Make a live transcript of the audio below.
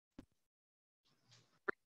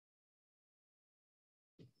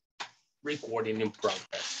Recording in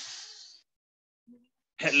progress.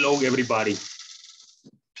 Hello, everybody.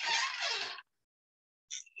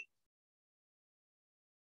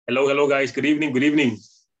 Hello, guys. Good evening. Good evening.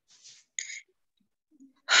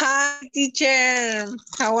 Hi, teacher.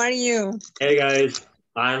 How are you? Hey, guys.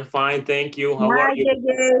 I'm fine, thank you. How are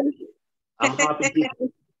you? I'm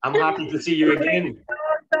happy to see you again.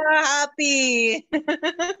 So happy.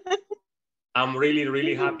 I'm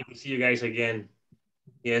really happy to see you guys again.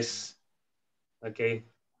 Yes. Okay.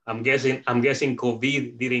 I'm guessing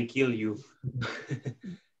COVID didn't kill you.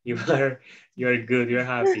 You're good. You're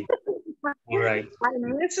happy. All right. I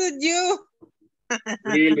missed you.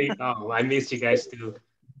 Really? Oh, I missed you guys too.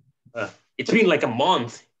 It's been like a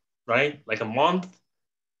month, right? Like a month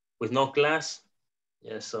with no class.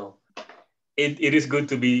 Yeah, so it is good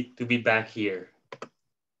to be back here.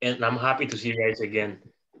 And I'm happy to see you guys again.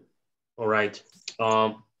 All right.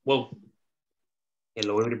 Well,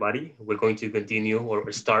 hello everybody. We're going to continue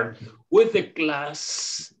or start with the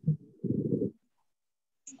class.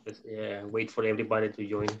 Yeah, wait for everybody to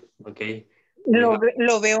join. Okay. Lo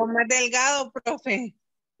veo más delgado, profe.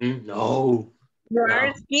 No. You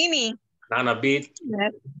are skinny. Not a bit.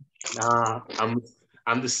 Yes. Nah,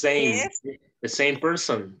 I'm the same. Yes. The same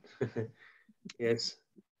person. Yes.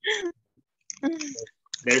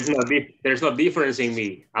 There's no difference in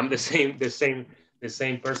me. I'm the same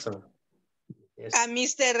person. Yes. A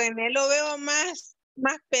Mr. René lo veo más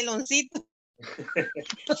peloncito.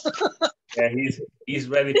 Yeah, he's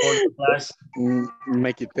ready for the class.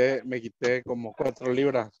 Me quité como 4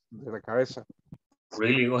 libras de la cabeza.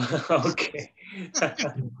 Really? Okay.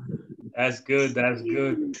 That's good. That's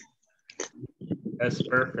good. That's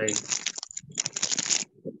perfect.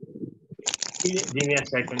 Give me a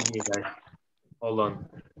second here, guys. Hold on.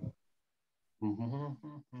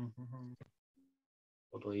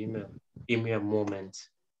 Give me a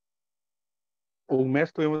moment. Un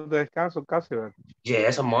mes tuvimos de descanso casi, ¿verdad?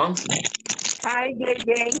 Yes, a month. Hi,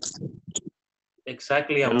 JJ.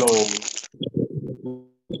 Exactly a Hello. month.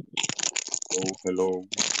 Hello.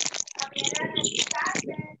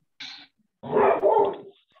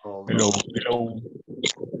 Oh, Hello.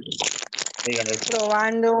 hey guys.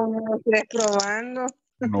 Probando, 1, 2, 3, probando.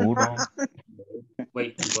 No.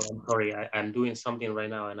 Wait, well, I'm sorry. I'm doing something right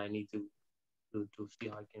now and I need to see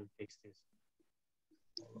how I can fix this.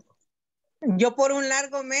 Yo por un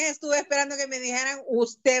largo mes estuve esperando que me dijeran,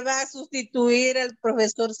 usted va a sustituir al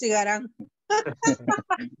profesor Cigarán.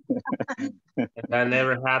 That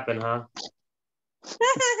never happened, huh?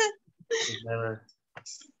 It never.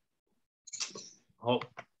 Oh,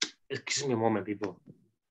 excuse me a moment, people.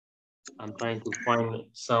 I'm trying to find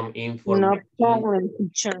some information. No problem,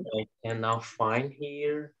 teacher. I cannot find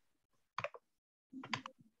here.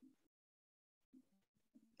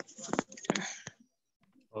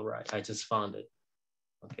 All right, I just found it.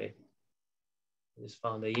 Okay. I just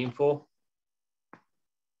found the info.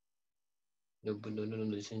 No,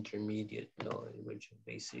 it's intermediate. No, it's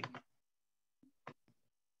basic.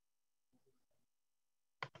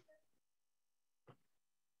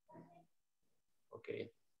 Okay,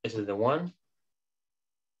 this is the one.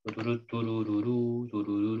 There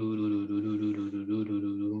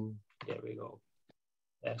we go.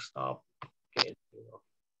 Desktop. Okay, there we go.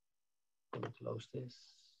 Let me close this.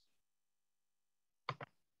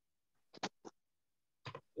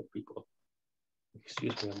 The people.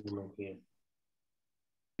 Excuse me, I'm not here.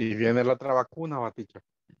 Y viene la otra vacuna, Baticha.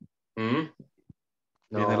 No.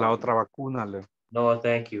 Viene la otra vacuna. No,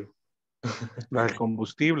 thank you. La del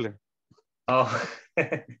combustible. Oh.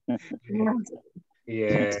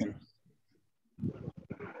 Yeah.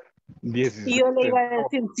 Y yo le iba a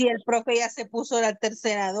decir, si el profe ya se puso la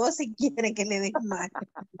tercera dosis, quiere que le den más.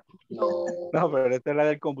 No. No, pero esta es la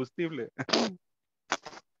del combustible.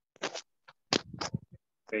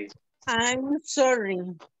 Okay. I'm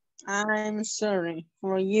sorry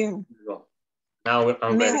for you. Now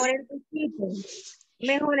I'm Mejor ready. el busito.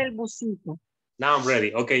 Mejor el busito. Now I'm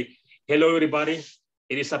ready. Okay. Hello, everybody.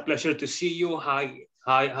 It is a pleasure to see you. Hi,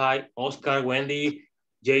 Oscar, Wendy,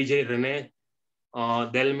 JJ, Rene,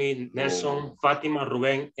 Delmi, Nelson, Fatima,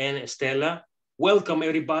 Ruben, and Stella. Welcome,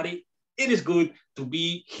 everybody. It is good to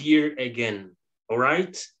be here again. All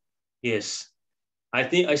right. Yes.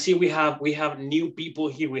 I see we have new people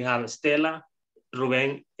here. We have Stella,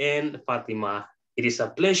 Ruben, and Fatima. It is a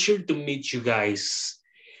pleasure to meet you guys.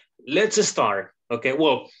 Let's start. Okay.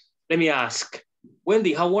 Well, let me ask,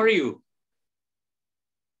 Wendy, how are you?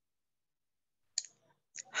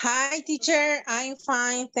 Hi, teacher. I'm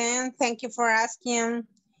fine. Thank you for asking.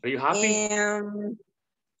 Are you happy?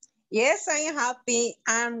 Yes, I am happy.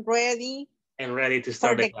 I'm ready. and ready to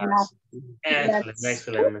start the class. Excellent,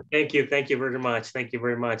 excellent. Thank you very much. Thank you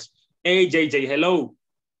very much. Hey, JJ, hello.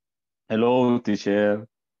 Hello, teacher.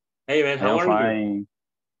 Hey, man, how are you?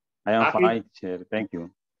 I am Happy? fine, teacher. Thank you.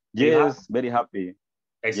 Are you Yes, happy? very happy.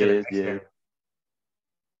 Excellent, Yes, excellent. yes.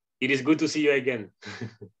 It is good to see you again.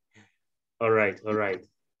 All right, all right.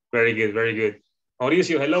 Very good, very good.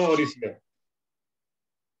 Mauricio, hello, Mauricio.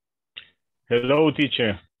 Hello,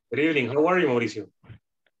 teacher. Good evening. How are you, Mauricio?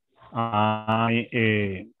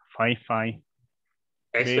 Fine, fine.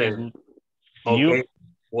 Excellent. Okay. You? Okay.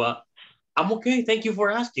 Well, I'm okay. Thank you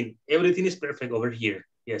for asking. Everything is perfect over here.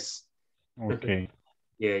 Yes. Okay.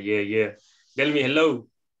 Yeah. Tell me hello.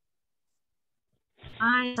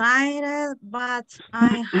 I'm tired, but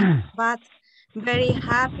but very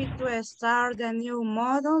happy to start the new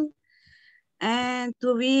model and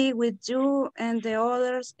to be with you and the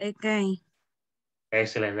others again.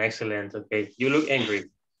 Excellent, excellent. Okay. You look angry.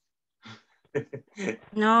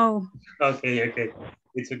 No. Okay.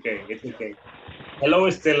 It's okay. It's okay. Hello,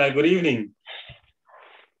 Stella. Good evening.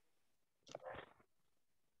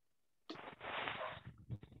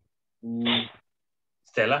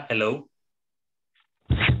 Stella, hello.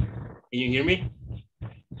 Can you hear me?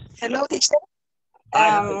 Hello, teacher.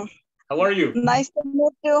 Hi, how are you? Nice to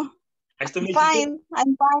meet you. Nice to meet you. Fine,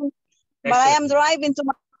 I'm fine. But I am driving to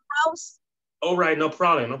my house. All right, no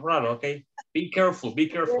problem, okay? Be careful.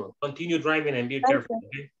 Continue driving and be careful,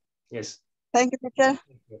 okay? Yes. Thank you, teacher.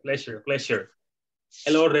 Pleasure.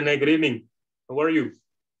 Hello, Rene, good evening. How are you?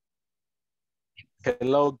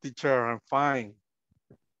 Hello, teacher. I'm fine.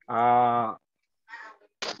 I'm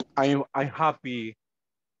happy.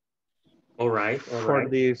 All right. For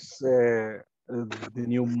this the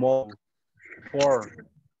new model 4.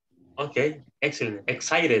 Okay, excellent.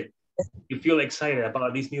 Excited. You feel excited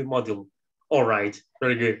about this new module. All right,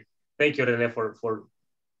 very good. Thank you, Rene, for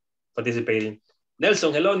participating.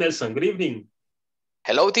 Nelson, hello, Nelson. Good evening.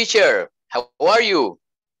 Hello, teacher. How are you?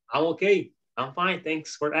 I'm okay. I'm fine.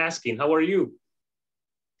 Thanks for asking. How are you?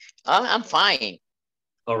 I'm fine.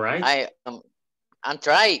 All right. I'm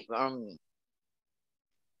trying.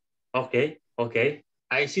 Okay.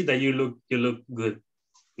 I see that you look good.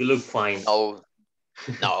 You look fine. No,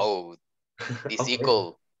 Okay.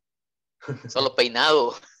 físico. Solo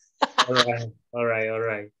peinado. All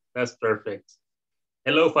right. That's perfect.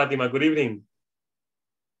 Hello, Fatima. Good evening.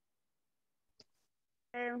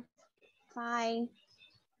 Fine.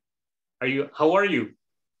 How are you?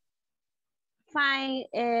 Fine.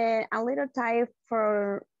 A little tired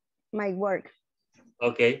for my work.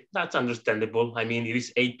 Okay, that's understandable. I mean, it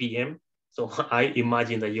is 8 p.m., so I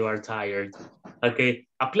imagine that you are tired. Okay,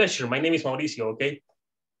 a pleasure. My name is Mauricio, okay?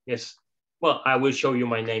 Yes. Well, I will show you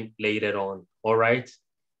my name later on, all right?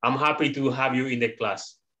 I'm happy to have you in the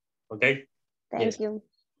class, okay? Thank you.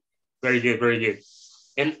 Very good.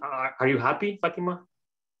 And are you happy, Fatima?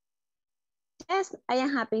 Yes, I am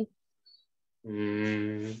happy.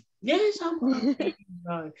 Yes, I'm happy.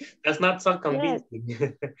 That's not so convincing.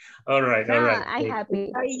 Yes. All right. I'm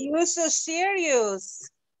happy. Are you so serious?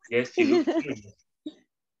 Yes, you look serious.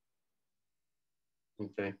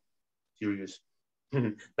 Okay, serious.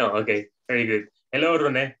 No, okay, very good. Hello,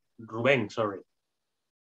 Ruben, sorry.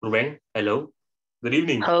 Ruben, hello. Good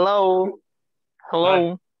evening. Hello.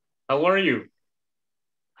 Hi. How are you?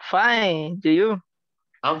 Fine. Do you?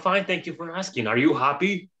 I'm fine. Thank you for asking. Are you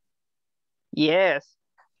happy? Yes.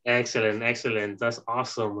 Excellent. That's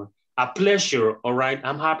awesome. A pleasure. All right.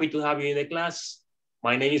 I'm happy to have you in the class.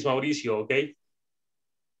 My name is Mauricio, okay?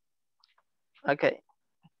 Okay.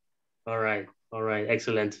 All right.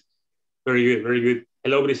 Excellent. Very good.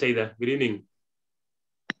 Hello, Briseida. Good evening.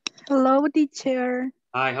 Hello, teacher.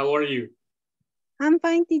 Hi, how are you? I'm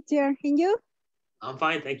fine, teacher. And you? I'm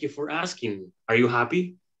fine. Thank you for asking. Are you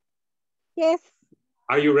happy? Yes.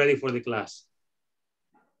 Are you ready for the class?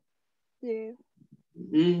 Yes.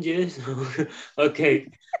 Yes. Okay.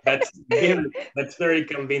 That's very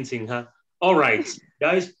convincing, huh? All right,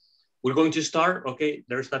 guys, we're going to start. Okay,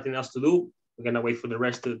 there's nothing else to do. We're gonna wait for the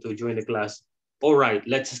rest to join the class. All right,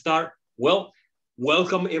 let's start. Well,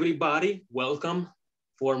 welcome everybody. Welcome.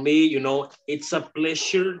 For me, it's a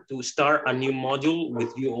pleasure to start a new module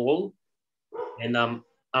with you all. And I'm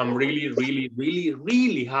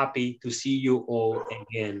really happy to see you all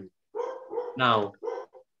again. Now,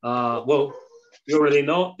 well, you already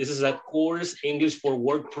know this is a course English for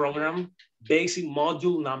Work program, basic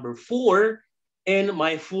module number 4. And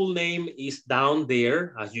my full name is down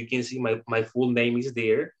there. As you can see, my full name is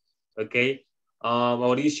there. Okay.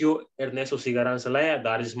 Mauricio Ernesto Cigaran Zelaya,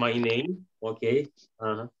 that is my name. Okay.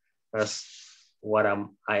 That's what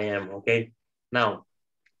I am. Okay. Now,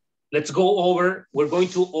 let's go over, we're going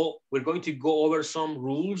to go over some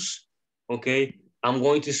rules, okay? I'm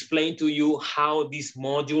going to explain to you how this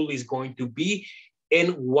module is going to be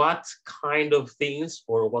and what kind of things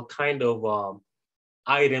or what kind of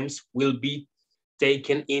items will be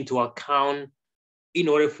taken into account in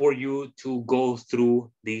order for you to go through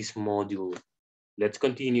this module. Let's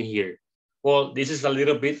continue here. Well, this is a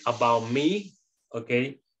little bit about me,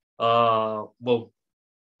 okay? Well,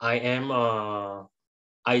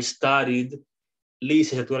 I studied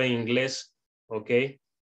licenciatura en inglés, okay?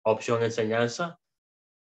 Opción enseñanza.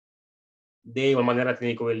 De igual manera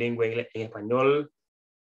técnico bilingüe en español.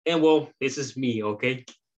 And well, this is me, okay?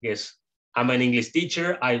 Yes, I'm an English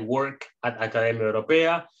teacher. I work at Academia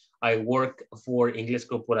Europea. I work for Ingles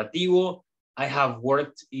Corporativo. I have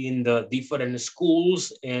worked in the different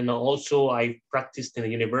schools and also I practiced in the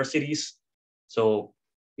universities. So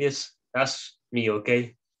yes, that's me,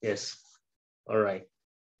 okay? Yes, all right.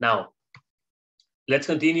 Now, let's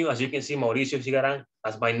continue. As you can see, Mauricio Cigaran,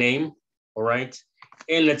 that's my name, all right?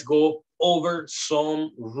 And let's go over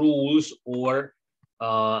some rules or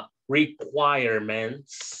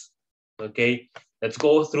requirements, okay? Let's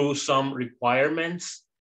go through some requirements.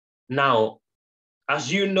 Now,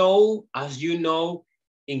 as you know,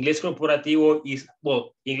 Inglés Corporativo is,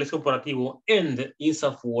 well, Inglés Corporativo and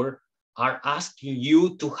INSAFORP are asking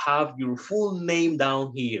you to have your full name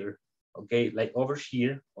down here, okay? Like over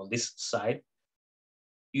here on this side.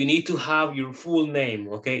 You need to have your full name,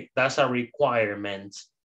 okay? That's a requirement,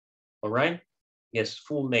 all right? Yes,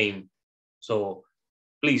 full name. So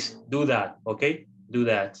please do that, okay? Do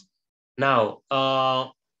that. Now,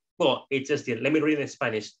 well, it's just here. Let me read in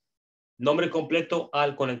Spanish. Nombre completo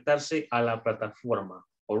al conectarse a la plataforma,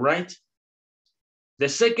 all right? The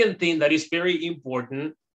second thing that is very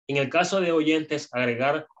important, en el caso de oyentes,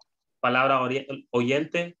 agregar palabra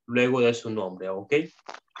oyente luego de su nombre, okay?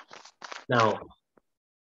 Now,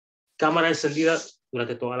 cámara encendida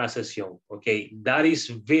durante toda la sesión, okay? That is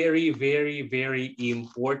very, very, very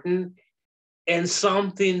important and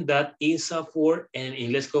something that INSAFORP and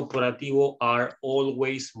Inglés Corporativo are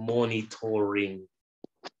always monitoring,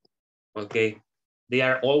 okay? They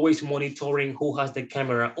are always monitoring who has the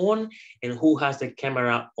camera on and who has the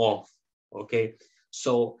camera off, okay?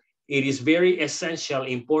 So it is very essential,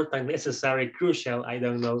 important, necessary, crucial, I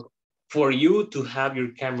don't know, for you to have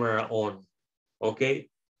your camera on, okay?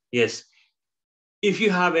 Yes. If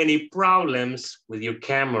you have any problems with your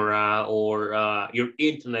camera or your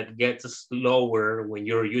internet gets slower when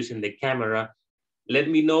you're using the camera, let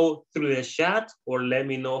me know through the chat or let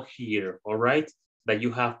me know here, all right? That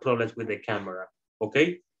you have problems with the camera,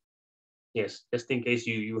 okay? Yes, just in case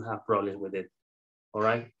you have problems with it, all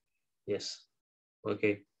right? Yes,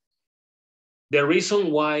 okay. The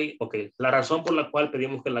reason why, okay, la razón por la cual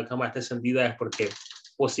pedimos que la cámara esté encendida es porque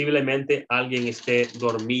posiblemente alguien esté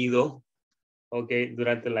dormido, okay,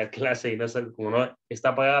 durante la clase y no sabe, como no está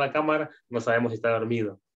apagada la cámara, no sabemos si está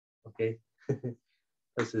dormido, okay.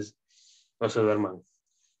 Entonces, no se duerman,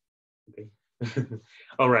 okay.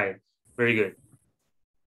 All right, very good.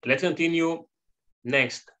 Let's continue.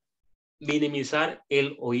 Next, minimizar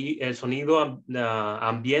el sonido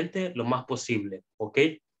ambiente lo más posible,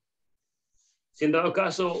 okay. Si en dado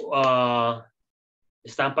caso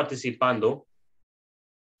están participando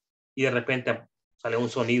y de repente sale un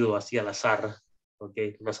sonido así al azar, ok,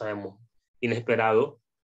 no sabemos, inesperado,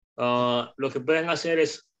 lo que pueden hacer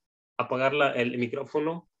es apagar el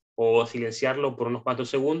micrófono o silenciarlo por unos cuantos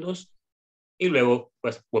segundos y luego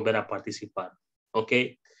pues volver a participar, ok.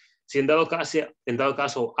 Si en dado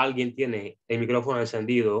caso alguien tiene el micrófono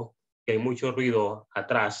encendido, que hay mucho ruido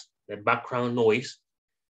atrás, el background noise,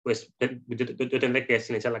 pues yo tendré que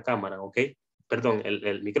silenciar la cámara, ok, perdón,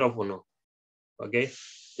 el micrófono, ok,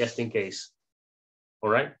 just in case. All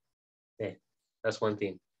right, okay. That's one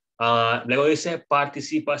thing. Luego dice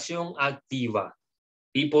participación activa.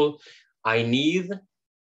 People, I need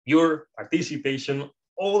your participation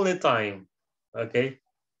all the time. Okay.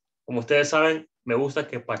 Como ustedes saben, me gusta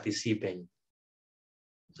que participen.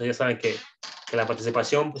 Ustedes saben que la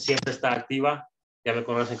participación siempre está activa. Ya me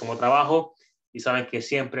conocen como trabajo y saben que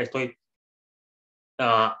siempre estoy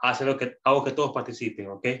haciendo hago que todos participen,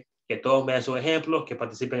 ¿ok? Que todos vean sus ejemplos, que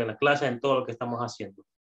participen en la clase, en todo lo que estamos haciendo.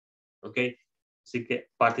 ¿Ok? Así que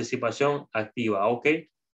participación activa, ¿ok?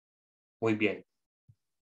 Muy bien.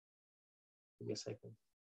 Give me a second.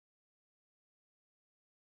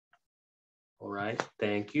 All right,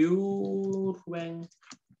 thank you, Rubén.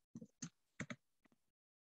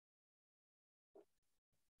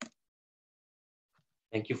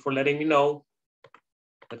 Thank you for letting me know.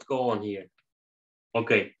 Let's go on here.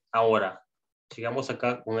 Ok, ahora, sigamos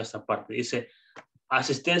acá con esta parte. Dice,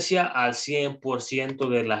 Asistencia al 100%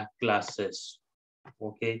 de las clases.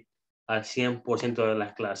 Ok. Al 100% de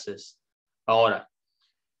las clases. Ahora,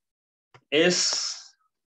 es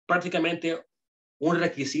prácticamente un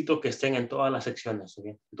requisito que estén en todas las secciones,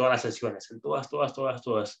 ¿okay? En todas las sesiones, en todas.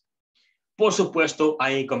 Por supuesto,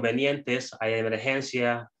 hay inconvenientes, hay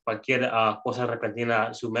emergencia, cualquier cosa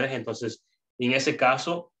repentina sumerge, entonces, en ese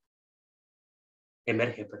caso,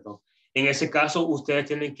 emerge, perdón. En ese caso, ustedes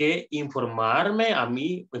tienen que informarme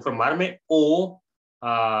o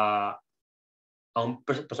a una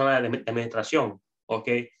persona de administración, ¿ok?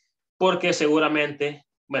 Porque seguramente,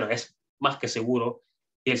 bueno, es más que seguro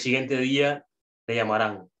que el siguiente día le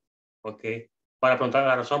llamarán, ¿ok? Para preguntar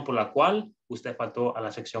la razón por la cual usted faltó a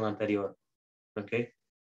la sección anterior, ¿ok?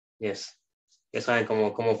 Yes. Ya saben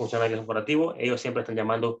cómo funciona el corporativo. Ellos siempre están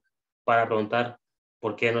llamando para preguntar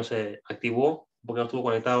por qué no se activó, por qué no estuvo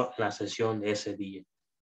conectado en la sesión de ese día,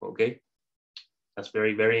 ¿ok? That's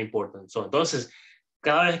very, very important. So, entonces,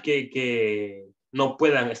 cada vez que no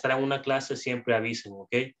puedan estar en una clase, siempre avisen,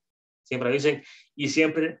 ¿ok? Siempre avisen y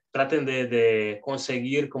siempre traten de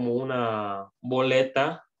conseguir como una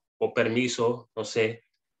boleta o permiso, no sé,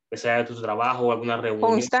 que sea de tu trabajo o alguna reunión.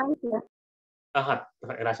 Constancia. Ajá,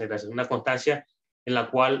 gracias. Una constancia en la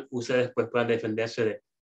cual ustedes pues puedan defenderse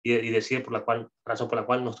y decir razón por la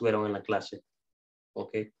cual no estuvieron en la clase,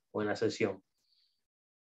 ¿ok? O en la sesión.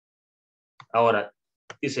 Ahora,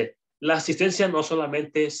 dice, la asistencia no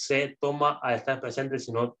solamente se toma a estar presente,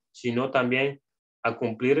 sino también a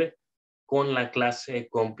cumplir con la clase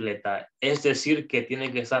completa. Es decir, que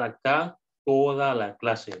tiene que estar acá toda la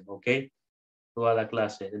clase, ¿ok? Toda la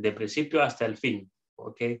clase, desde el principio hasta el fin,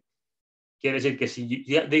 ¿ok? Quiere decir que si,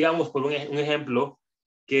 digamos, por un ejemplo,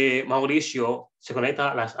 que Mauricio se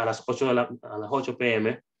conecta a las 8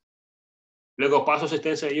 p.m., luego paso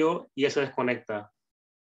asistencia yo y él se desconecta.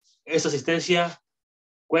 Esa asistencia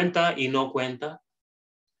cuenta y no cuenta.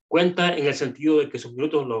 Cuenta en el sentido de que sus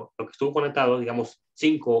minutos, lo que estuvo conectado, digamos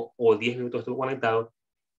 5 o 10 minutos estuvo conectado,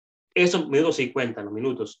 esos minutos sí cuentan, los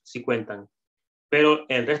minutos sí cuentan, pero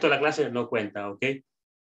el resto de la clase no cuenta, ¿ok?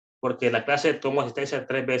 Porque la clase toma asistencia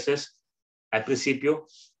 3 veces al principio,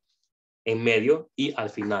 en medio y al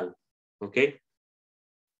final, ¿ok?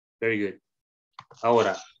 Very good.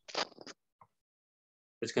 Ahora,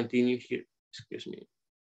 let's continue here. Excuse me.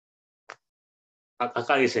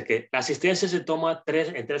 Acá dice que la asistencia se toma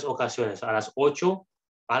en 3 ocasiones, a las 8,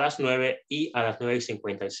 a las 9 y a las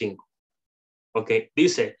 9:55. Ok,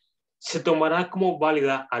 dice, se tomará como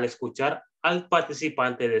válida al escuchar al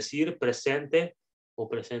participante decir presente o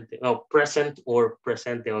presente, no, present or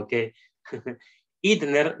presente, ok, y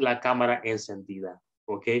tener la cámara encendida,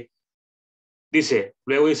 ok.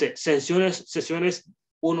 Luego dice, sesiones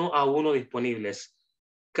 1 a 1 disponibles.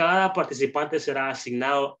 Cada participante será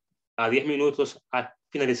asignado a 10 minutos a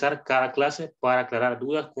finalizar cada clase para aclarar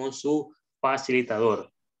dudas con su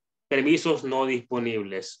facilitador. Permisos no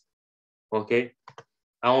disponibles. ¿Ok?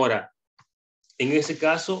 Ahora, en ese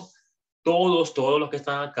caso, todos los que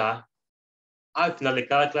están acá, al final de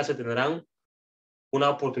cada clase tendrán una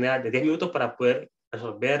oportunidad de 10 minutos para poder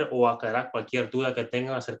resolver o aclarar cualquier duda que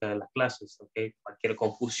tengan acerca de las clases, ¿ok? Cualquier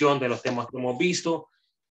confusión de los temas que hemos visto,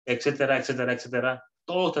 etcétera, etcétera, etcétera.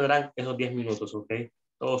 Todos tendrán esos 10 minutos, ¿ok?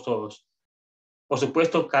 Todos. Por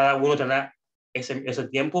supuesto, cada uno tendrá ese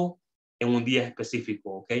tiempo en un día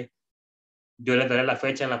específico, ¿ok? Yo les daré la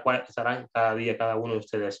fecha en la cual estarán cada día, cada uno de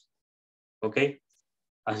ustedes, ¿ok?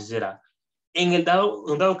 Así será. En un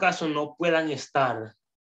dado caso no puedan estar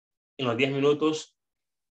en los 10 minutos,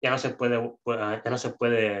 ya no se puede,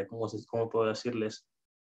 ¿cómo puedo decirles?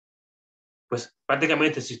 Pues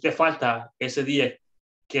prácticamente si usted falta ese día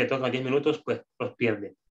que toca 10 minutos, pues los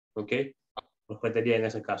pierde, ¿ok? Los perdería en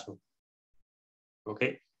ese caso, ¿ok?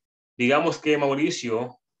 Digamos que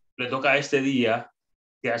Mauricio le toca este día,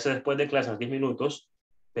 que hace después de clase, 10 minutos,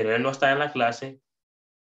 pero él no está en la clase,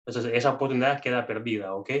 entonces esa oportunidad queda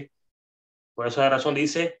perdida, ¿ok? Por esa razón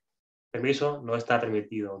dice, permiso no está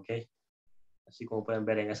permitido, ¿ok? Así como pueden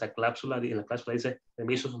ver en la cláusula dice,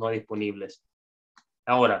 permisos no disponibles.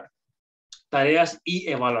 Ahora, tareas y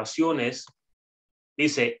evaluaciones.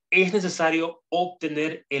 Dice, es necesario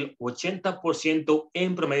obtener el 80%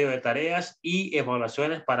 en promedio de tareas y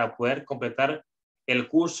evaluaciones para poder completar el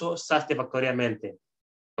curso satisfactoriamente.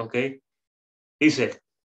 ¿Ok? Dice,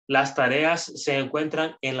 las tareas se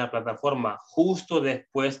encuentran en la plataforma justo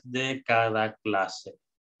después de cada clase.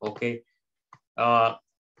 ¿Ok?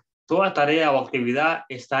 Toda tarea o actividad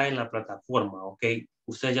está en la plataforma. ¿Ok?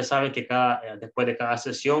 Ustedes ya saben que después de cada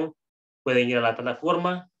sesión pueden ir a la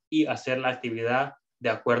plataforma y hacer la actividad de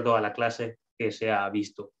acuerdo a la clase que se ha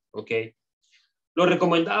visto, ¿ok? Lo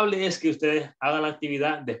recomendable es que ustedes hagan la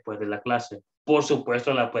actividad después de la clase. Por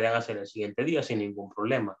supuesto, la pueden hacer el siguiente día sin ningún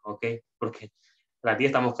problema, ¿ok? Porque a las 10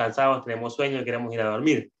 estamos cansados, tenemos sueño y queremos ir a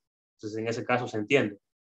dormir. Entonces, en ese caso se entiende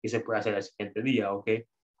y se puede hacer el siguiente día, ¿ok?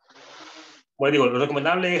 Bueno, digo, lo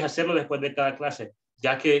recomendable es hacerlo después de cada clase,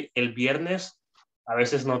 ya que el viernes a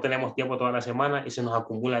veces no tenemos tiempo toda la semana y se nos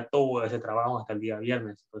acumula todo ese trabajo hasta el día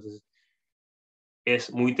viernes. Entonces,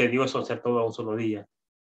 es muy tedioso hacer todo a un solo día.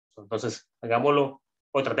 Entonces, hagámoslo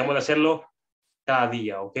o tratemos de hacerlo cada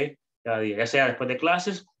día, ¿ok? Cada día, ya sea después de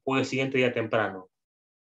clases o el siguiente día temprano.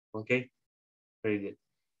 ¿Ok? Very good.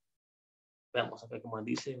 Vamos a ver cómo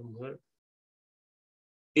dice.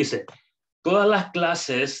 Dice, todas las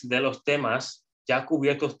clases de los temas ya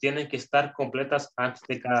cubiertos tienen que estar completas antes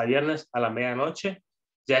de cada viernes a la medianoche,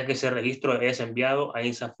 ya que ese registro es enviado a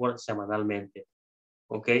INSAFORP semanalmente.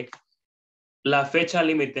 ¿Ok? La fecha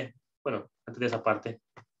límite, bueno, antes de esa parte.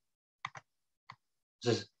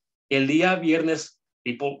 Entonces, el día viernes,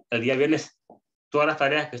 todas las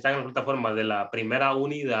tareas que están en la plataforma de la primera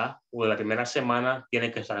unidad o de la primera semana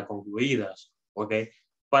tienen que estar concluidas, ¿ok?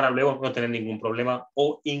 Para luego no tener ningún problema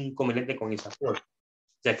o inconveniente con INSAFORP,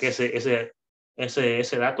 ya que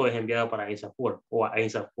ese dato es enviado para INSAFORP o a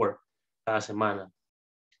INSAFORP cada semana,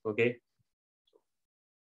 ¿ok?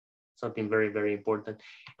 Something very, very important.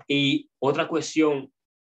 Y otra cuestión,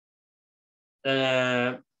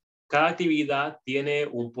 cada actividad tiene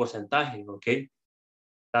un porcentaje, ¿ok?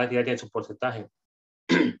 Cada actividad tiene su porcentaje.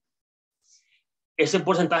 Ese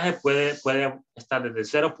porcentaje puede estar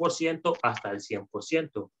desde el 0% hasta el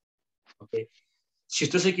 100%. ¿Okay? Si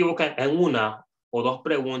usted se equivoca en una o dos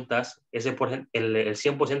preguntas, el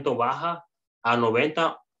 100% baja a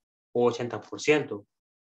 90 o 80%.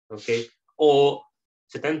 ¿Okay? O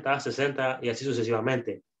 70, 60 y así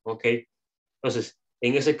sucesivamente. ¿Okay? Entonces,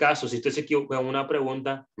 en ese caso, si usted se equivoca en una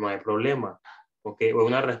pregunta, no hay problema. ¿Okay? O en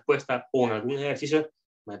una respuesta o en algún ejercicio,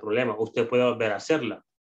 no hay problema. Usted puede volver a hacerla.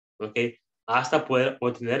 ¿Okay? Hasta poder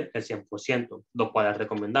obtener el 100%, lo cual es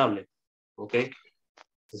recomendable. ¿Ok?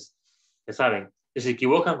 Entonces, ya saben, si se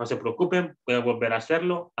equivocan, no se preocupen, pueden volver a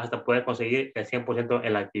hacerlo hasta poder conseguir el 100%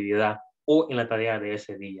 en la actividad o en la tarea de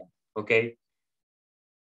ese día. ¿Ok?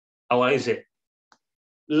 Ahora dice,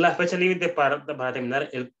 la fecha límite para terminar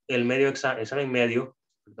el medio examen medio,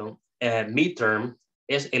 midterm,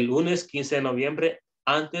 es el lunes 15 de noviembre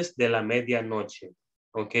antes de la medianoche.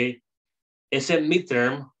 ¿Ok? Ese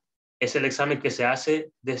midterm es el examen que se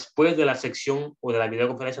hace después de la sección o de la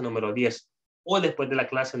videoconferencia número 10 o después de la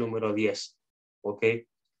clase número 10, ¿ok?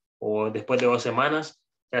 O después de 2 semanas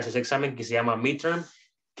se hace ese examen que se llama midterm,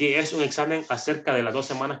 que es un examen acerca de las 2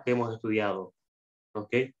 semanas que hemos estudiado,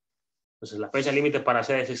 ¿ok? Entonces la fecha límite para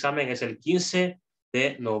hacer ese examen es el 15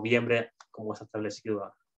 de noviembre, como está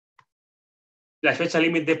establecido. La fecha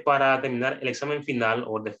límite para terminar el examen final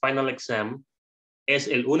o the final exam es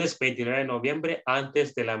el lunes 29 de noviembre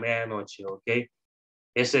antes de la medianoche, ¿ok?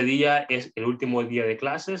 Ese día es el último día de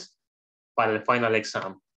clases para el final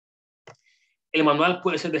exam. El manual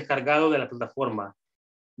puede ser descargado de la plataforma.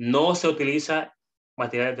 No se utiliza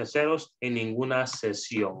materiales terceros en ninguna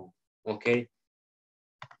sesión, ¿ok?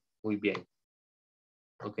 Muy bien.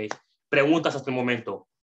 ¿Ok? Preguntas hasta el momento.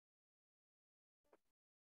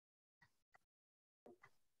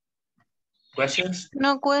 Questions?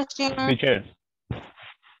 No question. Teacher.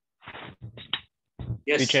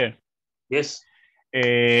 Yes. Teacher. Yes.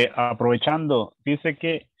 Aprovechando, dice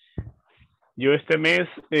que yo este mes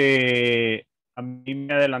a mí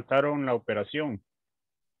me adelantaron la operación.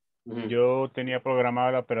 Yo tenía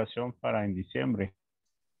programada la operación para en diciembre.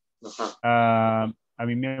 A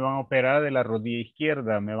mí me van a operar de la rodilla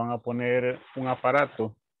izquierda. Me van a poner un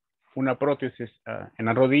aparato, una prótesis en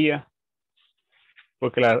la rodilla.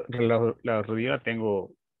 Porque la rodilla la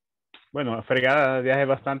tengo, bueno, fregada desde hace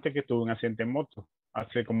bastante que tuve un accidente en moto.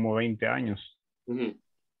 Hace como 20 años.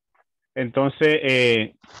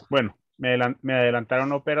 Entonces, bueno, me adelantaron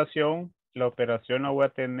la operación. La operación la voy a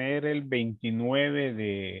tener el 29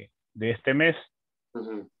 de este mes,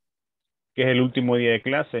 que es el último día de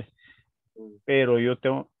clase. Pero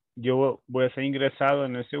yo voy a ser ingresado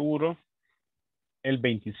en el seguro el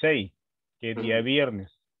 26, que es día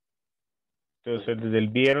viernes. Entonces, desde el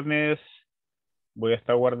viernes voy a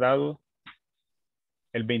estar guardado.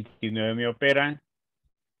 El 29 me operan.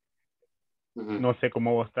 No sé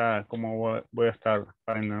cómo voy a estar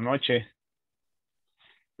para en la noche.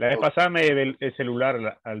 La vez pasada me llevé el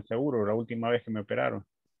celular al seguro, la última vez que me operaron.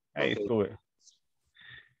 Ahí estuve.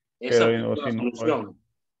 Esa Pero, es una solución.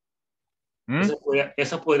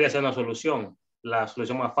 Esa podría ser una solución. La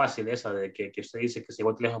solución más fácil, esa de que usted dice que se llevó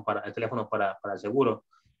el teléfono para el seguro.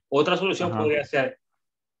 Otra solución podría ser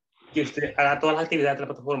que usted haga todas las actividades de la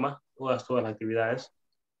plataforma, todas las actividades,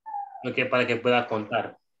 okay, para que pueda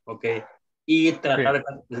contar, ok, y tratar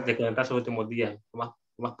de conectarse los últimos días, lo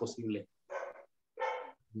más posible.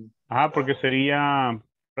 Ajá, porque sería,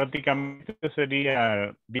 prácticamente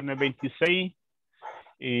sería viernes 26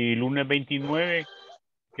 y lunes 29,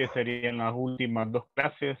 que serían las últimas 2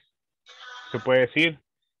 clases, se puede decir,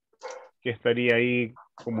 que estaría ahí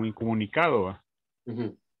como incomunicado, ¿va?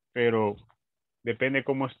 Pero depende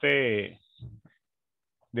cómo esté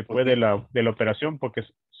después de la operación, porque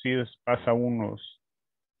si pasa unos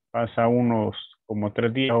como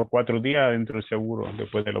 3 días o 4 días dentro del seguro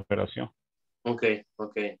después de la operación. Ok,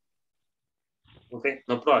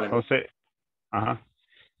 no problema. Entonces, ajá,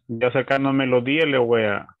 ya acercándome los días le voy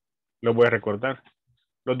a recordar.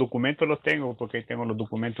 Los documentos los tengo porque ahí tengo los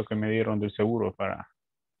documentos que me dieron del seguro para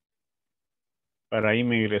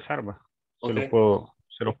irme a ingresar, ¿va? Okay.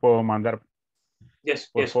 Se los puedo mandar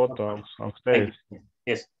por foto a ustedes.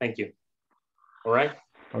 Thank you. All right.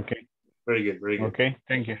 Okay. Very good. Okay,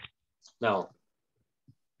 thank you. Now,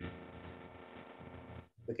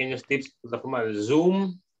 pequeños tips, plataforma de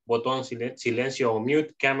Zoom, botón silencio o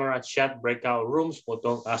mute, camera, chat, breakout rooms,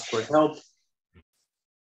 botón ask for help.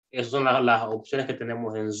 Esas son las opciones que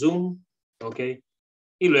tenemos en Zoom, ok.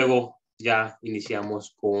 Y luego ya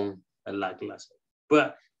iniciamos con la clase.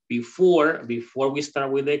 But before we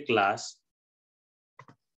start with the class,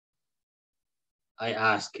 I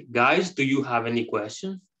ask, guys, do you have any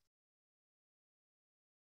questions?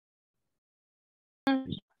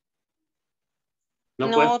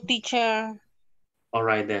 No, teacher. All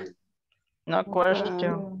right then. No question.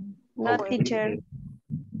 No, Okay. teacher.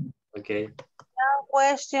 Okay. No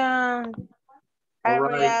question.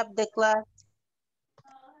 Hurry up the class.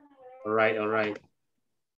 All right.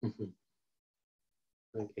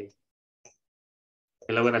 Okay.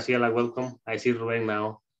 Hello, Graciela, welcome. I see Ruben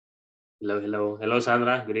now. Hello,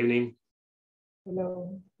 Sandra. Good evening.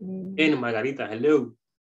 Hello. And Margarita, hello.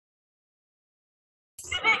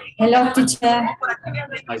 Hello, teacher.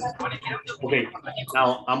 Okay,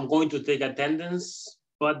 now I'm going to take attendance,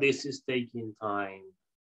 but this is taking time.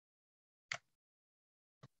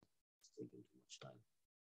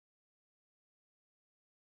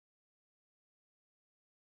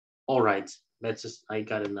 All right, I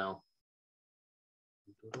got it now.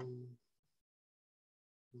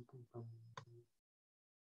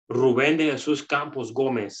 Rubén de Jesús Campos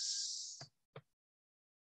Gómez.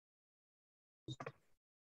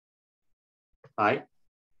 Hi.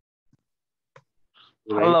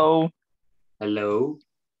 Hello. Hello.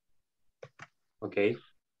 Okay.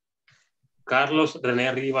 Carlos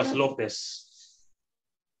René Rivas López.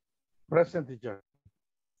 Present, teacher.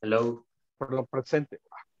 Hello. Por lo presente.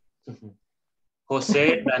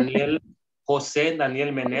 José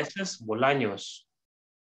Daniel Meneses Bolaños.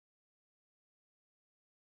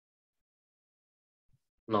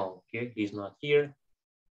 No, okay, he's not here.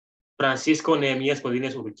 Francisco Nehemías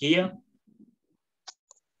Godínez Urquía.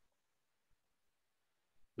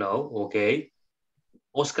 No, okay.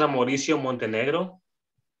 Oscar Mauricio Montenegro.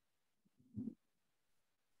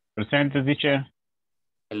 Presente, teacher.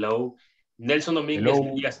 Hello. Nelson Domínguez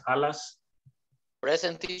Díaz Alas.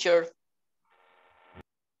 Present, teacher.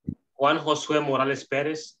 Juan Josué Morales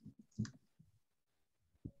Pérez.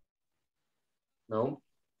 No.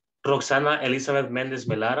 Roxana Elizabeth Méndez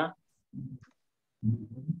Melara.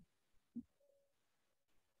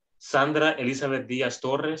 Sandra Elizabeth Díaz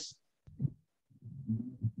Torres.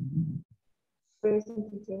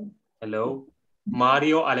 Present, teacher. Hello.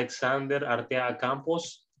 Mario Alexander Artea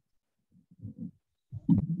Campos.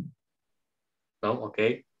 No,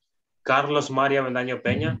 okay. Carlos María Bendaño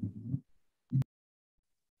Peña.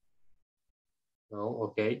 No,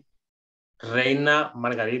 okay. Reina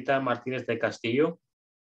Margarita Martínez de Castillo.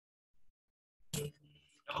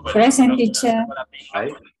 Present, teacher.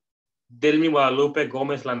 Hi. Delmi Guadalupe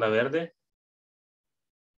Gómez Landaverde.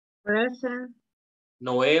 Present.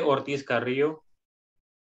 Noé Ortiz Carrillo.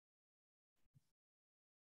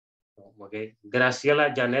 Okay.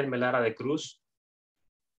 Graciela Janet Melara de Cruz.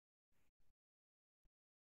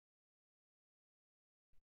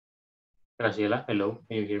 Graciela, hello.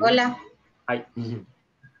 Can you hear me? Hola. Hi.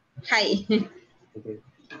 Hi. Okay.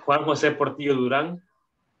 Juan José Portillo Durán.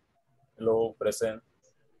 Hello, present.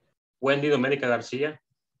 Wendy Doménica García.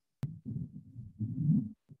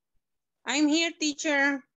 I'm here,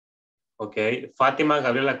 teacher. Okay. Fátima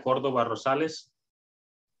Gabriela Córdoba Rosales.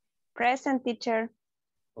 Present, teacher.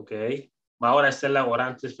 Okay. Ahora Estela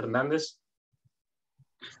Orantes Fernández.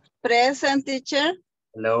 Present, teacher.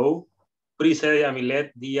 Hello. Priscilla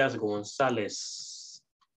Yamilet Díaz González.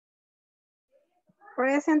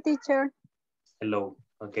 Present, teacher. Hello.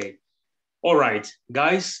 Okay. All right,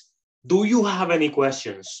 guys, do you have any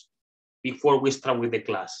questions before we start with the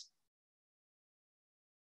class?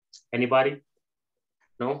 Anybody?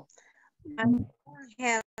 No? I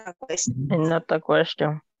have a question. Not a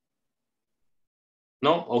question.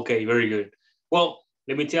 No? Okay, very good. Well,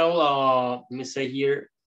 let me say here,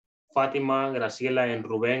 Fatima, Graciela, and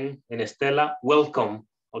Ruben, and Estela, welcome,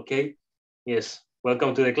 okay? Yes,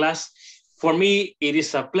 welcome to the class. For me, it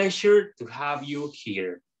is a pleasure to have you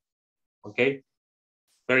here, okay?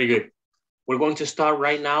 Very good. We're going to start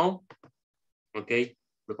right now, okay?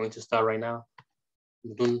 We're going to start right now.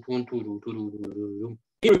 Here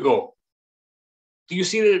we go. Do you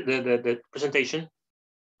see the presentation?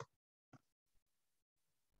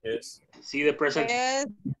 Yes. See the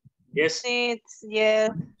presentation? Yes.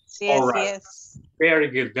 Yes. All right. Yes. Very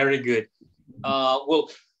good. Very good. Well,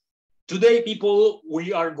 today, people,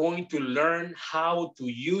 we are going to learn how to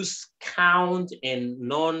use count and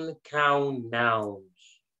non-count nouns.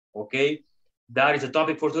 Okay, that is the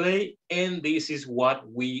topic for today, and this is what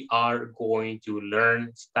we are going to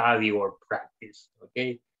learn, study, or practice.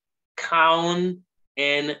 Okay, count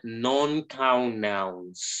and non-count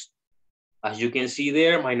nouns. As you can see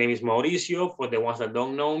there, my name is Mauricio. For the ones that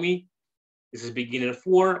don't know me, this is beginner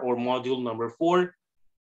 4 or module number 4,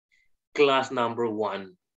 class number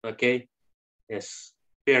 1. Okay, yes,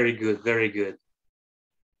 very good, very good.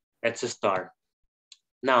 Let's start.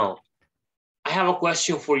 Now, I have a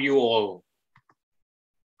question for you all.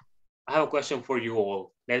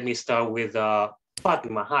 Let me start with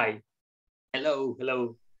Fatima. Hi. Hello,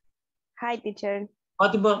 hello. Hi, teacher.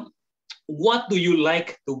 Fatima, what do you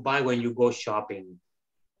like to buy when you go shopping?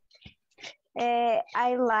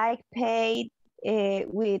 I like paid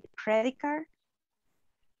with credit card.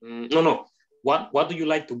 No. What do you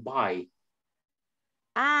like to buy?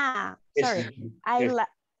 Sorry.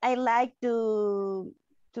 I like to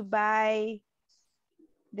buy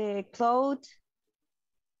the clothes.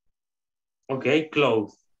 Okay,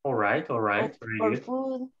 clothes. All right. Very good.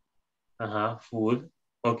 Food. Food.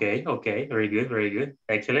 Okay, very good.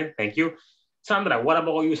 Excellent, thank you. Sandra, what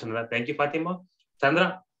about you, Sandra? Thank you, Fatima.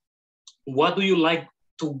 Sandra, what do you like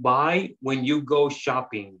to buy when you go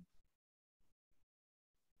shopping?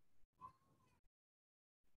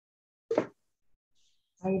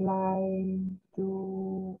 I like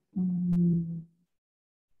to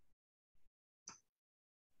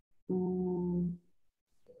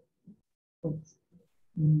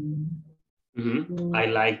I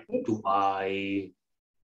like to buy.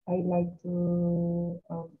 I like to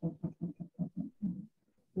I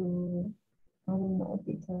don't know,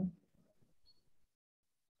 teacher.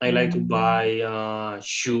 I like to buy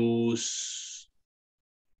shoes.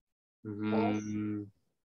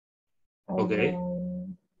 Okay.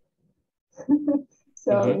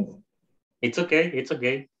 Sorry. It's okay.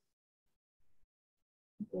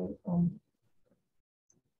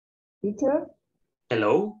 Teacher?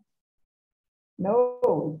 Hello?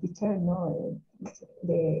 No, teacher, no.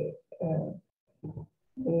 The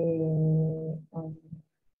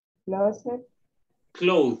closet.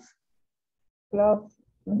 Clothes. Clothes.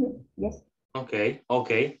 Yes.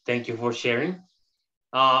 Okay. Thank you for sharing.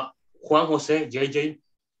 Juan Jose, JJ,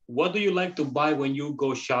 what do you like to buy when you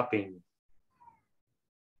go shopping?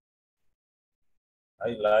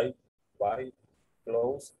 I like buy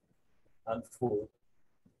clothes and food.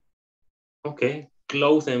 Okay,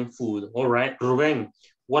 clothes and food. All right, Ruben,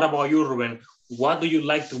 what about you, Ruben? What do you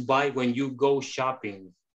like to buy when you go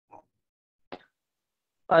shopping?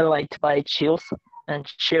 I like to buy shoes and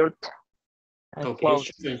shirt and clothes.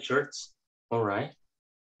 Shoes and shirts. All right.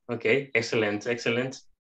 Okay, excellent.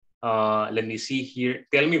 Let me see here.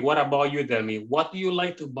 Tell me, what about you? Tell me, what do you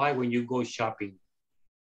like to buy when you go shopping?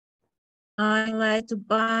 I like to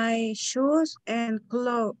buy shoes and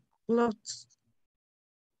clothes.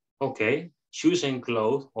 Okay, shoes and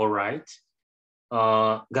clothes. All right.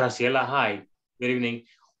 Graciela, hi. Good evening.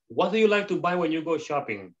 What do you like to buy when you go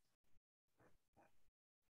shopping?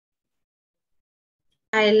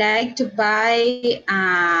 I like to buy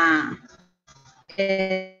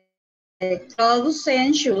clothes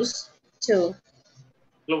and shoes too.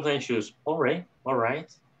 Clothes and shoes. All right.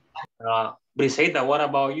 Briseida, what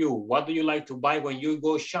about you? What do you like to buy when you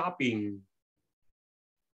go shopping?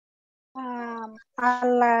 I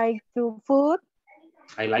like to food.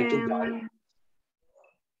 I like to buy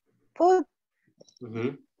Food.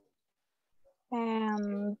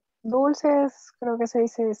 Dulces, creo que se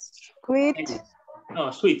dice sweet.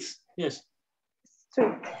 No, sweets, yes.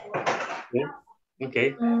 Sweet. Yeah.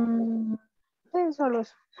 Okay. Sí, solo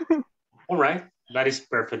eso. All right, that is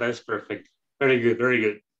perfect. Very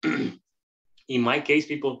good. In my case,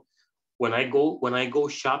 people, when I go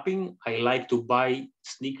shopping, I like to buy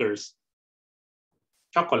sneakers,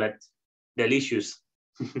 chocolate, delicious.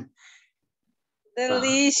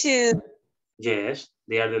 Delicious. Yes,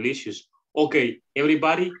 they are delicious. Okay,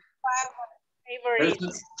 everybody. Favorite.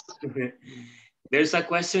 There's a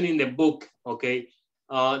question in the book, okay?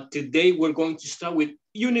 Today we're going to start with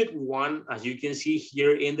Unit 1, as you can see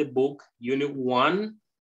here in the book, Unit 1.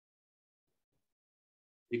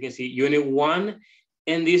 You can see Unit 1,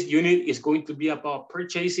 and this unit is going to be about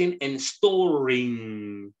purchasing and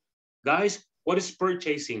storing. Guys, what is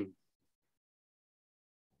purchasing?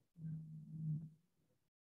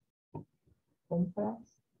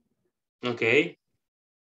 Okay.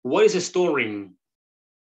 What is storing?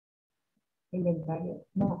 Inventario.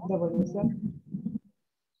 No, devolución.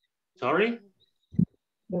 Sorry?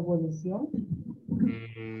 Devolución.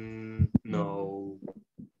 No.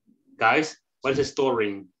 Guys, what is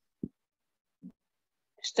storing?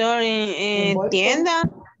 Storing en tienda.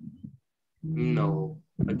 No.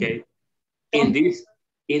 Okay. In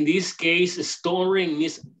this case, storing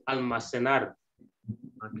means almacenar.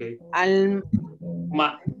 Okay.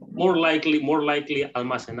 More likely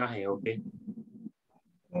almacenaje. Okay.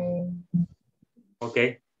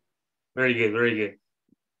 Okay. Very good. Very good.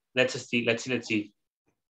 Let's see.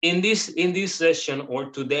 In this session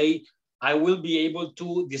or today, I will be able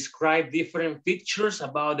to describe different features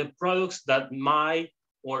about the products that my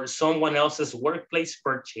or someone else's workplace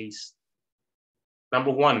purchase.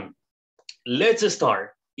 Number 1, let's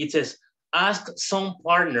start. It says, ask some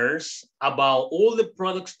partners about all the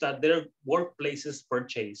products that their workplaces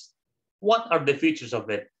purchase. What are the features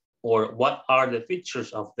of it? Or what are the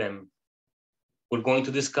features of them? We're going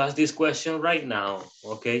to discuss this question right now,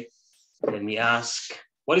 okay? Let me ask,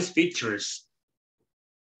 what is features?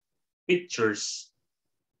 Features.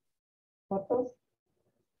 Fotos.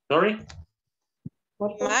 Sorry?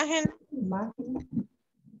 Imagen.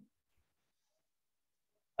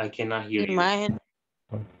 I cannot hear you. Imagen.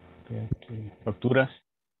 Facturas.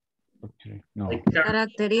 No.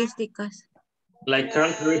 Características. Like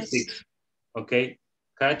characteristics, okay?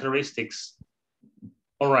 Characteristics.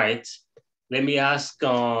 All right. Let me ask,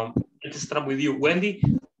 let's start with you. Wendy,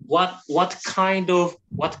 what kind of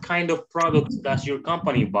products does your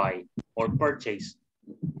company buy or purchase?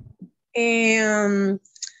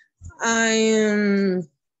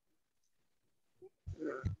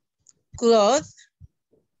 Clothes.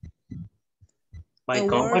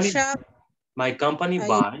 My company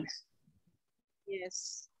buys.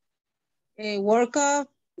 Yes. A workshop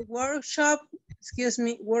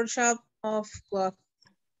of cloth.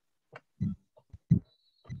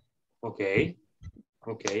 Okay.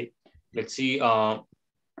 Let's see,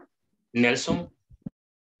 Nelson.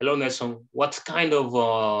 Hello, Nelson. What kind of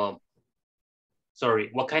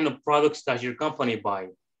products does your company buy?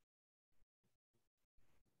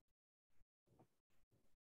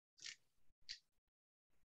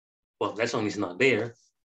 Well, Nelson is not there.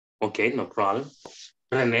 Okay, no problem.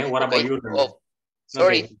 Rene, what about you, Rene? Oh,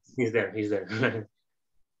 sorry. Okay, he's there.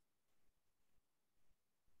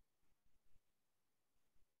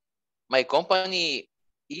 My company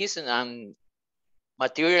is a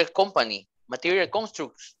material company, material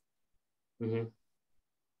constructs. Mm-hmm.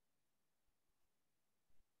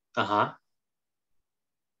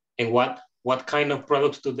 And what kind of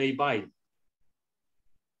products do they buy?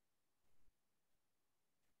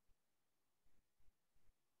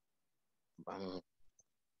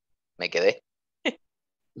 Me quedé.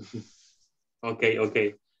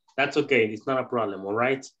 Okay. That's okay. It's not a problem. All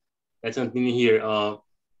right. Let's continue here.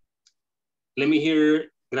 Let me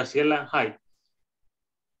hear Graciela. Hi.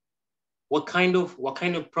 What kind of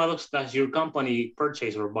products does your company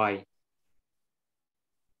purchase or buy?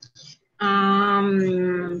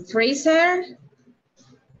 Freezer,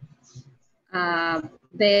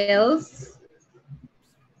 bells,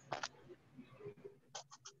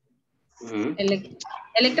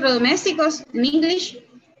 electrodomésticos, in English,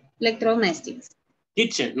 electrodomestics.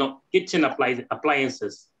 Kitchen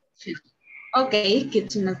appliances. Okay,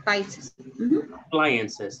 kitchen appliances.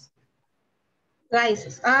 Appliances.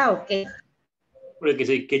 Okay. Or you can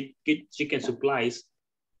say chicken supplies.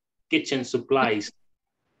 Kitchen supplies.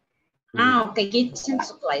 Okay, kitchen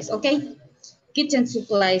supplies. Okay, kitchen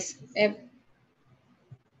supplies in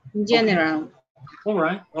general.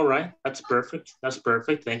 Okay. All right. That's perfect.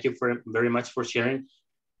 Thank you very much for sharing.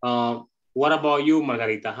 What about you,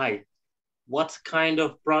 Margarita? Hi. What kind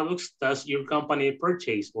of products does your company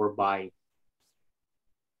purchase or buy?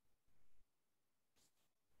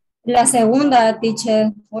 La segunda,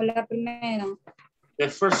 teacher, o la primera. The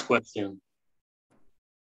first question.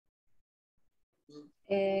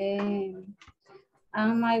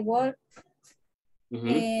 and my work.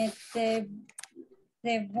 Mhm.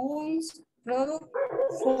 The voice product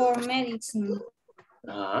for medicine.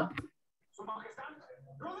 Ajá.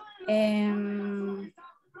 El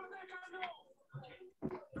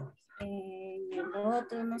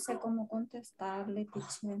otro no sé cómo contestarle,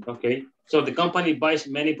 teacher. Okay, so the company buys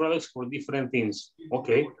many products for different things.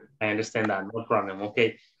 Okay, I understand that, no problem.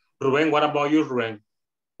 Okay, Ruben, what about you, Ruben?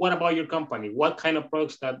 What about your company? What kind of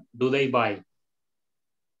products do they buy?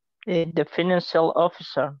 The financial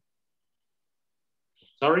officer.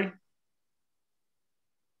 Sorry?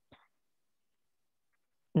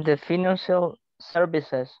 The financial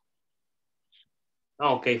services.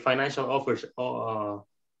 Oh, okay, financial offers.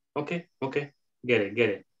 Okay, get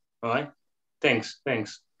it. All right, thanks.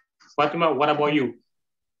 Fatima, what about you?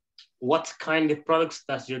 What kind of products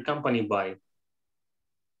does your company buy?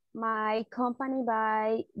 My company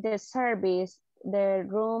buy the service, the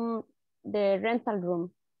room, the rental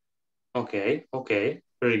room. Okay,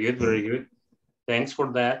 very good. Thanks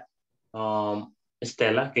for that.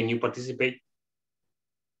 Estela, can you participate?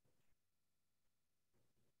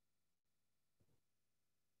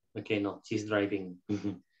 Okay, no, she's driving.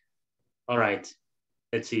 All right,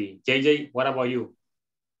 let's see. JJ, what about you?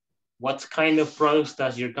 What kind of products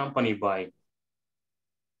does your company buy?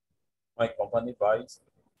 My company buys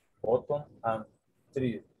cotton and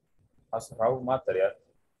thread as raw material.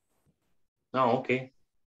 Oh, okay.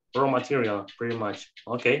 Raw material, pretty much.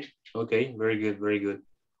 Okay, very good.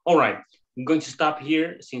 All right, I'm going to stop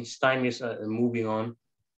here since time is moving on.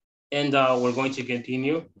 And we're going to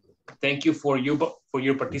continue. Thank you for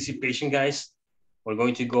your participation, guys. We're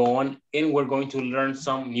going to go on and we're going to learn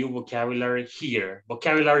some new vocabulary here.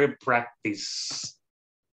 Vocabulary practice.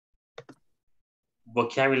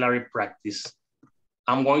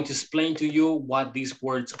 I'm going to explain to you what these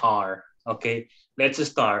words are. Okay, let's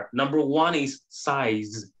start. Number one is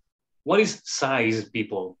size. What is size,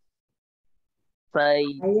 people? Size.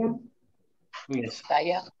 Yes.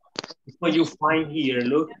 What you find here,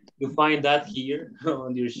 look, you find that here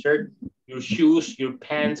on your shirt, your shoes, your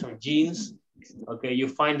pants or jeans. Okay, you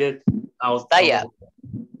find it out.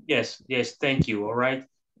 Yes, thank you. All right.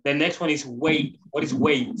 The next one is weight. What is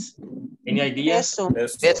weight? Any ideas?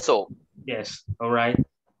 Peso. Yes, all right.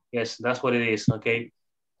 Yes, that's what it is. Okay.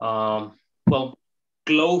 Well,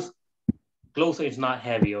 clothes is not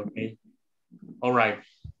heavy, okay? All right.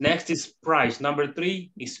 Next is price. Number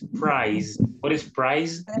 3 is price. What is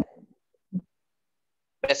price?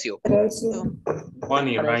 Precio.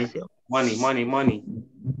 Money, right? Money.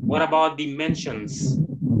 What about dimensions?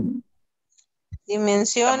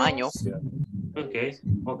 Tamaño.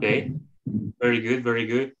 Okay. Very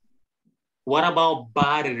good. What about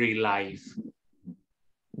battery life?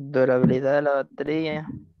 Durabilidad de la batería.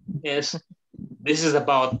 Yes, this is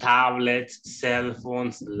about tablets, cell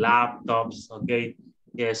phones, laptops, okay?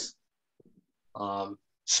 Yes.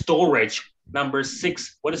 Storage. Number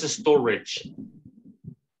 6, what is a storage?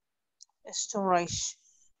 Storage.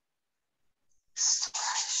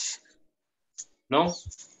 No?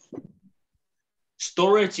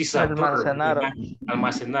 Storage is a Almacenar.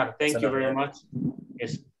 Almacenar. Thank you very much.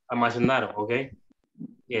 Yes, almacenar, okay?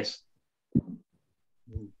 Yes.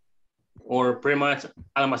 Or pretty much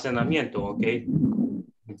almacenamiento, okay?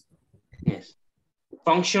 Yes.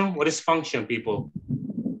 Function, what is function, people?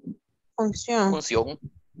 Función.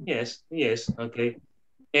 Yes, okay.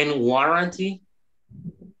 And warranty?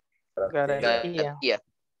 Garantía.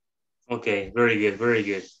 Okay, very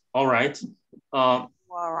good. All right.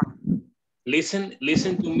 Listen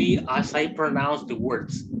to me as I pronounce the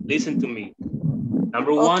words. Listen to me.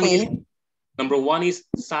 Number one is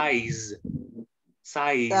size.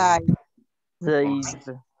 Size.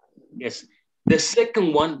 Yes. The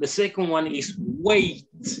second one is weight.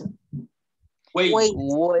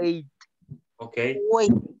 Weight. Okay.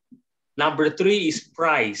 Weight. Number 3 is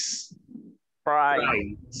price.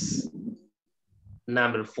 Price.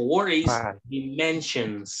 Number 4 is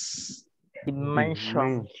dimensions.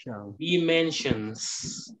 Dimensions.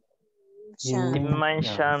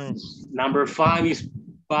 Number 5 is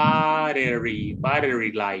battery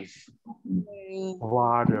life.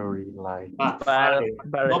 Battery life. Not battery,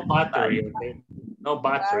 okay? No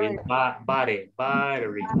battery,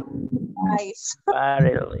 battery. Nice.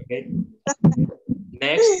 Okay.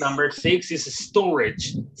 Next, number 6 is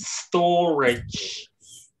storage.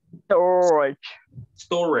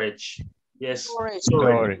 Yes.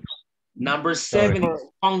 Storage. Number 7 is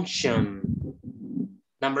function.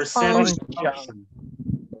 Number 7 is function.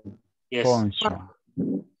 Yes.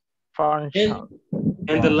 Function.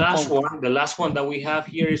 And the last one that we have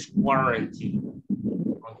here is warranty.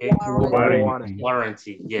 Okay.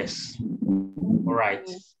 Warranty. Yes. All right.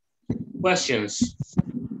 Questions?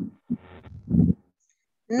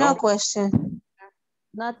 No question.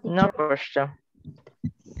 No question.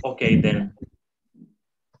 Okay, then.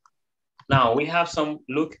 Now we have some,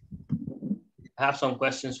 look, have some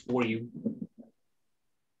questions for you.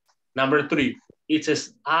 Number 3, it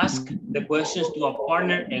says, ask the questions to a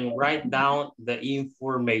partner and write down the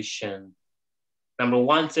information. Number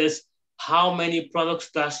 1 says, how many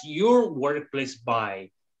products does your workplace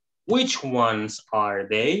buy? Which ones are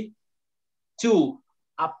they? 2,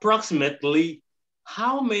 approximately,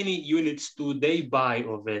 how many units do they buy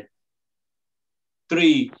of it?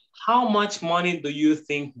 3, how much money do you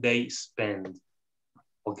think they spend?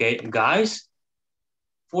 Okay, guys,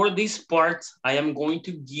 for this part, I am going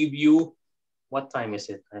to give you, what time is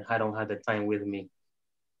it? I don't have the time with me.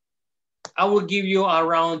 I will give you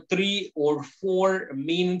around 3 or 4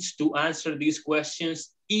 minutes to answer these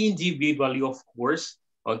questions individually, of course,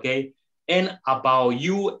 okay? And about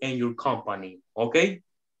you and your company, okay?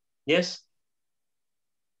 Yes?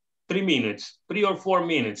 3 minutes, 3 or 4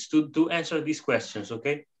 minutes to answer these questions,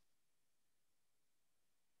 okay?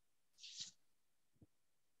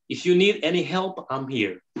 If you need any help, I'm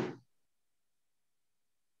here.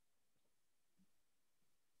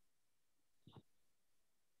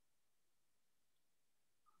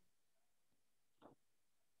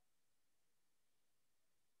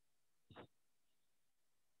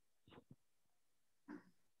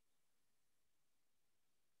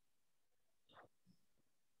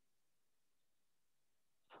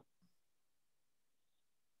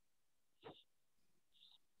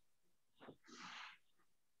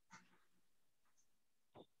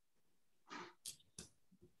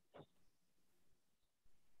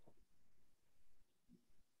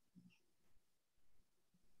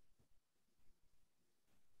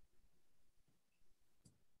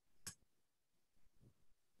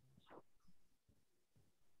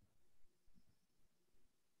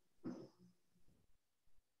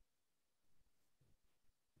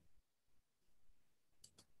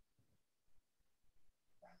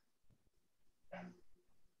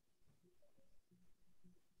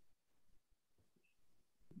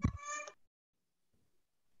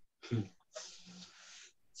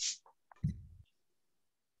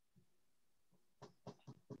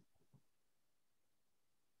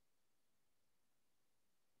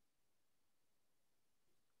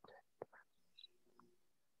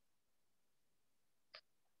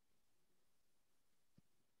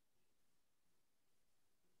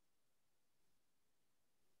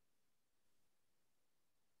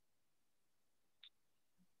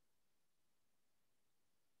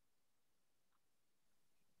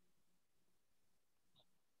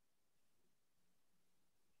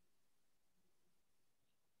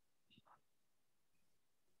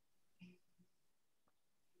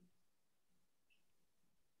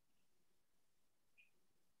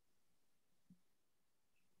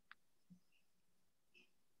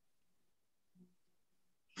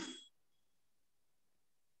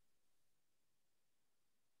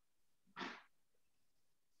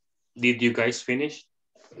 Did you guys finish?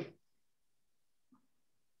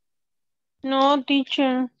 No,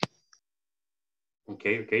 teacher.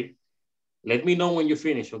 Okay, okay. Let me know when you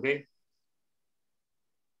finish, okay?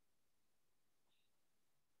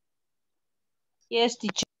 Yes,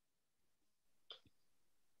 teacher.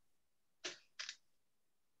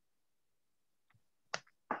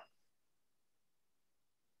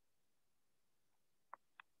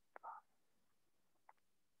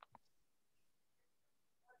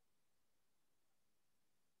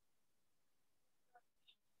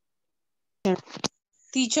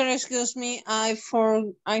 Teacher, excuse me, I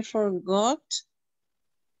forgot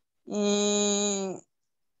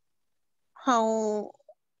how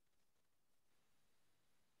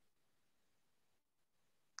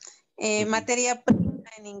materia prima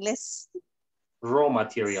en inglés. Raw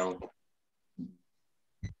material.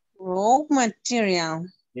 Raw material.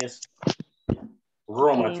 Yes.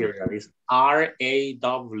 Raw Okay. material is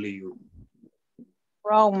R-A-W.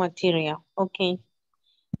 Raw material. Okay.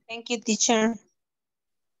 Thank you, teacher.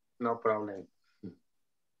 No problem.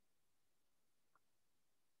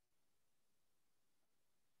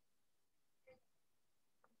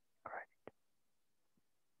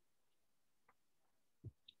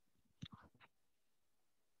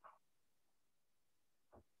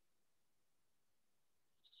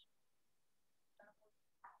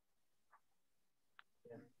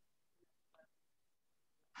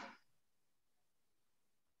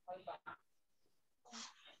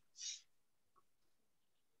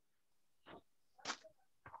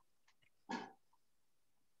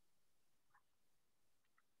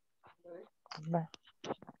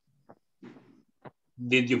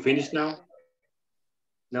 Did you finish now?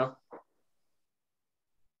 No?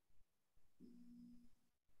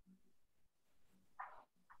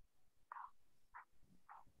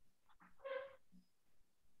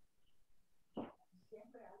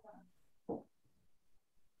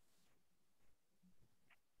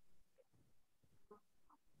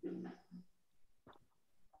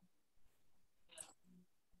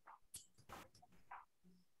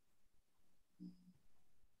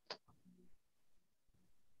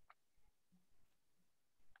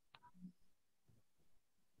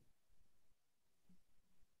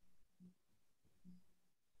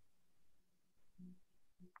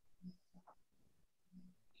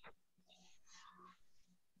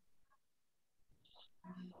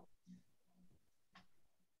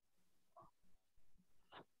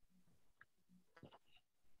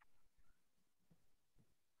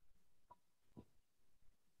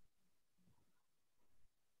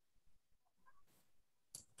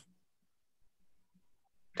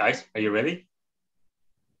 Guys, are you ready?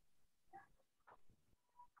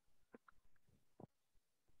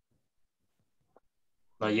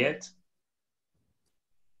 Not yet?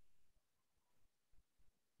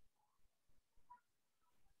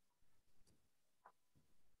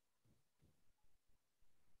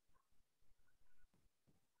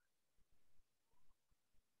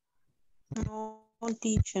 No,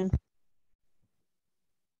 teacher.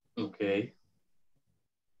 Okay.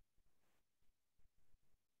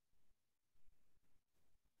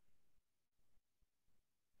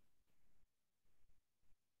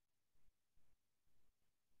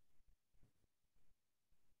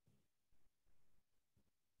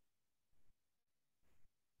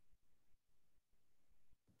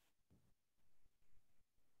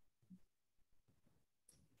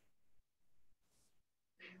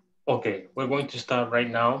 Okay, we're going to start right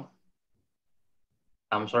now.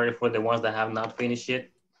 I'm sorry for the ones that have not finished yet,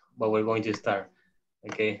 but we're going to start.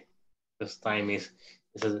 Okay, this time is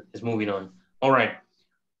moving on. All right,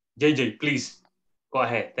 JJ, please go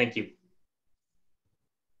ahead. Thank you.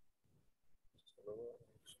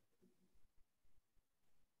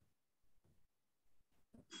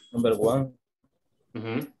 Number one,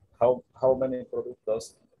 Mm-hmm. how many products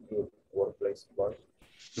does your workplace buy?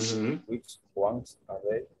 Mm-hmm. Which ones are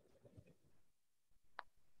they?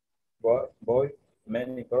 Boy,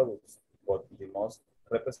 many products, but the most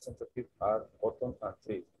representative are cotton and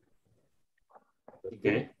tree.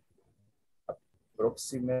 Okay.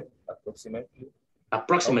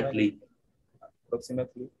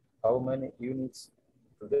 Approximately how many units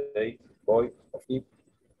do they buy of it?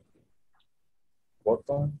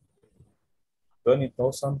 Cotton,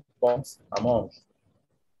 20,000 pounds a month,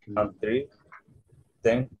 and tree,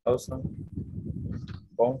 10,000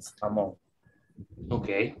 pounds a month.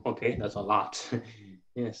 Okay, okay, that's a lot.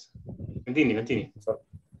 Yes. Continue.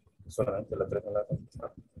 Solamente la tres no la contestan.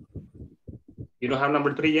 You don't have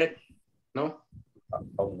number 3 yet? No?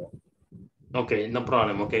 Aún no. Okay, no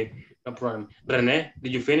problem, okay. No problem. Rene,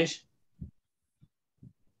 did you finish?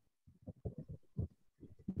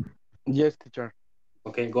 Yes, teacher.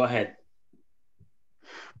 Okay, go ahead.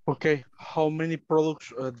 Okay, how many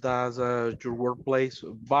products does your workplace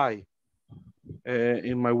buy?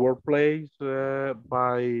 In my workplace,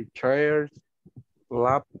 buy chairs,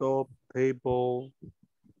 laptop, table,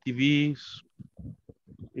 TVs.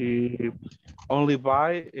 Only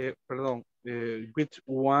buy, which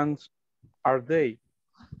ones are they?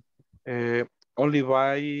 Only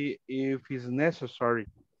buy if it's necessary.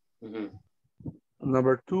 Mm-hmm.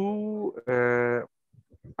 Number 2,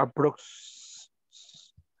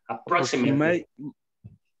 Approximately.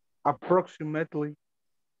 Approximately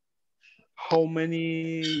how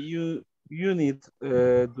many units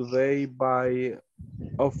do they buy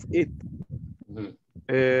of it?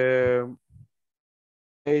 Mm-hmm.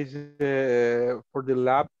 Is for the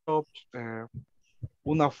laptops,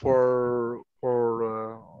 una for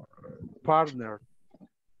partner.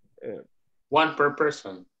 One per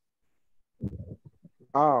person.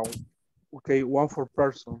 Oh, okay, one for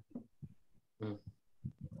person.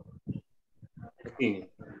 Okay.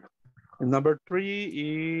 Number 3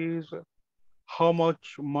 is how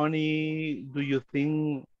much money do you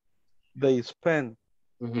think they spend?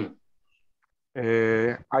 Mm-hmm.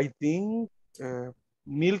 I think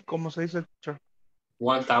 ¿cómo se dice?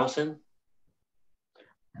 1,000.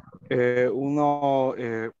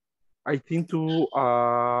 I think to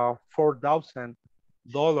 $4,000.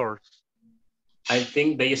 I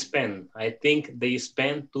think they spend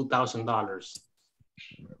 $2,000.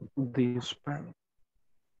 They spend.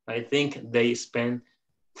 I think they spend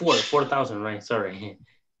 4,000, right? Sorry.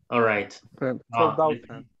 All right.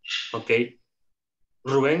 4,000. Okay.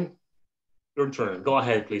 Ruben, Your turn. Go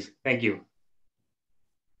ahead, please. Thank you.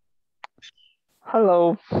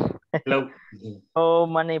 Hello. Hello. How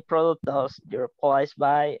many products does your place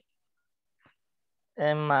buy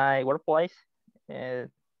in my workplace?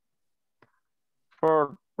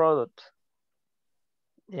 For products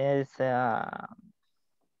is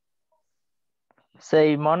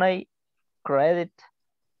say money, credit,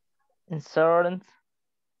 insurance,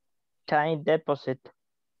 time deposit.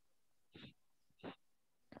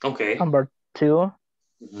 Okay. Number 2.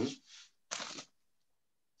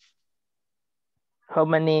 How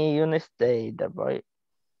many units the buy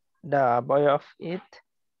of it?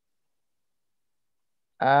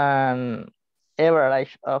 An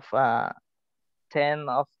average of 10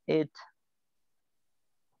 of it.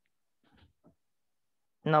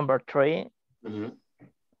 Number 3.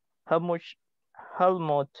 How much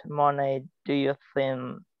money do you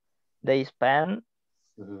think they spend?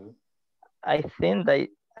 I think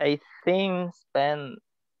spend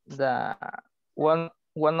the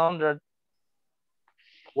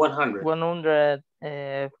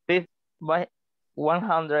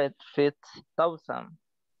 150,000.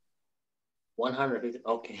 150.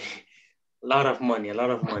 Okay. A lot of money.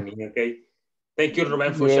 Okay. Thank you,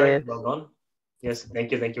 Ruben, for Yes. sharing. Well done. Yes,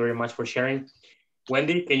 thank you. Thank you very much for sharing.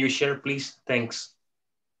 Wendy, can you share, please? Thanks.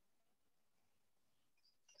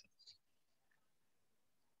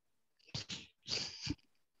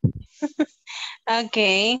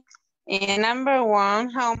 Okay. And number 1,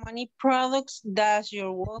 how many products does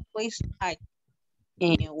your workplace buy?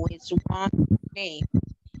 And which one day?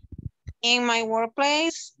 In my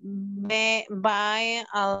workplace, buy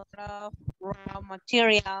a lot of raw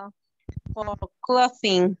material for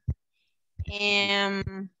clothing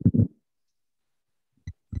and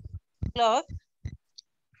cloth,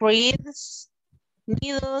 threads,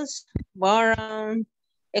 needles, boron,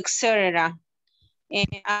 etc.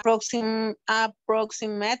 And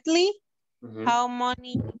approximately how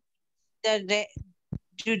many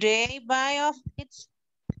do they buy of it?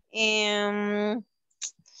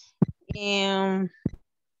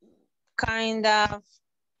 Kind of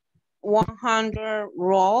 100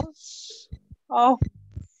 rolls of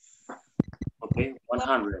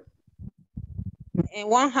 100.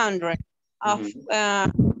 100 of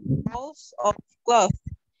rolls of cloth.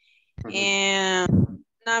 And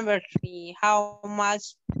number 3, how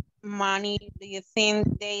much money do you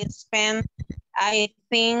think they spend? I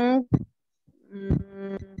think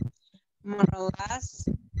more or less.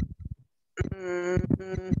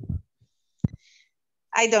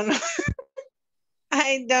 I don't know.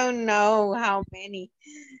 I don't know how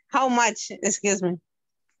much, excuse me.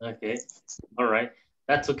 Okay. All right.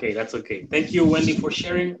 That's okay. That's okay. Thank you, Wendy, for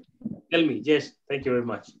sharing. Tell me. Yes. Thank you very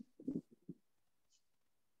much.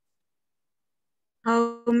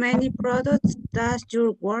 How many products does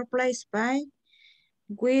your workplace buy?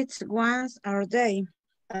 Which ones are they?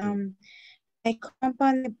 My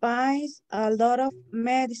company buys a lot of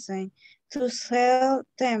medicine to sell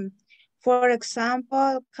them. For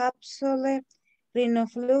example, capsule,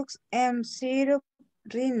 Rhinoflux, and syrup,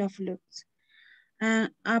 Rhinoflux.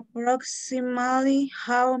 And approximately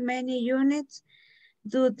how many units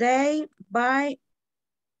do they buy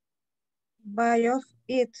of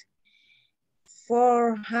it?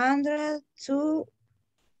 400 to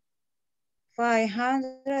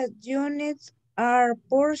 500 units are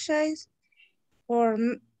purchased for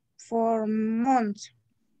months.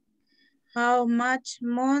 How much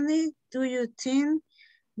money do you think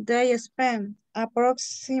they spend?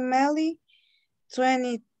 Approximately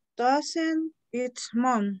 20,000 each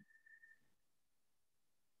month.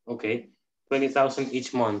 Okay. 20,000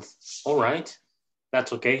 each month. All right.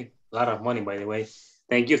 That's okay. A lot of money, by the way.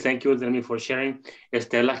 Thank you. Thank you, Delmi, for sharing.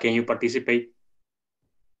 Estela, can you participate?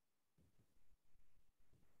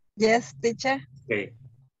 Yes, teacher. Okay.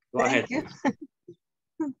 Go Thank ahead. you.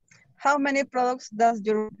 How many products does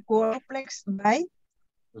your workplace buy?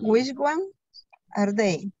 Which ones are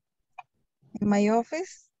they? In my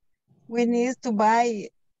office, we need to buy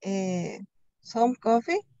some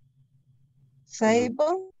coffee,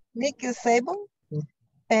 sable, liquid sable,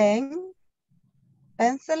 pen,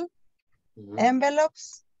 pencil,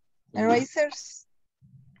 envelopes, erasers,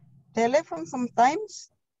 telephone sometimes,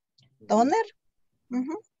 toner.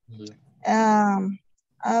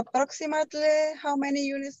 Approximately how many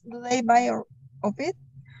units do they buy of it?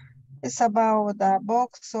 It's about a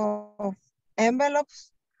box of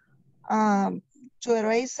envelopes, 2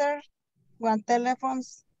 erasers, 1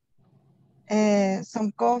 telephones,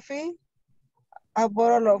 some coffee, a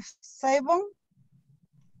bottle of sabon,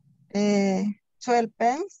 12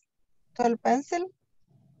 pens, 12 pencil,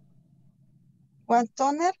 1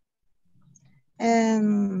 toner,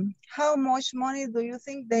 And how much money do you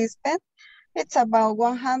think they spend? It's about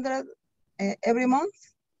 100 every month.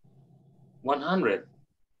 100.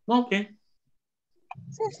 Okay.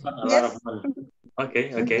 It's not a lot Yes. of money.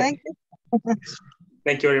 Okay, okay. Thank you.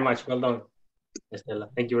 Thank you very much. Well done, Estela.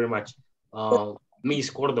 Thank you very much. Miss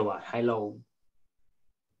Cordova, hello.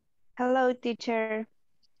 Hello, teacher.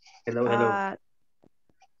 Hello, hello.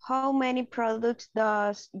 How many products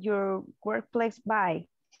does your workplace buy?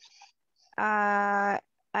 I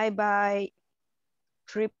buy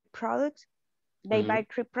 3 products. They buy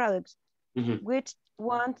 3 products. Which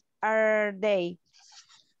ones are they?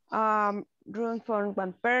 Room for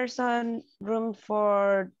 1 person, room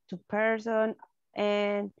for 2 person,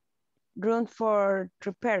 and room for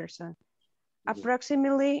 3 person.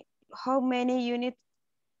 Approximately how many units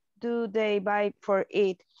do they buy for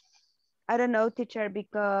it? I don't know, teacher,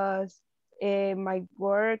 because my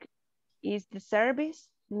work is the service,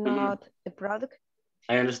 not the product.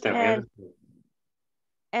 I understand.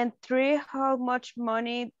 And 3, how much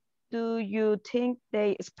money do you think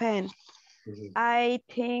they spend? I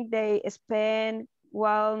think they spend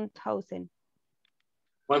 1,000.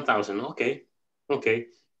 1,000. Okay. Okay.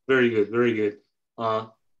 Very good. Very good. Let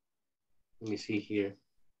me see here.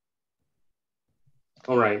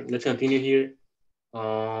 All right. Let's continue here.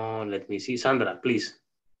 Let me see. Sandra, please.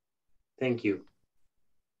 Thank you.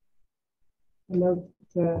 Hello,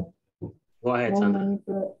 teacher. Go ahead, Sandra.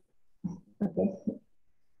 Okay.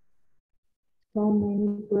 How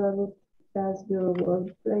many products does your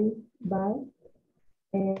workplace buy?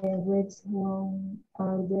 Which one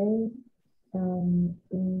are they?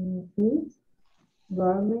 Meat,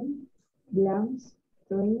 garment, lamps,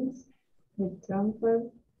 drinks, transfer,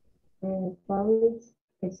 fabrics,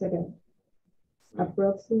 etc.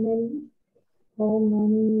 Approximately, how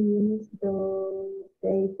many units do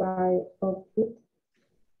they buy of it?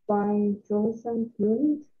 5,000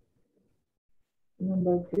 units.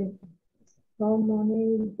 Number 3. How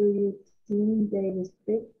many do you think they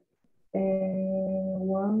expect?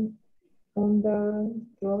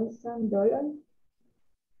 $100,000.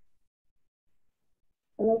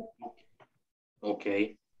 Hello?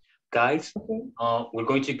 Okay. Guys, okay. We're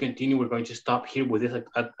going to continue. We're going to stop here with this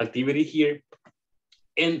activity here.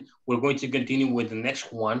 And we're going to continue with the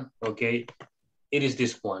next one, okay? It is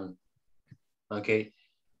this one, okay?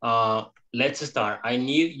 Let's start. I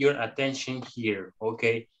need your attention here,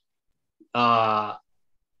 okay? The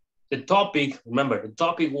topic, remember, the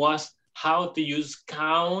topic was how to use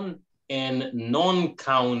count and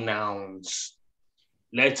non-count nouns.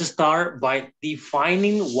 Let's start by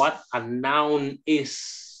defining what a noun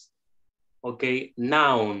is. Okay,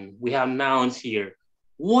 noun. We have nouns here.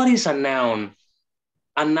 What is a noun?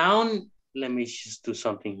 A noun, let me just do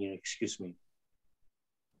something here, excuse me.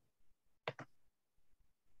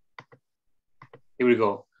 Here we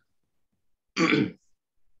go.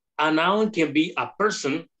 A noun can be a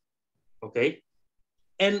person, okay,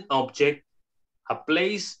 an object, a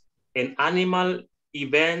place, an animal,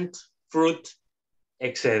 event, fruit,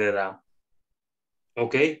 etc.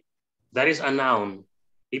 Okay, that is a noun.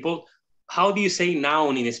 People, how do you say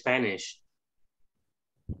noun in Spanish?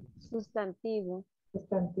 Sustantivo.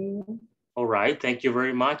 Sustantivo. All right, thank you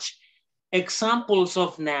very much. Examples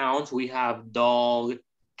of nouns, we have dog,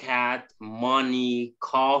 cat, money,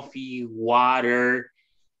 coffee, water,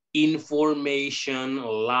 information,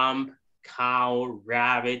 lamp, cow,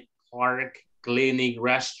 rabbit, park, clinic,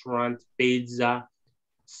 restaurant, pizza,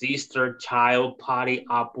 sister, child, potty,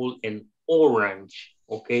 apple, and orange,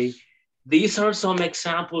 okay? These are some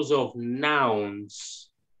examples of nouns,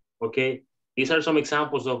 okay? These are some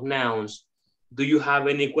examples of nouns. Do you have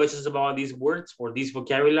any questions about these words or this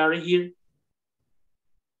vocabulary here?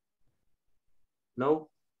 No?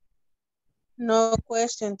 No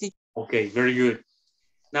question, teacher. Okay, very good.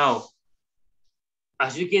 Now,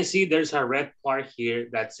 as you can see, there's a red part here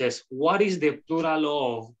that says, what is the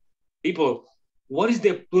plural of, people, what is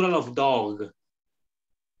the plural of dog?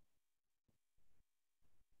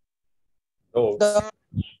 Dogs.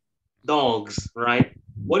 Dogs, right?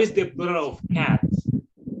 What is the plural of cat?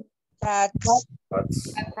 Cats.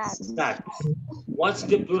 Cats. What's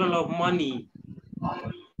the plural of money?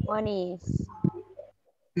 Monies.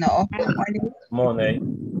 No. Money.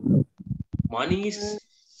 Monies?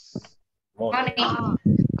 Money.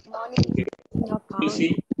 Okay. You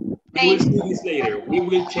see, we will see this later. We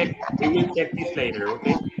will check this later,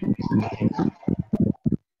 okay?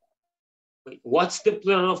 Wait, what's the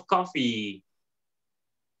plural of coffee?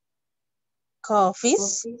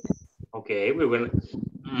 Coffees. Okay, we're gonna,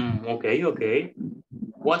 okay.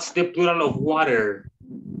 What's the plural of water?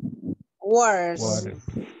 Waters.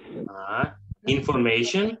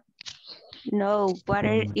 Information. No,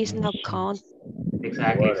 water is not count.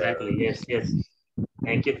 Exactly. Yes.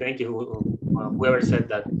 Thank you. Whoever said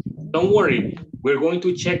that. Don't worry. We're going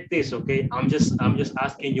to check this, okay? I'm just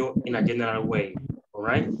asking you in a general way. All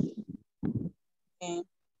right? Okay.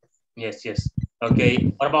 Yes.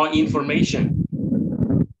 Okay. What about information?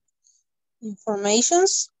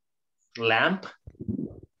 Informations? Lamp?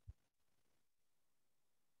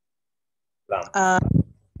 I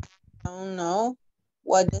don't know.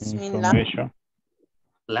 What does mean lamp?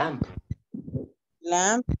 Lamp.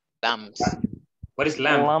 Lamp? Lamps. What is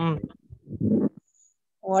lamp?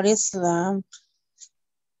 What is lamp?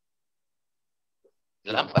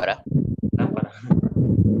 Lámpara.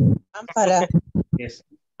 Lámpara. Yes.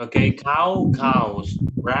 Okay. Cows.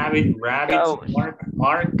 Rabbits.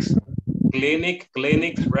 Parks. Clinics.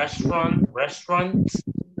 Restaurants.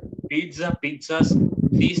 Pizzas.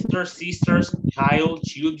 Sisters.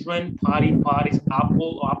 Children. Potties.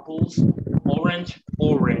 Apples.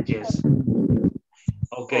 Oranges.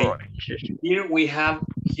 Okay. Here we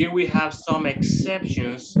have some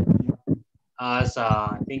exceptions, as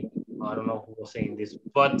I think, I don't know who was saying this,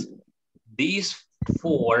 but these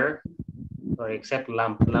four, sorry, except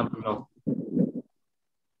lamp, no.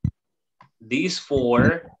 These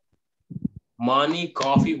four, money,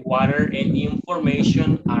 coffee, water, and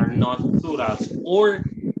information, are not plurals, or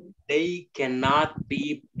they cannot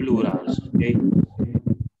be plurals. Okay.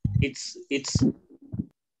 It's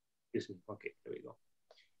excuse me. Okay, there we go.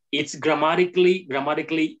 It's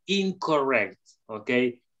grammatically incorrect.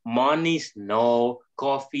 Okay. Money's no,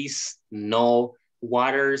 coffee's no,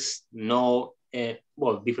 water's no,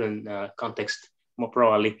 well, different context, more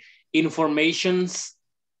probably. Information's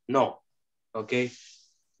no. Okay.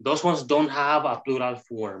 Those ones don't have a plural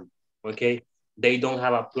form. Okay. They don't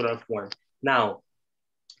have a plural form. Now,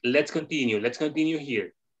 let's continue. Let's continue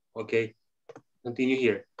here. Okay. Continue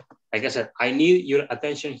here. Like I said, I need your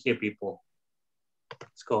attention here, people.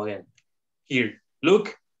 Let's go again. Here,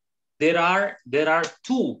 look, there are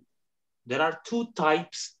two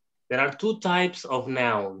types of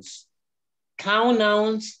nouns. Count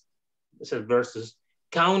nouns, this is versus,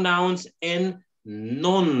 count nouns and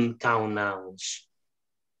non-count nouns.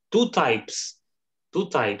 Two types.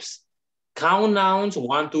 Count nouns,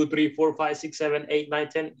 1, 2, 3, 4, 5, 6, 7, 8, 9,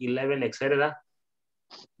 10, 11, etc.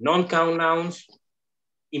 Non-count nouns,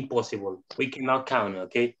 impossible. We cannot count,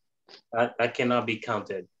 okay? That cannot be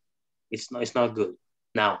counted. It's not good.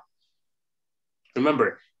 Now,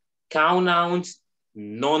 remember, count nouns,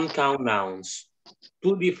 non-count nouns.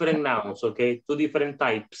 Two different nouns, okay? Two different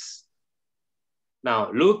types.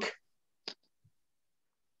 Now, look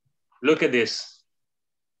at this.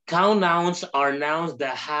 Count nouns are nouns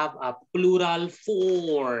that have a plural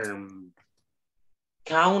form.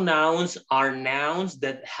 Count nouns are nouns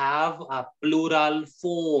that have a plural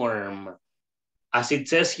form. As it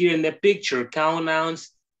says here in the picture, count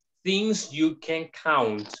nouns, things you can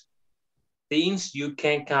count. Things you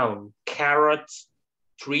can count. Carrots,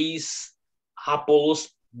 trees, apples,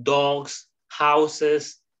 dogs,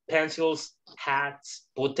 houses, pencils, hats,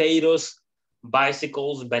 potatoes,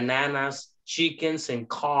 bicycles, bananas, chickens, and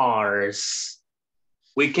cars.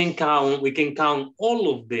 We can count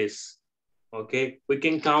all of this. Okay, we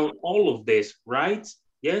can count all of this, right?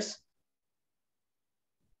 Yes?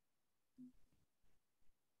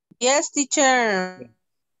 Yes, teacher.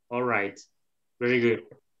 All right, very good.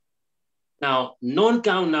 Now,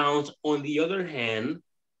 non-count nouns, on the other hand,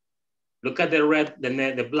 look at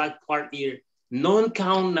the black part here.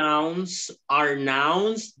 Non-count nouns are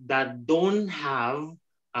nouns that don't have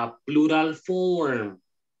a plural form,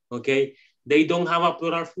 okay? They don't have a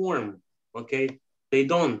plural form, okay? They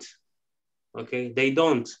don't, okay? They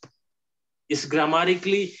don't. It's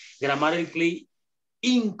grammatically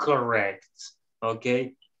incorrect,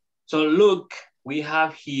 okay? So look, we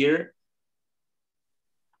have here,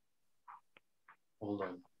 hold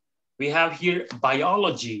on. We have here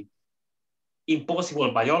biology.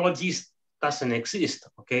 Impossible. Biology doesn't exist,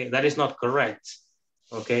 okay? That is not correct,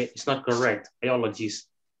 okay? It's not correct, biologies.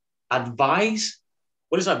 Advice,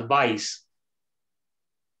 what is advice?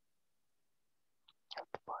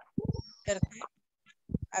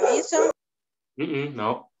 Aviso.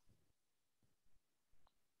 No.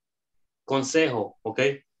 Consejo,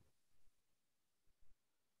 okay?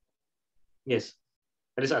 Yes,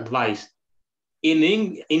 that is advice.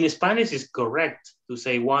 In Spanish, it's correct to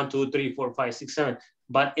say 1, 2, 3, 4, 5, 6, 7,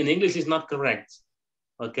 but in English, it's not correct.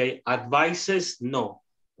 Okay, advices, no.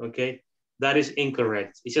 Okay, that is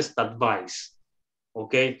incorrect. It's just advice.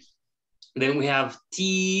 Okay, then we have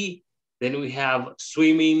tea, then we have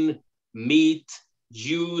swimming, meat,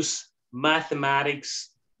 juice, mathematics,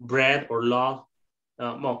 bread or law.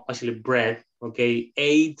 Well, actually bread. Okay,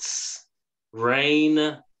 AIDS,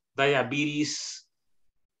 rain, diabetes,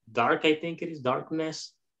 dark, I think it is,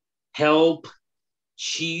 darkness, help,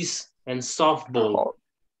 cheese, and softball.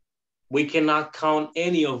 We cannot count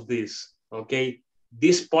any of this, okay?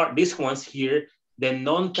 This part, these ones here, the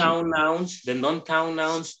non-count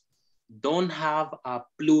nouns don't have a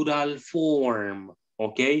plural form,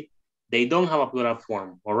 okay? They don't have a plural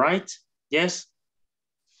form, all right? Yes?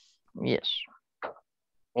 Yes.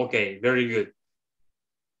 Okay, very good.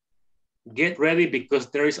 Get ready because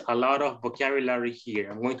there is a lot of vocabulary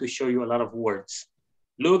here. I'm going to show you a lot of words.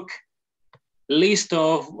 Look, list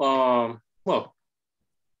of, well,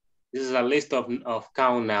 this is a list of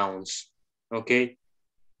count nouns, okay?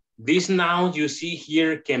 These nouns you see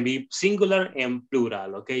here can be singular and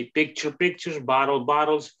plural, okay? Picture, pictures, bottle,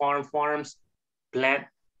 bottles, farm, farms, plant,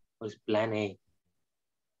 what's plan A?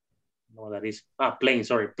 No, that is, plane,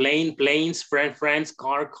 sorry. Plane, planes, friend, friends,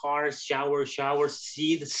 car, cars, shower, showers,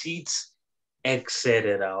 seat, seats,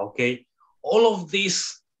 etc. Okay? All of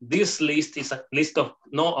this list is a list of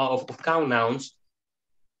count nouns.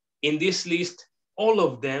 In this list, all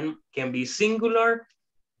of them can be singular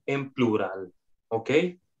and plural.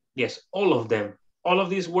 Okay? Yes, all of them. All of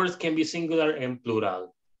these words can be singular and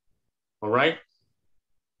plural. All right?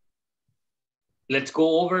 Let's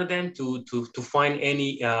go over them to find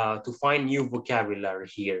any to find new vocabulary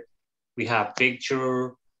here. We have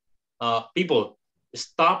picture. People,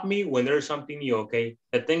 stop me when there's something new, okay?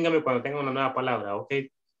 Deténgame cuando tenga una nueva palabra,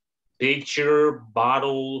 okay? Picture,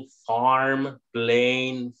 bottle, farm,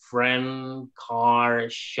 plane, friend, car,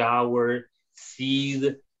 shower,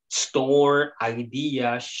 seed, store,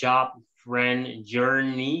 idea, shop, friend,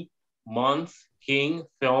 journey, month, king,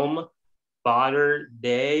 film, father,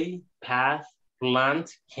 day, path, plant,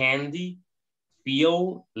 candy,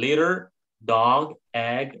 field, litter, dog,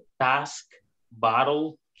 egg, task,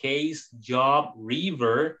 bottle, case, job,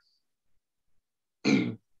 river,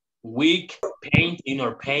 week, painting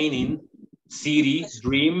or painting, city,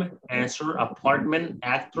 dream, answer, apartment,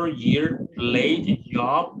 actor, year, late,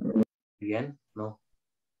 job, again, no,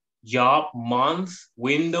 job, month,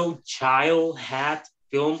 window, child, hat,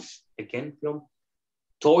 film, again, film,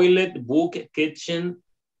 toilet, book, kitchen,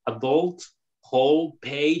 adult, whole,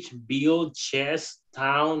 page, bill, chest,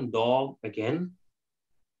 town, dog, again.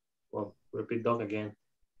 Well, repeat dog again.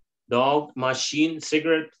 Dog, machine,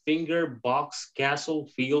 cigarette, finger, box, castle,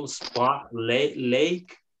 field, spot,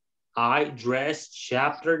 lake, eye, dress,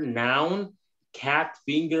 chapter, noun, cat,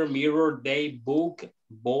 finger, mirror, day, book,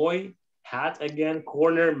 boy, hat again,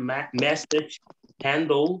 corner, message,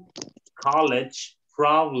 handle, college,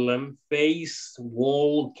 problem, face,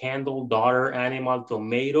 wall, candle, daughter, animal,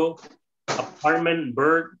 tomato, apartment,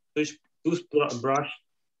 bird, toothbrush,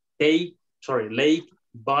 lake,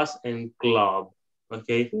 bus, and club.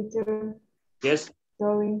 Okay. Teacher. Yes.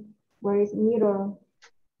 Sorry. Where is mirror?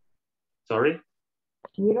 Sorry.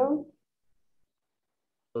 Mirror.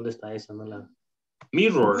 ¿Dónde está esa? No la...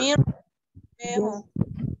 Mirror. Espejo.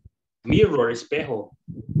 Mirror, espejo.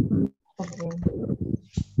 Okay.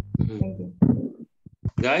 Thank you.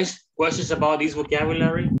 Guys, questions about this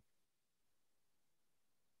vocabulary?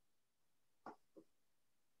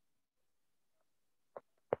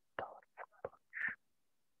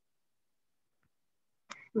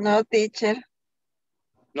 No, teacher.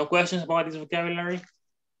 No questions about this vocabulary?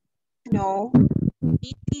 No.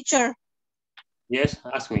 Teacher, Yes,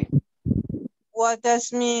 ask me. what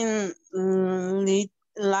does mean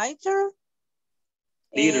lighter?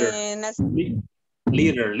 Liter.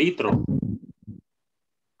 Liter, litro.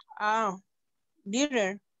 Ah,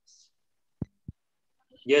 liter.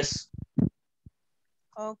 Yes.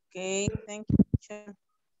 Okay, thank you, teacher.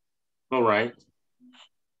 All right.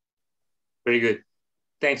 Very good.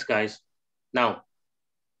 Thanks, guys. Now,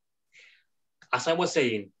 as I was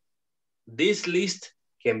saying, this list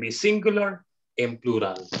can be singular and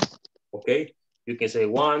plural. Okay? You can say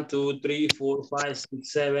 1, 2, 3, 4, 5,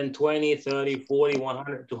 6, 7, 20, 30, 40,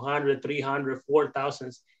 100, 200, 300,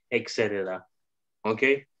 4,000, etc.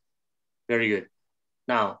 Okay? Very good.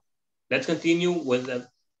 Now, let's continue with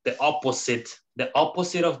the opposite. The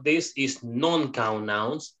opposite of this is non-count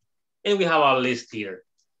nouns. And we have our list here.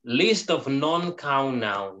 List of non-count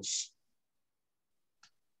nouns.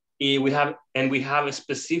 We have a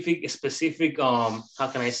specific, how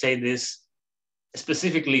can I say this?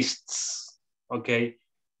 Specific lists, okay?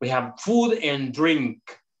 We have food and drink.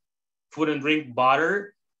 Food and drink,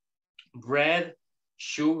 butter, bread,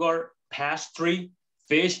 sugar, pastry,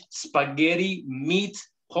 fish, spaghetti, meat,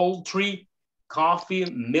 poultry, coffee,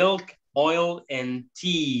 milk, oil, and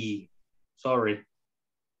tea. Sorry,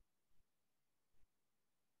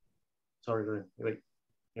 wait,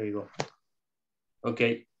 here we go.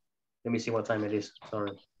 Okay, let me see what time it is.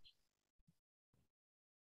 Sorry.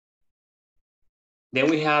 Then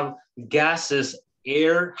we have gases,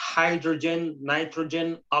 air, hydrogen,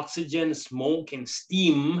 nitrogen, oxygen, smoke, and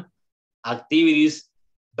steam. Activities,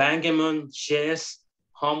 backgammon, chess,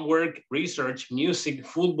 homework, research, music,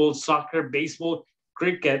 football, soccer, baseball,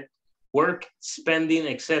 cricket, work, spending,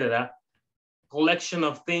 etc. Collection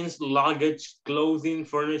of things, luggage, clothing,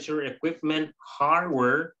 furniture, equipment,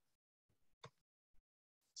 hardware,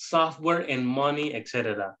 software, and money,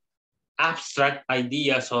 etc. Abstract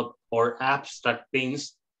ideas or abstract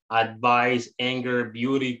things, advice, anger,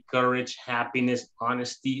 beauty, courage, happiness,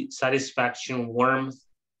 honesty, satisfaction, warmth,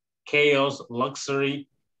 chaos, luxury,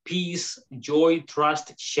 peace, joy,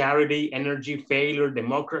 trust, charity, energy, failure,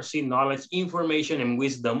 democracy, knowledge, information, and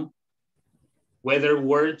wisdom. Weather,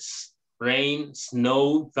 words, rain,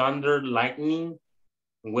 snow, thunder, lightning,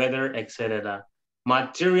 weather, etc.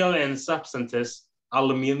 Material and substances,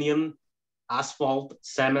 aluminum, asphalt,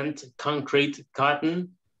 cement, concrete, cotton,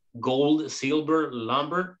 gold, silver,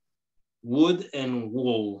 lumber, wood, and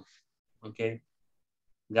wool. Okay,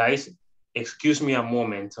 guys, excuse me a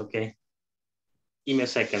moment, okay? Give me a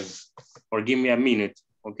second or give me a minute,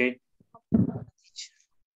 okay?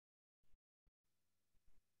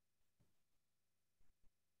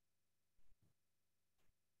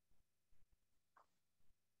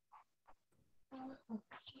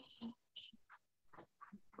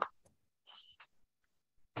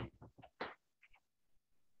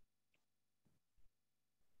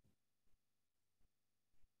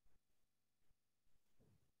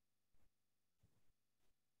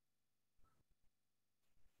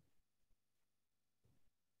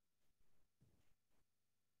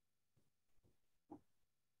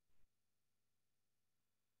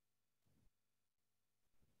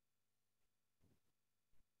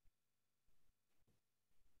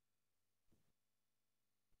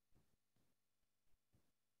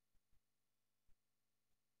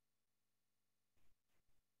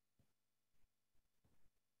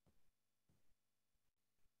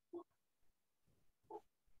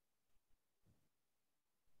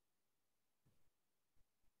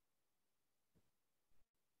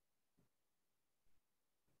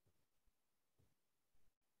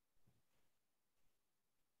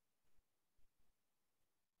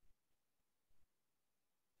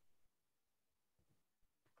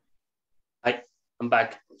 Hi, I'm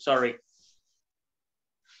back, sorry.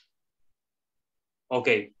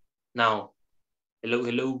 Okay, now,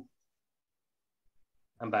 hello.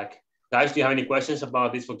 I'm back. Guys, do you have any questions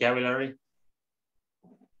about this vocabulary?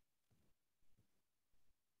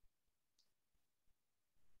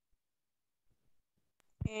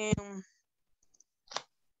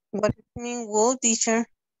 What does it mean wool, teacher?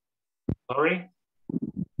 Sorry?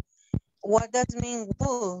 What does it mean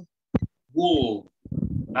wool? Wool,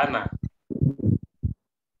 lana.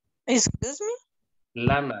 Excuse me?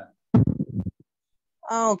 Lana.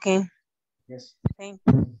 Oh, okay. Yes. Thank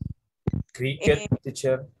you. Cricket,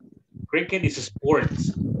 teacher. Cricket is a sport.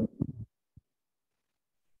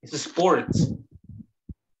 It's a sport.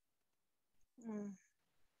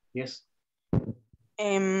 Yes.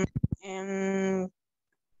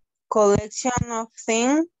 Collection of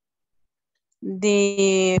things.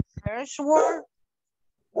 The first word.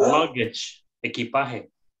 Luggage, equipaje.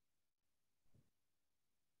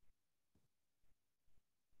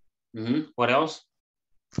 What else?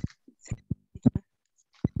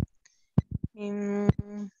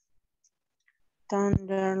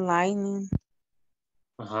 Thunder, lightning.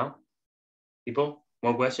 People,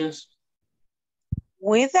 more questions?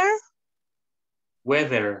 Weather.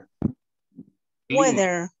 Weather.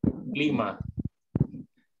 Weather. Clima.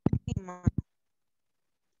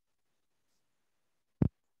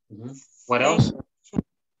 What else?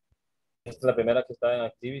 Esta es la primera que está en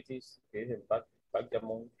activities, que dice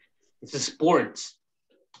backgammon. It's a sports.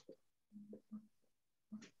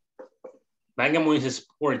 Backgammon is a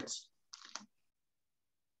sports.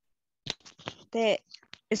 The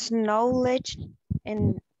is knowledge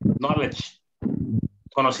and Knowledge.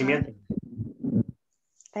 Conocimiento.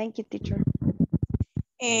 Thank you, teacher.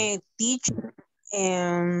 Teacher.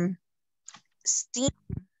 Steam.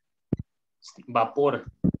 Vapor.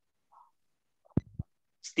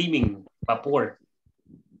 Steaming. Vapor.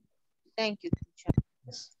 Thank you, teacher.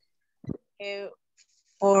 Yes.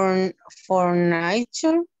 For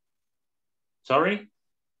nature. Sorry?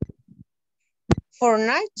 For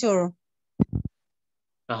nature.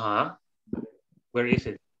 Where is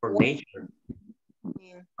it? For nature.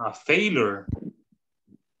 A failure.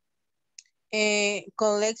 A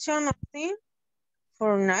collection of things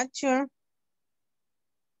for nature.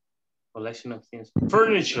 Collection of things.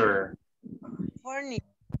 Furniture. Furniture.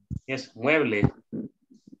 Yes, muebles.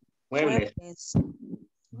 Muebles. Muebles.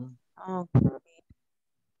 Mhm. Okay.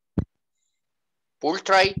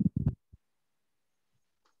 Poultry.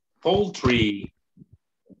 Poultry.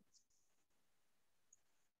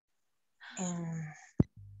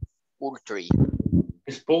 Poultry.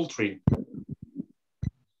 It's poultry.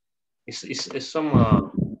 It's some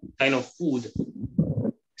kind of food.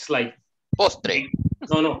 It's like Postre.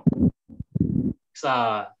 no. It's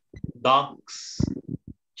ducks,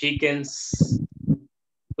 chickens,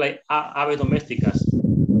 like aves domésticas.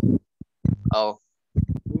 Oh.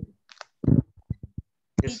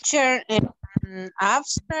 Teacher and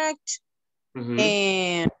abstract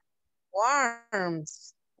and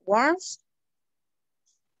worms. Worms?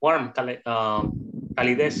 Warm,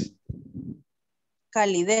 calidez.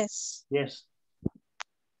 Calidez. Yes.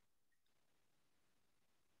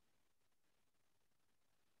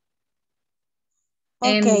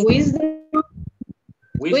 And Okay.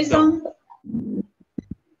 wisdom.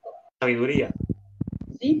 Sabiduría.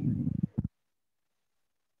 Sí.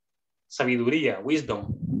 Sabiduría, wisdom.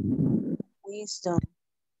 Wisdom.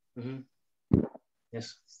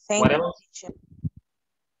 Yes. Thank What you, else? teacher.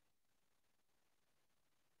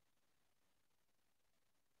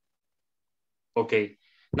 Okay.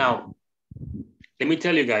 Now, let me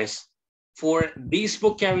tell you guys, for this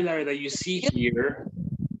vocabulary that you see here,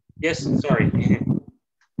 yes, sorry.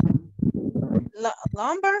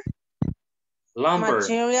 Lumber? Lumber.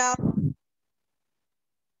 Material.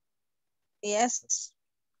 Yes.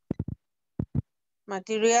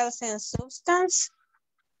 Materials and substance.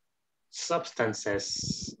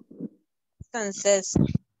 Substances. Substances.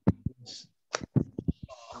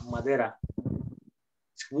 Madera.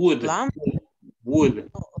 It's wood. Wood.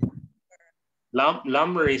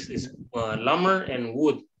 Lumber is lumber and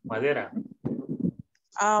wood. Madera.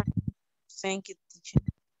 Thank you, teacher.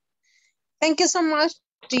 Thank you so much,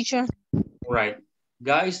 teacher. All right.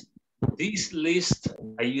 Guys, this list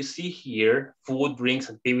that you see here, food, drinks,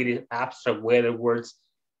 activities, abstract, weather, words,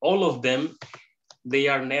 all of them, they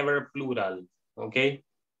are never plural, okay?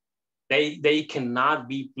 They cannot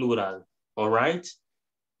be plural, all right?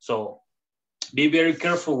 So be very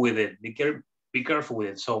careful with it. Be careful with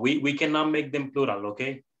it. So we cannot make them plural,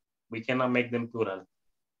 okay? We cannot make them plural.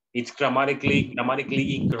 It's grammatically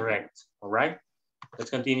incorrect, all right? Let's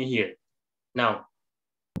continue here. Now,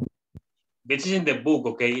 this is in the book,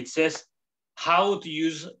 okay? It says how to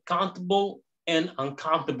use countable and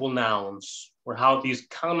uncountable nouns, or how to use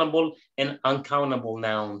countable and uncountable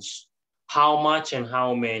nouns. How much and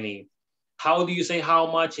how many. How do you say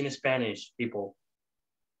how much in Spanish, people?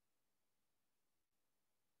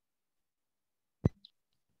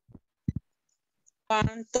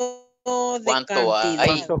 ¿Cuánto de ¿Cuánto cantidad? hay?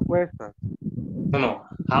 ¿Cuánto cuesta? No.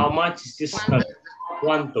 How much is just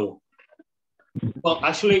cuánto? Well,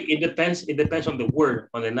 actually, it depends on the word,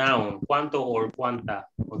 on the noun, cuánto or cuánta,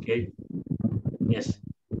 okay? Yes.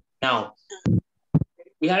 Now,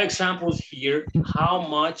 we have examples here. How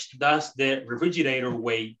much does the refrigerator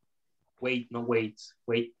weigh? Wait,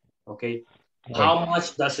 okay? How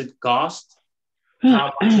much does it cost?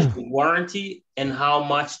 How much is the warranty? And how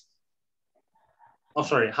much,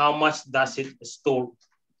 how much does it store?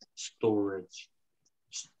 Storage.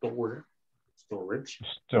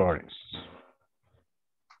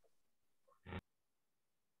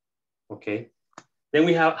 Okay. Then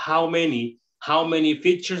we have how many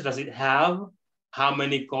features does it have? How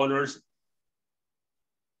many colors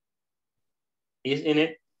is in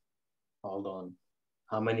it? Hold on.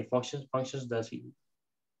 How many functions does it?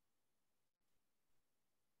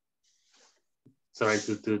 Sorry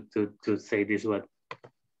to say this, but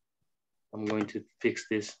I'm going to fix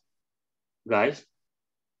this. Guys,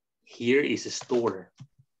 here is a store,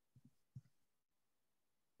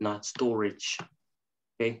 not storage,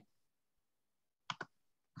 okay?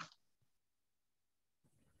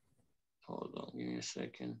 Hold on, give me a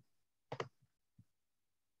second.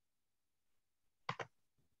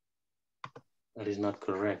 That is not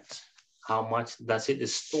correct. How much does it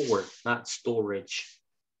store, not storage?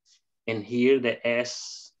 And here the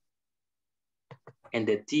S and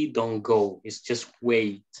the T don't go, it's just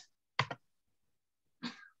weight.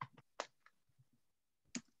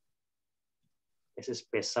 This is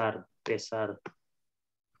pesar.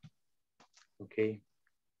 Okay.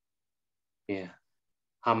 Yeah.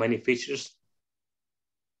 How many features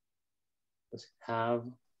does it have?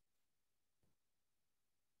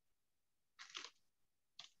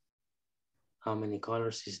 How many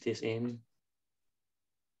colors is this in?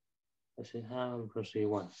 Does it have? Proceed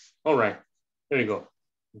one. All right, there we go.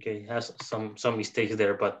 Okay, it has some mistakes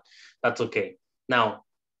there, but that's okay. Now,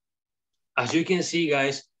 as you can see,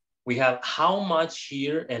 guys, We have how much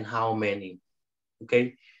here and how many.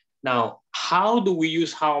 Okay. Now, how do we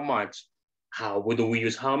use how much? How do we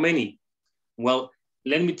use how many? Well,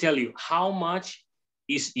 let me tell you, how much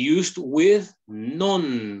is used with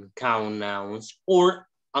non-count nouns or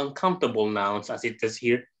uncountable nouns, as it says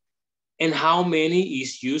here, and how many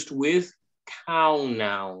is used with count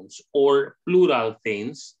nouns or plural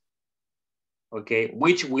things, okay,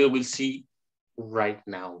 which we will see right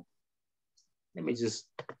now. Let me just,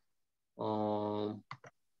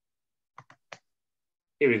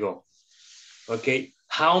 here we go. Okay,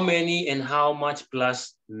 how many and how much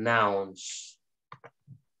plus nouns?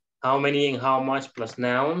 How many and how much plus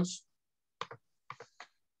nouns?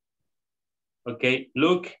 Okay,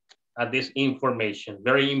 look at this information,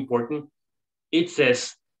 very important. It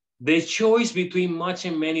says, the choice between much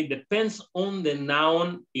and many depends on the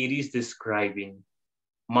noun it is describing.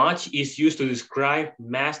 Much is used to describe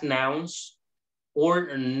mass nouns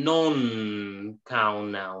or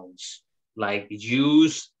non-count nouns, like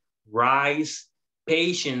use, rise,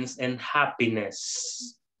 patience, and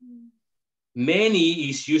happiness. Many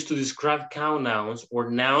is used to describe count nouns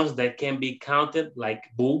or nouns that can be counted, like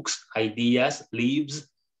books, ideas, leaves,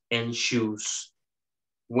 and shoes.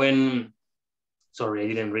 When, sorry, I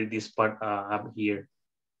didn't read this part up here.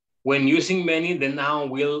 When using many, the noun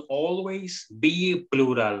will always be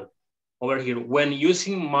plural. Over here, when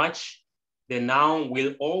using much, the noun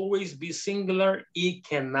will always be singular. It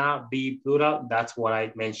cannot be plural. That's what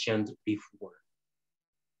I mentioned before.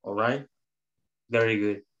 All right, very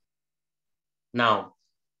good. Now,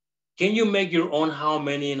 can you make your own how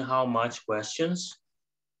many and how much questions?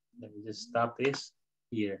 Let me just stop this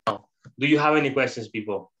here. Now, do you have any questions,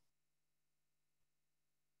 people?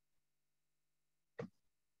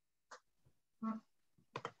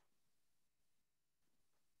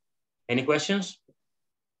 Any questions?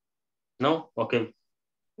 No? Okay.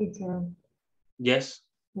 Teacher, Yes.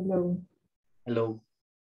 hello. Hello.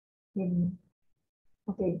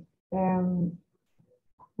 Okay.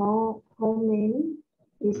 How many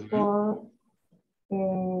is for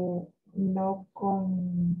no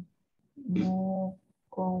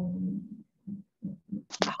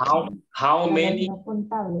How many? No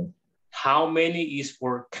contables. How many is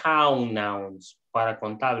for count nouns? Para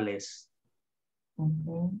contables.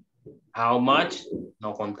 Okay. How much?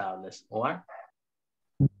 No contables. Or?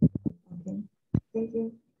 Okay. Thank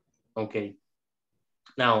you. Okay.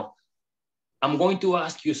 Now, I'm going to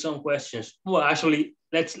ask you some questions. Well, actually,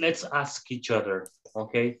 let's ask each other.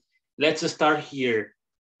 Okay. Let's start here.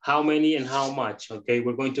 How many and how much? Okay.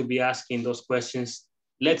 We're going to be asking those questions.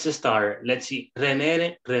 Let's start. Let's see.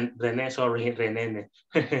 René, sorry, René.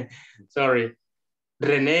 Sorry.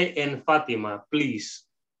 René and Fatima, please.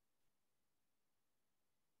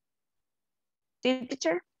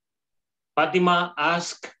 Teacher? Fatima,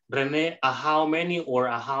 ask René a how many or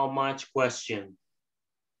a how much question.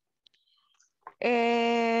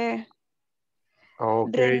 Okay.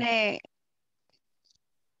 René,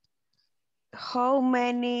 how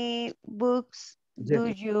many books do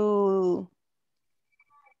you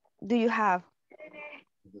have?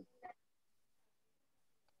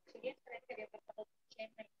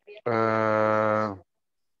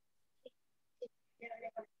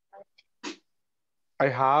 I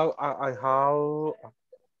have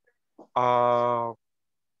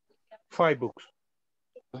 5 books.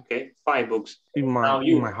 Okay, 5 books. In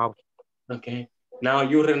my house. Okay. Now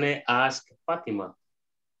you, René, ask Fatima.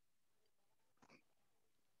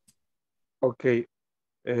 Okay.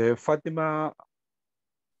 Fatima,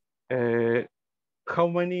 how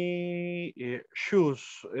many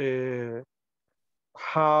shoes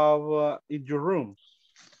have in your room?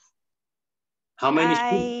 How many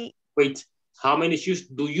shoes? Wait, how many shoes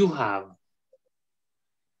do you have?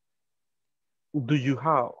 Do you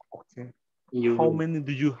have? Okay. How many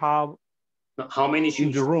do you have? No, how many shoes?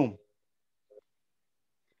 In the room?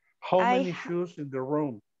 How many shoes in the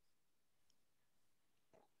room?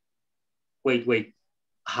 Wait.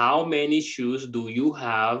 How many shoes do you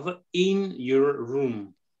have in your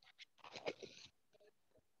room?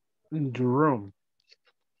 In the room.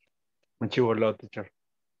 Teacher.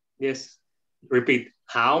 Yes. Repeat.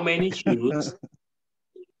 How many shoes?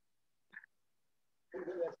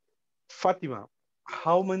 Fatima,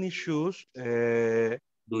 how many shoes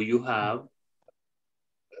do you have?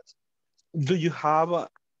 Do you have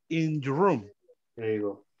in your room? There you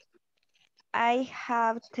go. I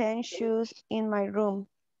have 10 shoes in my room.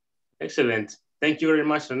 Excellent. Thank you very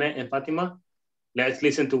much, René and Fatima. Let's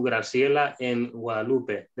listen to Graciela and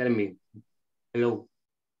Guadalupe. Tell me. Hello.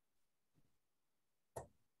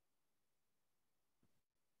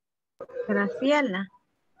 Graciela.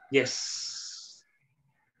 Yes.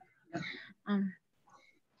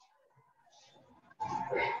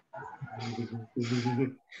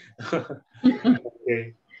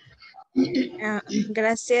 Okay.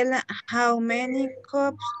 Graciela, how many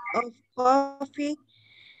cups of coffee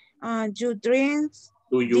you drink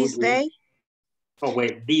this day? Oh,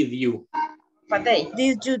 wait, did you? What day?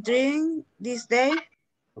 Did you drink this day?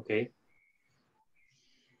 Okay.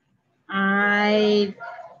 I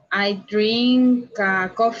drink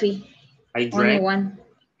coffee. I Only drank. one.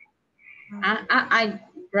 I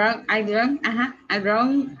drank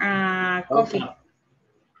coffee. cup.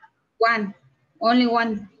 Only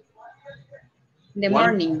one. In the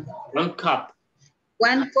morning. One cup.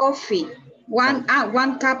 One coffee. One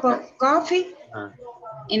cup of coffee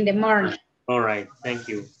in the morning. All right, thank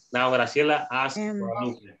you. Now Graciela asked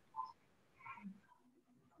Guadalupe.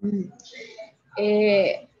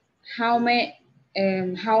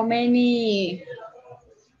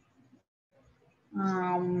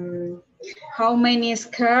 How many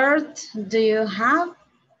skirts do you have?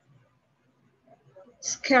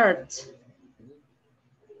 Skirt.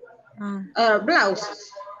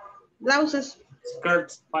 Blouses.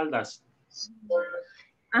 Skirts, faldas.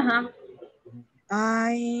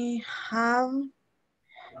 I have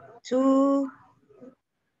two,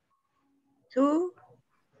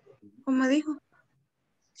 ¿cómo dijo?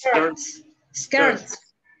 Skirts.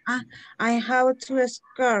 I have two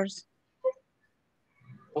skirts.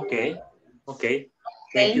 Okay, okay.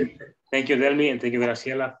 Thank you. Thank you, Delmi, and thank you,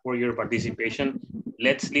 Graciela, for your participation.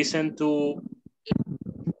 Let's listen to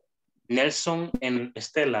Nelson and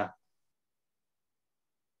Estela.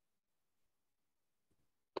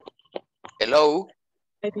 Hello.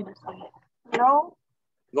 Hello.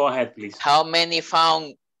 Go ahead, please. How many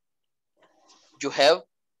phones you have?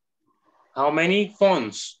 How many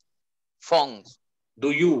phones? Phones. Do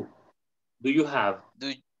you have?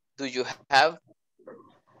 Do you have?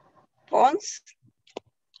 Phones.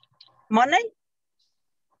 Money.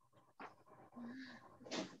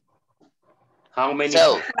 How many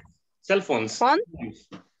cell phones? Phone?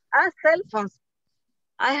 Cell phones.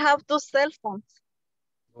 I have two cell phones.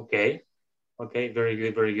 Okay. Okay, very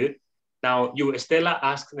good, very good. Now you, Estela,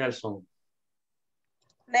 ask Nelson.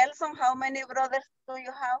 Nelson, how many brothers do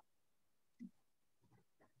you have?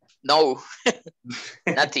 No,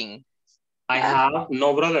 nothing. I have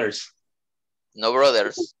no brothers. No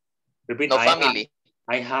brothers. Repeat. No family.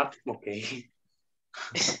 I have, okay.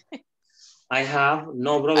 I have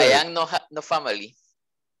no brothers. I am no family.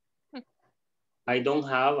 I don't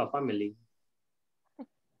have a family.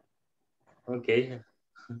 Okay.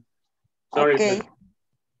 Sorry. Okay.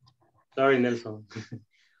 Sorry, Nelson.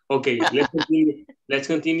 Okay, let's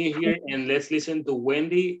continue here and let's listen to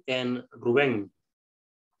Wendy and Ruben.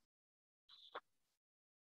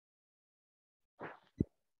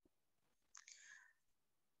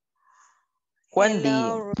 Wendy,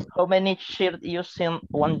 Hello. how many shirts you in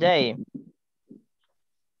one day?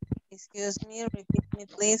 Excuse me, repeat me,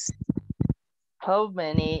 please. How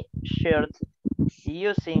many shirts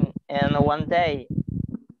using in one day?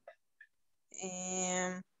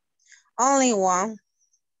 Only one.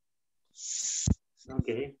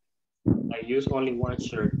 Okay. I use only one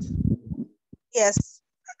shirt. Yes.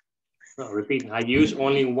 No, repeat. I use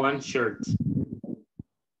only one shirt.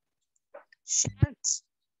 Shirts.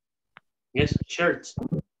 Yes, shirts.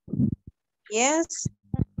 Yes.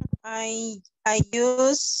 I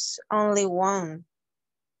use only one.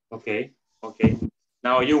 Okay. Okay.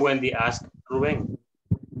 Now you, Wendy, ask Ruben.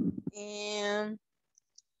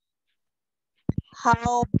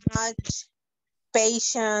 How much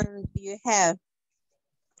patience do you have?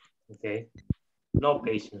 Okay. No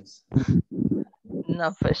patience.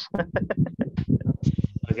 No patience.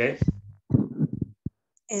 Okay.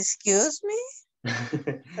 Excuse me?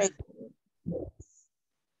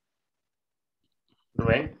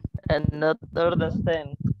 Ruben? And not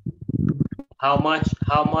understand. How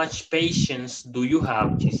much patience do you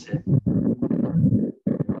have, she said.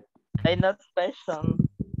 I not patient.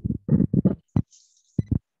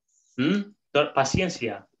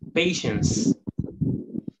 Paciencia. Patience.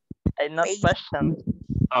 I not patient.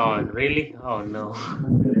 Oh, really? Oh, no.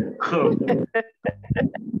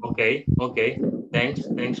 Okay, okay.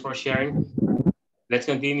 Thanks for sharing. Let's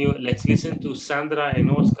continue. Let's listen to Sandra and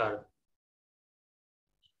Oscar.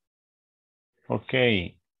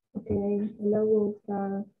 Okay, Okay. hello,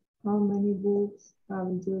 Oscar. How many books have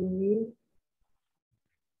you read?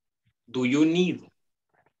 Do you need?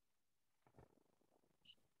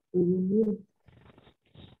 Do you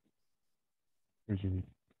need?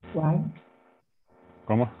 Why?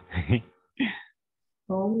 ¿Cómo?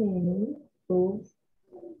 How many books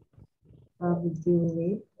have you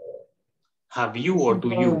read? Have you or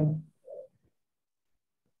do you?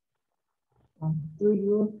 Do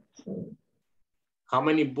you? How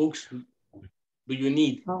many books do you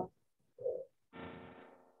need?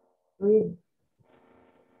 Read.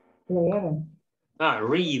 Leer.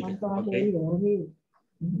 Read. ¿Cuánto has Okay. leído? Read.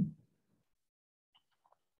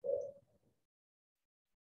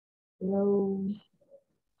 Hello.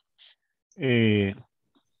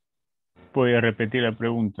 Voy a repetir la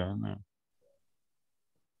pregunta. No.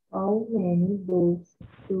 How many books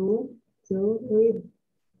do you read?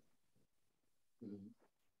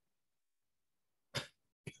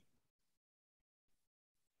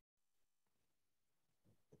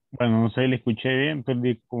 Bueno, no sé, le escuché bien, pero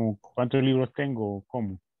como, ¿cuántos libros tengo o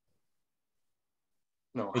cómo?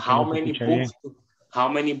 No. Es que no se escucha bien. How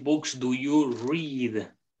many books do you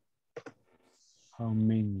read? How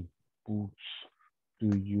many books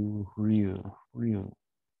do you read?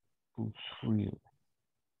 Books read.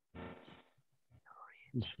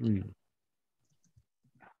 Books read.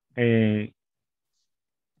 ¿Qué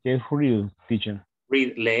es read, teacher?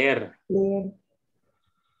 Read, leer. Leer.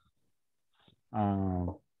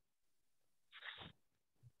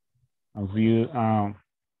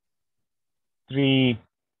 Read,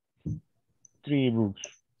 three books.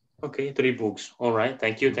 Okay, 3 books. All right.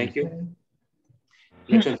 Thank you. Thank you.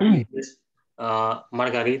 Let's continue this.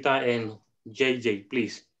 Margarita and JJ,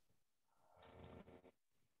 please.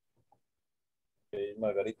 Okay,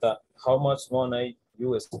 Margarita, how much money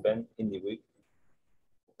you spend in the week?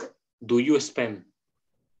 Do you spend?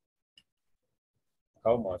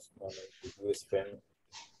 How much money do you spend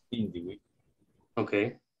in the week?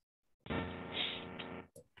 Okay.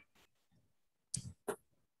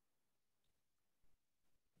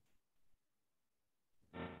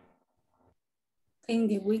 In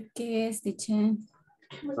the week, ¿qué es, teacher?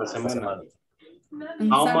 La semana. En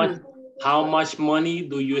How much money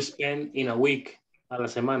do you spend in a week? A la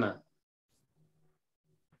semana.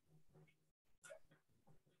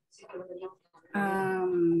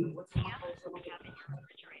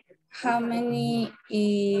 How many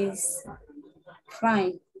is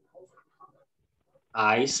 5?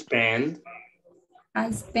 I spend.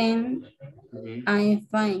 I spend. I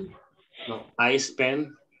find. No, I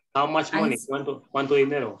spend. How much money? ¿Cuánto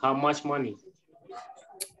dinero? How much money?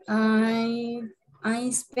 I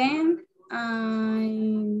spend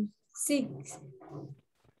 $6.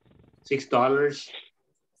 $6.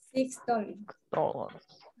 $6.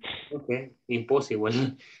 Okay, impossible.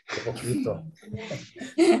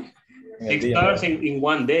 $6 in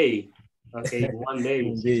one day. Okay, in one day,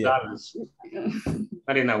 $6.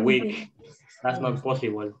 Not in a week. That's not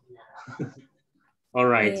possible. All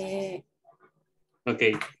right.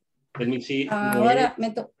 Okay, let me see. Ahora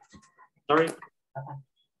Sorry.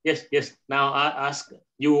 Yes. Now I ask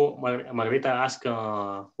you, Margarita, ask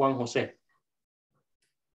Juan Jose.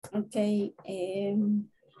 Okay.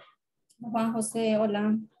 Juan Jose,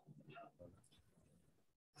 hola.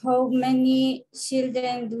 How many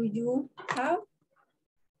children do you have?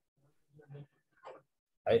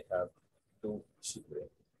 I have 2 children.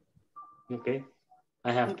 Okay.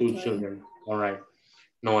 I have 2 children. All right.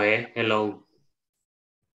 Noé, hello.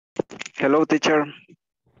 Hello, teacher.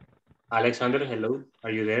 Alexander, hello.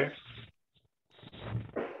 Are you there?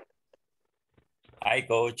 Hi,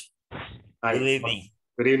 coach. Hi. Good evening.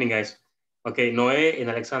 Good evening, guys. Okay, Noé and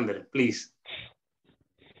Alexander, please.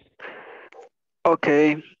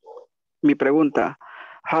 Okay. Mi pregunta.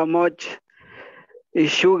 How much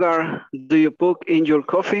sugar do you put in your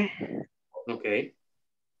coffee? Okay.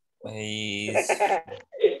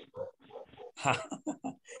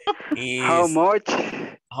 How much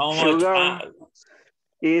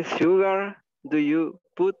sugar do you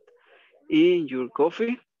put in your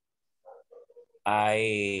coffee?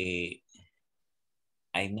 I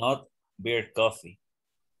not beer coffee.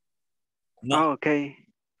 No. Oh, okay.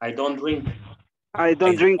 I don't drink. I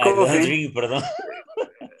don't drink coffee. I don't drink, pardon.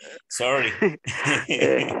 Sorry.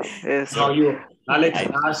 How you, Alex,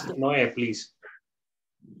 ask Noé, please.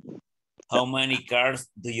 How many cars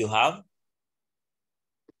do you have?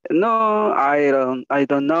 No, I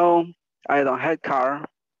don't know. I don't have car.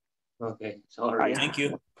 Okay, sorry. Thank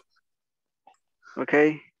you.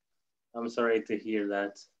 Okay. I'm sorry to hear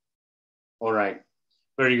that. All right,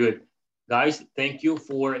 very good. Guys, thank you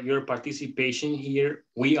for your participation here.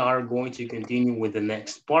 We are going to continue with the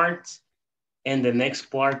next part. And the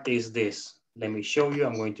next part is this. Let me show you.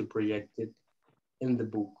 I'm going to project it in the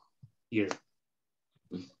book here.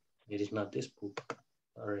 It is not this book.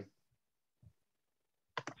 Sorry.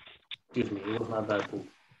 Excuse me, it was not that book.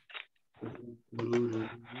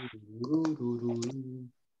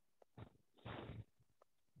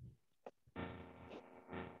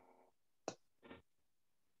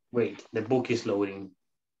 Wait, the book is loading.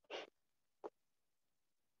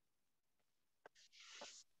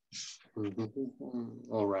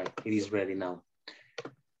 All right, it is ready now.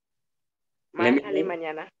 Let me Salí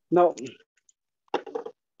mañana. No.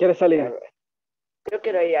 ¿Quieres salir? Yo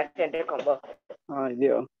quiero ir al centro con vos. Ay,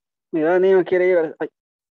 Dios. Mira, niño quiere ir. Ay.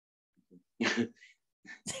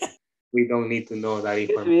 We don't need to know that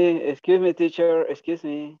Excuse information. me, excuse me, teacher. Excuse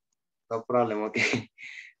me. No problem, okay.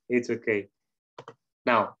 It's okay.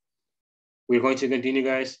 Now, we're going to continue,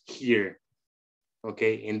 guys, here.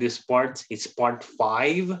 Okay, in this part, it's part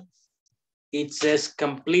 5. It says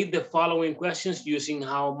complete the following questions using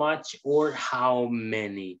how much or how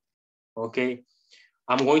many. Okay,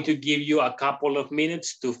 I'm going to give you a couple of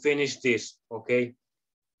minutes to finish this. Okay,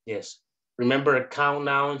 yes. Remember count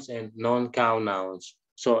nouns and non-count nouns.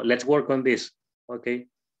 So let's work on this. Okay.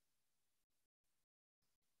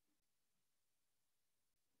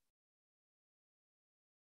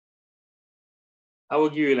 I will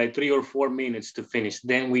give you like 3 or 4 minutes to finish.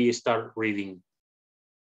 Then we start reading.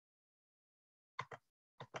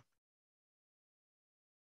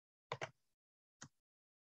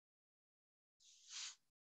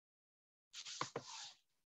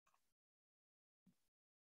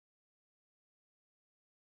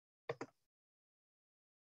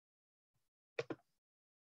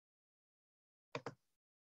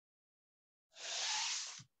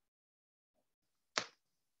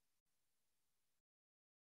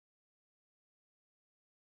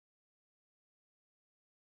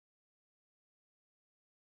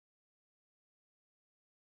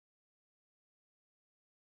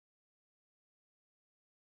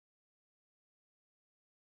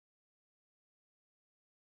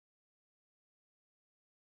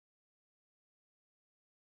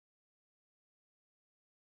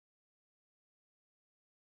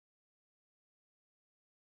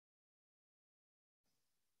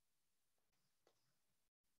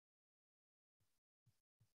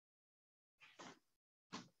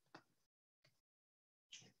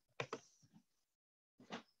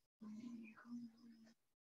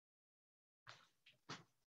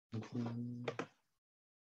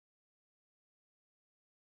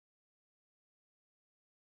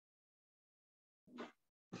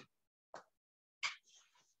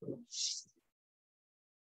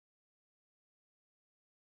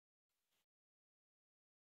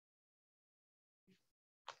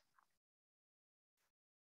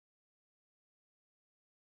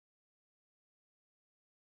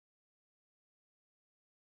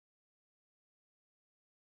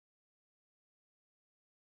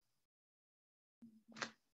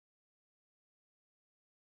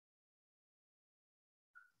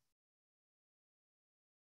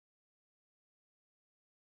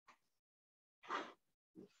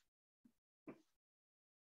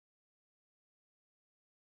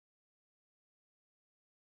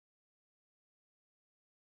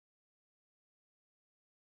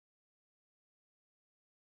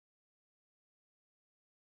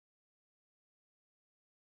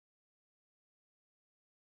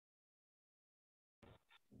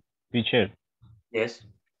 Teacher, Yes.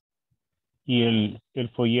 y el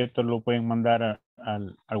folleto lo pueden mandar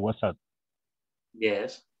al WhatsApp,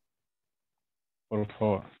 Yes. por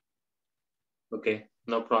favor. Okay,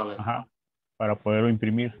 no problem. Ajá, para poderlo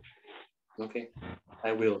imprimir. Okay,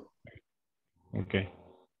 I will. Ok.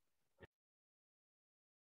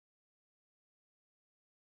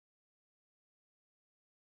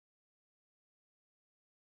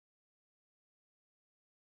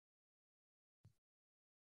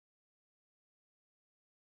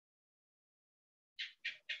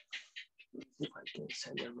 If I can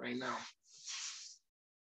send it right now.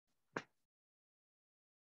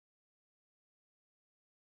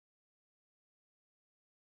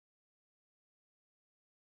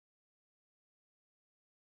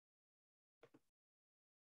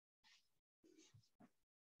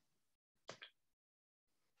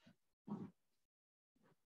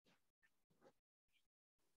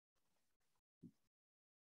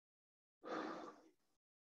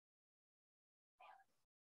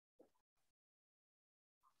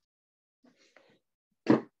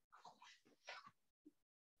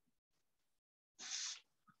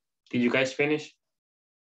 Did you guys finish?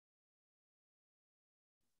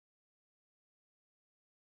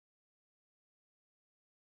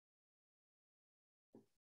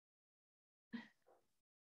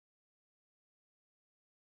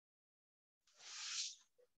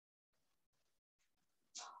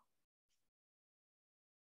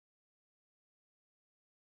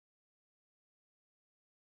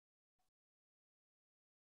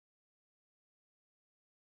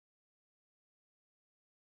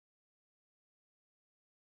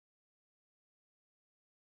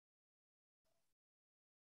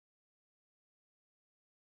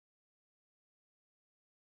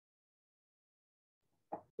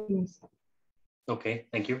 please. Okay,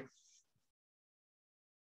 thank you.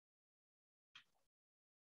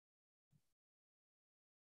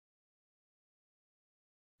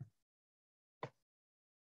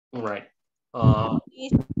 All right.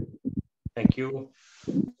 Thank you.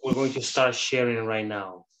 We're going to start sharing right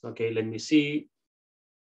now. Okay, let me see.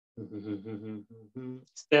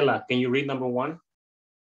 Stella, can you read number 1?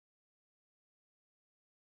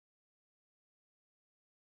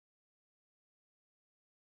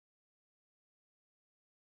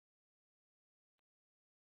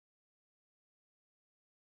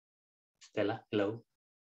 Stella, hello.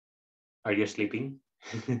 Are you sleeping?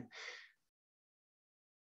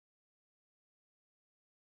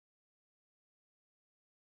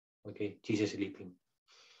 Okay, she's sleeping.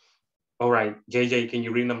 All right, JJ, can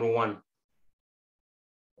you read number 1?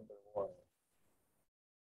 Number 1.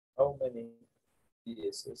 How many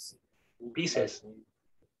pieces? Pieces.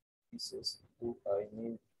 Pieces do I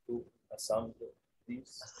need to assemble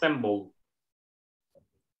this? Assemble.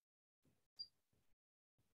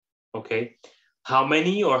 Okay. How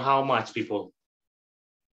many or how much, people?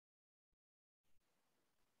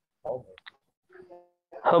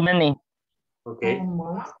 How many? Okay.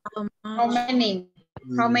 How many?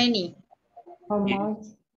 How many? How much?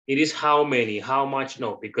 It is how many, how much,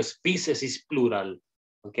 no, because pieces is plural.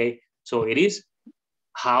 Okay. So it is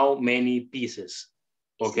how many pieces.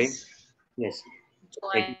 Okay. Yes. Do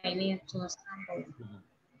I need to assemble?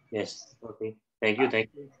 Yes. Okay. Thank you. Thank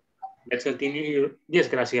you. Let's continue here. Yes,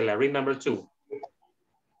 Graciela, read number 2.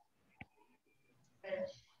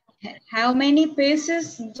 How many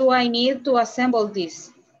pieces do I need to assemble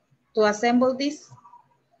this? To assemble this?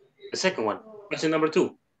 The second one. Question number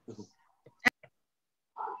 2.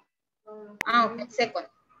 Okay, second.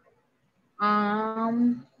 How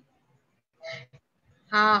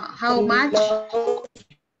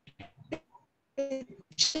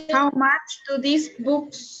much do these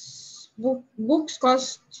books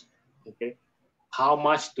cost? Okay. How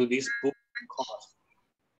much do these books cost?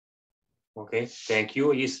 Okay, thank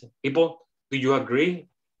you. Is people, do you agree?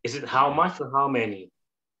 Is it how much or how many?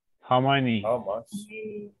 How many? How much?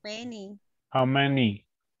 Many. How many?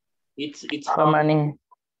 It's How many?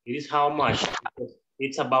 It is how much.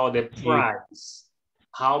 It's about the price.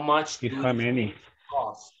 How much Is do how it many?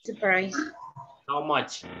 cost? The price. How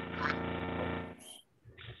much?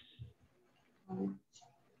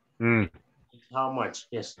 How much?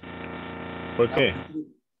 Yes. Okay.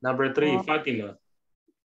 Number 3, Fatima.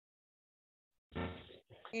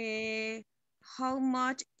 How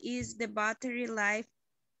much is the battery life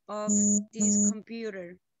of this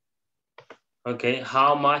computer? Okay,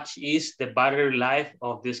 how much is the battery life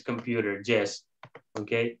of this computer? Yes.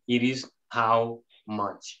 Okay, it is how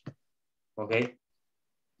much. Okay.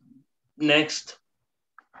 Next,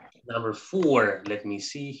 number 4. Let me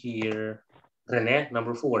see here. Rene,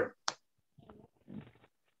 number 4.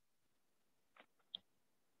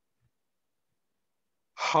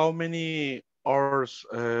 How many hours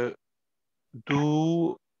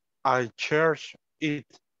do I charge it?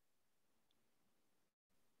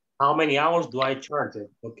 How many hours do I charge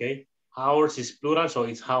it? Okay. Hours is plural, so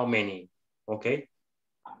it's how many. Okay.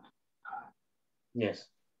 Yes.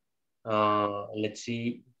 Let's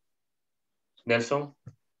see. Nelson.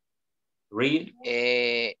 Read.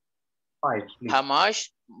 5, please. How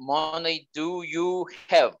much money do you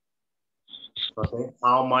have? Okay.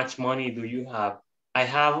 How much money do you have? I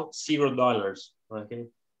have $0. Okay.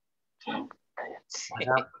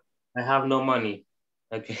 I have no money.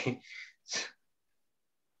 Okay.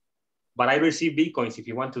 But I receive Bitcoins if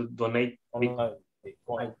you want to donate.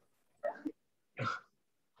 Bitcoin.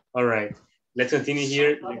 All right. Let's continue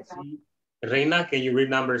here. Let's see. Reina, can you read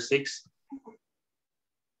number 6?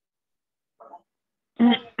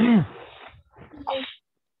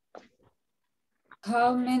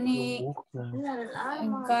 How many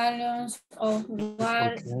gallons of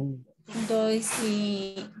water does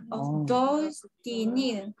he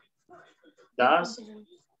need? Does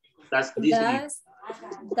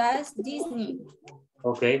this need?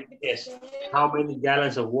 Okay, yes. How many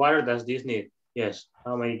gallons of water does this need? Yes,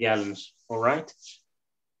 how many gallons? All right.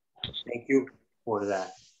 Thank you for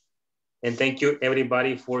that. And thank you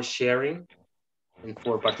everybody for sharing and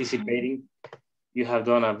for participating. You have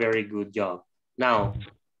done a very good job. Now,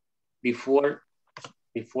 before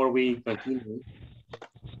we continue,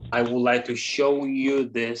 I would like to show you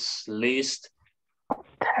this list.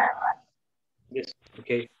 Yes,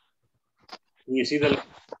 okay. Can you see the list?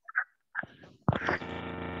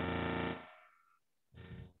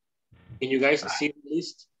 Can you guys see the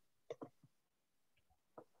list?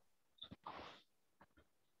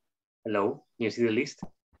 Hello, can you see the list?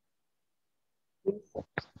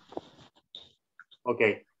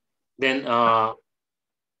 Okay. Then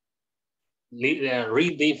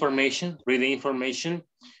read the information. Read the information.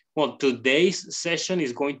 Well, today's session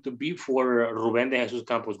is going to be for Rubén de Jesus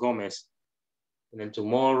Campos Gomez. And then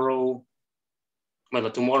tomorrow,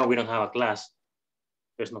 well, tomorrow we don't have a class.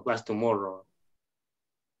 There's no class tomorrow.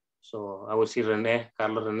 So I will see Carlos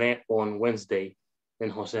René on Wednesday. Then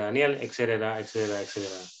Jose Daniel, etc., etc., etc.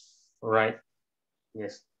 All right.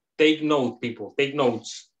 Yes. Take note, people. Take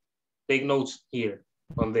notes. Take notes here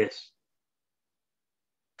on this.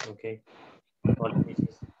 Okay. Well, let me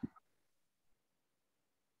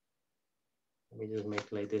just make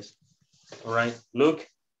it like this. All right. Look,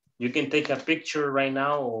 you can take a picture right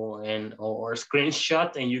now or a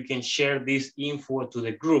screenshot, and you can share this info to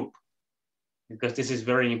the group because this is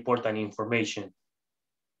very important information.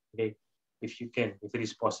 Okay. If you can, if it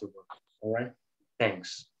is possible. All right.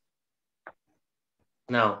 Thanks.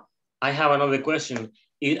 Now, I have another question.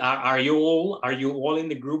 Are you all in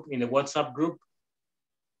the group, in the WhatsApp group?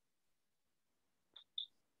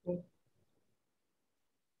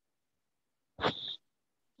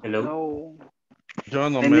 Hello? No. Yo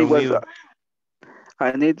no me he unido.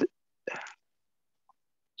 I need.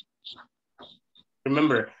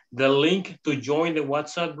 Remember, the link to join the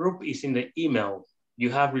WhatsApp group is in the email. You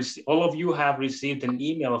have all of you have received an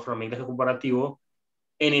email from Ingles Corporativo,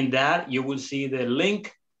 and in that you will see the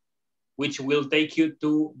link which will take you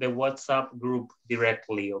to the WhatsApp group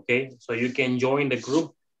directly, okay? So you can join the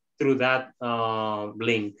group through that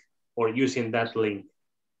link or using that link,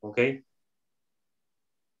 okay?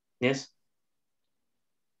 Yes?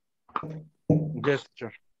 Yes,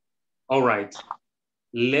 sir. All right.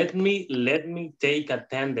 Let me take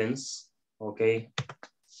attendance, okay?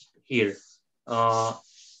 Here.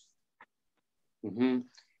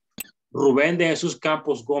 Rubén de Jesus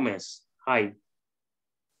Campos Gómez. Hi.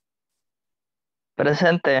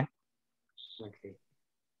 Presente. Okay.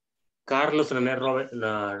 Carlos René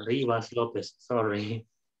Rivas López, sorry.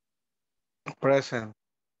 Present.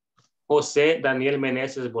 José Daniel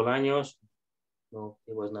Meneses Bolaños. No,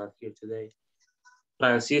 he was not here today.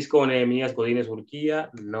 Francisco Nehemías Godínez Urquía.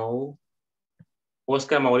 No.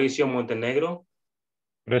 Oscar Mauricio Montenegro.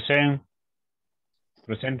 Presente.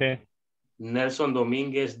 Presente. Nelson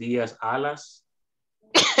Domínguez Díaz Alas.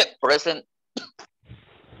 Present.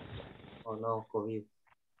 Oh no, COVID.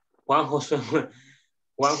 Juan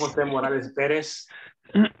José Morales Pérez.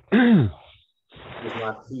 Is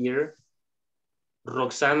not here.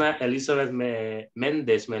 Roxana Elizabeth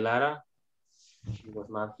Méndez Melara. She was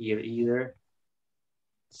not here either.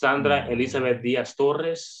 Sandra Elizabeth Díaz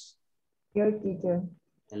Torres. Here, teacher.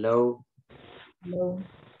 Hello. Hello.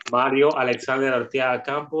 Mario Alexander Arteaga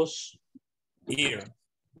Campos. Here.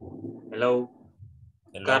 Hello.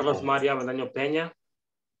 Hello. Carlos María Medaño Peña.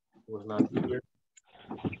 He was not here.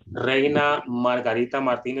 Reina Margarita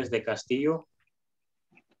Martínez de Castillo.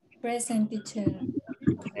 Present, teacher.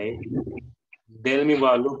 Okay. Delmi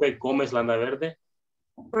Guadalupe Gómez Landaverde.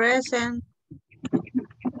 Present.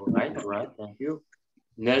 All right, thank you.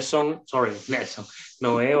 Nelson.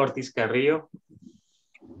 Noé Ortiz Carrillo.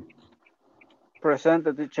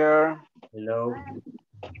 Present, teacher. Hello.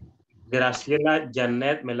 Graciela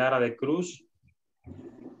Janet Melara de Cruz.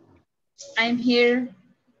 I'm here.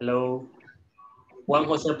 Hello. Juan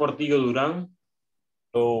José Portillo Durán.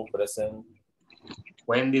 Hello, present.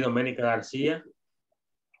 Wendy Doménica García.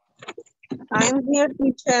 I'm here,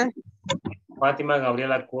 teacher. Fátima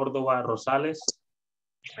Gabriela Córdoba Rosales.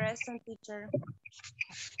 Present, teacher.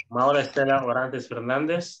 Maura Estela Orantes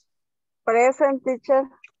Fernández. Present, teacher.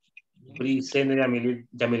 Brisena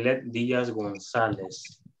Yamilet Díaz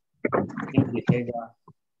González. I think Brisena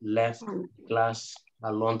left class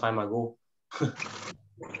a long time ago. I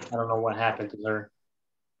don't know what happened to her.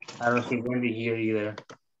 I don't see Wendy here either.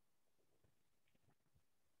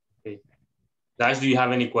 Okay. Guys, do you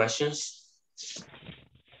have any questions?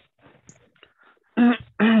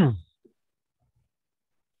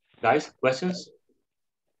 Guys, questions?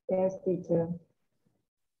 Yes, teacher.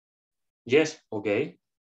 Yes, okay.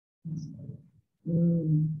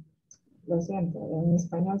 Lo siento, en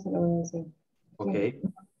español se lo voy a decir. Okay.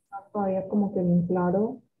 Todavía como que bien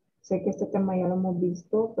claro. Sé que este tema ya lo hemos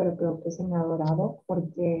visto, pero creo que se me ha dorado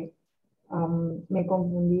porque me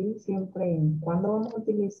confundí siempre en cuándo vamos a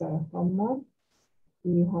utilizar how much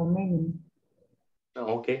y how many.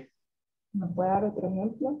 Oh, okay. ¿Me puede dar otro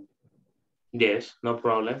ejemplo? Yes, no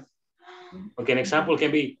problem. Okay, an example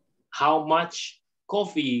can be, how much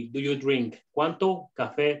coffee do you drink? ¿Cuánto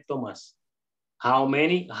café tomas? How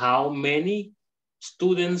many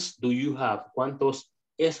students do you have? ¿Cuántos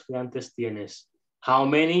estudiantes tienes? How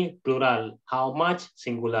many, plural. How much,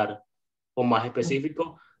 singular. O más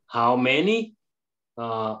específico, how many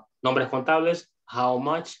nombres contables. How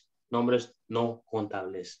much, nombres no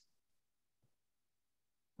contables.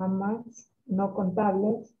 How much, no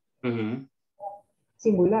contables, Mhm.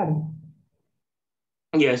 singular.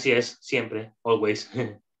 Yes, yes, siempre, always.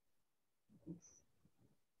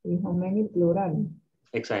 Y how many, plural.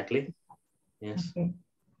 Exactly. Yes. Okay.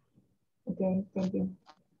 Okay, thank you.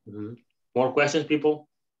 Mhm. More questions, people?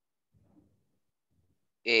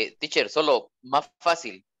 Teacher, solo más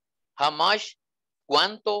fácil. How much,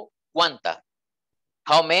 cuánto, cuánta.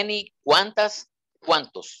 How many, cuántas,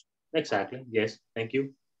 cuántos. Exactly. Yes. Thank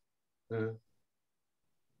you. Okay.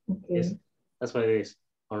 Yes. That's what it is.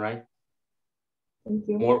 All right. Thank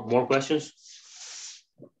you. More questions?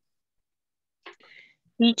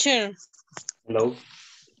 Teacher. Hello.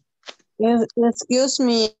 Excuse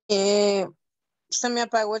me. Se me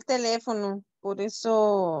apagó el teléfono. Por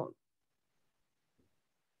eso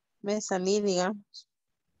me salí, digamos.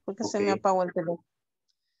 Porque se me Okay. apagó el teléfono.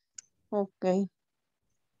 Ok.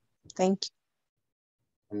 Thank you.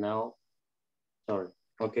 And now, sorry.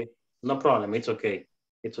 Okay. No problem. It's okay.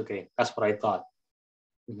 It's okay. That's what I thought.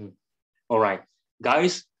 Mhm. All right.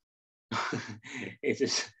 Guys, it's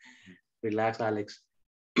just relax, Alex.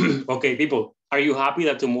 Okay, people, are you happy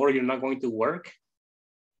that tomorrow you're not going to work?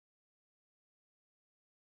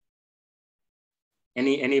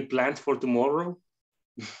 Any plans for tomorrow?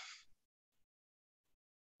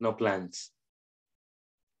 No plans.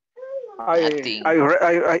 I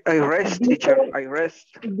rest, teacher. I rest.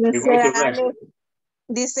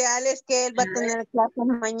 Dice Alex que él va a tener clases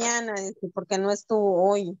mañana, dice, porque no estuvo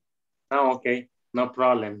hoy. Oh, okay. No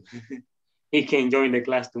problem. He can join the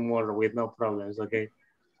class tomorrow with no problems, okay?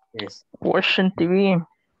 Yes. Watching TV.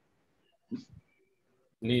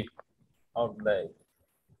 Sleep all day.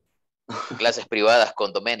 Clases privadas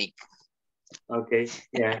con Dominic. Okay,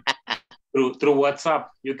 yeah. Through WhatsApp.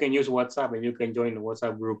 You can use WhatsApp and you can join the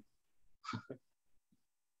WhatsApp group.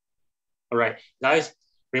 All right, guys,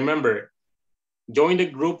 remember, join the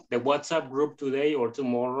group, the WhatsApp group today or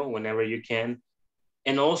tomorrow, whenever you can.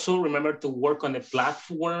 And also remember to work on the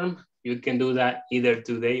platform. You can do that either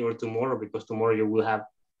today or tomorrow because tomorrow you will have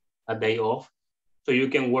a day off. So you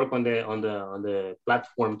can work on the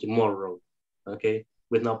platform tomorrow, okay,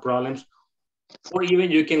 with no problems. Or even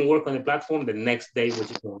you can work on the platform the next day, which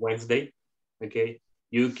is on Wednesday, okay?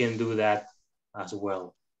 You can do that as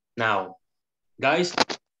well. Now, guys,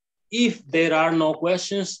 if there are no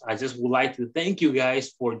questions, I just would like to thank you guys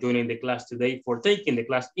for joining the class today, for taking the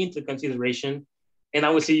class into consideration. And I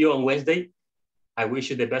will see you on Wednesday. I wish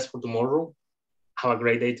you the best for tomorrow. Have a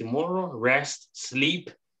great day tomorrow. Rest, sleep,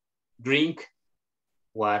 drink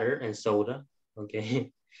water and soda.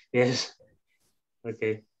 Okay. Yes.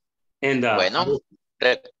 Okay. And bueno,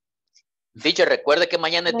 teacher, recuerde que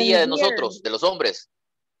mañana es día de nosotros, de los hombres.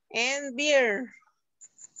 And beer.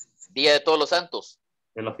 Día de todos los santos.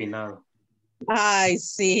 De los finados. Ay,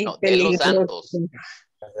 sí. No, de los santos.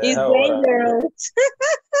 It's dangerous.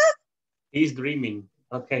 He's dreaming.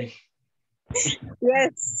 Okay.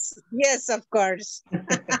 Yes, yes, of course.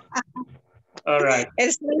 All right.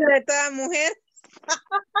 El sueño de toda mujer.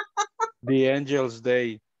 The Angels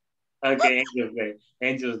Day. Okay, Angels Day.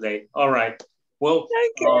 Angels Day. All right. Well,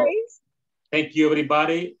 okay. Thank you,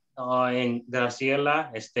 everybody. And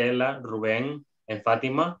Graciela, Estela, Ruben, and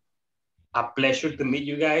Fatima. A pleasure to meet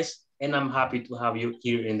you guys. And I'm happy to have you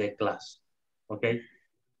here in the class. Okay?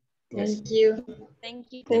 Yes. Thank you.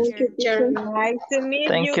 Thank you, teacher. Nice to meet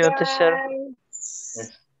Thank you you, guys. teacher.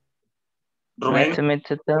 Yes. Nice to meet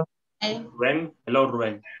you too. Ruben, hello,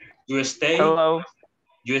 Ruben. You stay. Hello.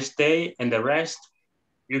 You stay, and the rest,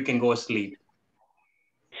 you can go sleep.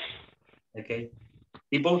 Okay?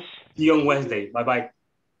 People, see you on Wednesday. Bye-bye.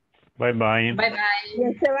 Bye-bye. Bye-bye.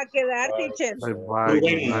 ¿Quién se va a quedar, teacher? Bye-bye.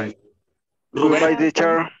 Good night. Goodbye,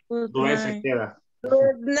 teacher. Ruben se queda.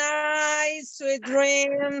 Good night, sweet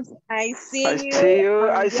dreams. I see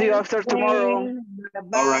I see you after tomorrow.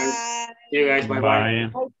 Bye-bye. All right. See you guys.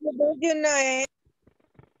 Bye-bye. Bye. Good night.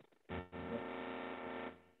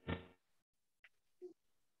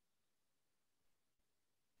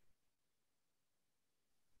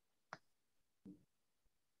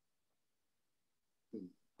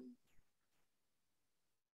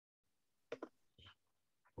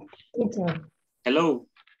 Teacher, Hello.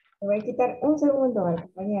 le voy a quitar un segundo al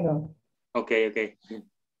compañero. Okay, okay.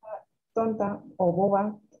 Tonta o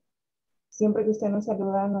boba. Siempre que usted nos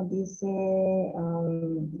saluda, nos dice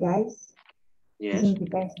guys. ¿Qué Yes.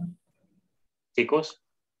 significa eso? Chicos.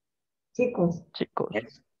 Chicos. Chicos.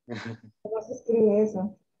 Yes. ¿Cómo se escribe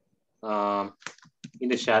eso? In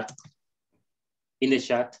the chat. In the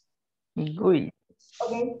chat. Uy.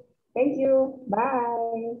 Okay. Thank you.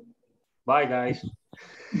 Bye. Bye, guys.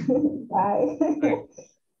 Bye. Okay.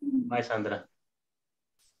 Bye, Sandra.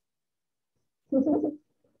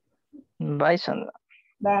 Bye, Sandra.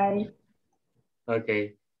 Bye.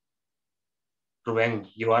 Okay. Rubén,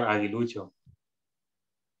 you are aguilucho.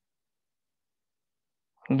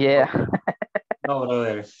 Yeah. No,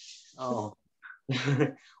 brother. Oh.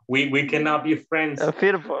 we cannot be friends.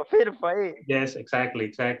 Fearful. Yes,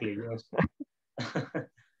 exactly. Yes.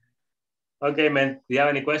 Okay, man. Do you have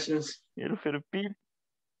any questions? Fearful.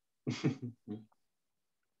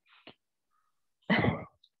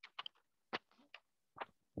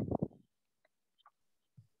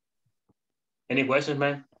 Any questions,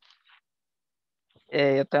 man?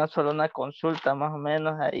 Yo tengo solo una consulta más o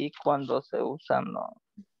menos ahí cuando se usan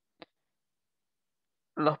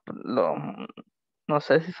los no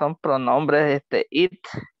sé si son pronombres it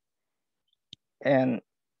and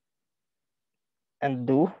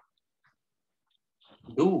do.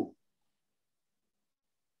 Do.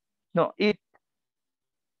 No, it.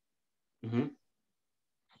 Uh-huh.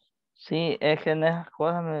 Sí, es que en esas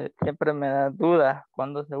cosas siempre me da dudas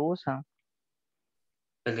cuando se usan.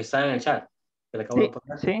 El que está en el chat. Que le acabo de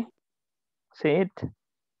poner. Sí, it.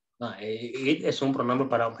 No, it es un pronombre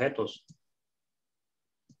para objetos.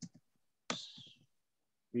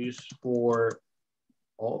 Used for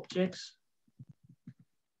objects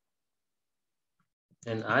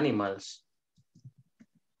and animals.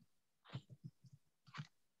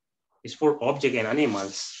 It's for object and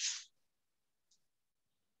animals.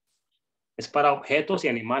 Es para objetos y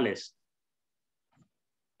animales.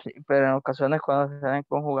 Sí, pero en ocasiones cuando se hacen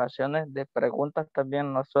conjugaciones de preguntas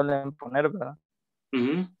también no suelen poner, ¿verdad?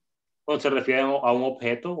 O se refiere a un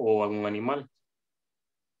objeto o a un animal.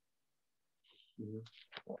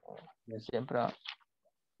 Siempre.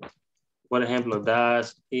 Por ejemplo,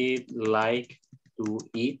 does it like to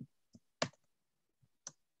eat?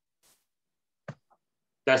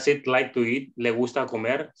 Does it like to eat? ¿Le gusta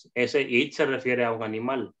comer? Ese eat se refiere a un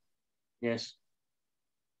animal. Yes.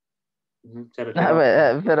 Se refiere A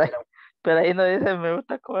ver, pero ahí no dice me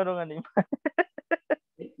gusta comer un animal.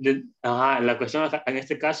 Ajá, la cuestión en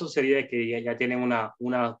este caso sería que ya tienen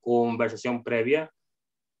una conversación previa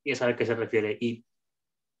y es a lo que se refiere eat.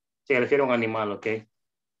 Se refiere a un animal, ¿ok?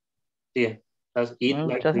 Sí. Does it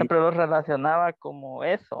like Yo to eat? siempre lo relacionaba como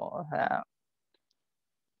eso, o sea,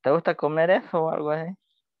 ¿te gusta comer eso o algo así?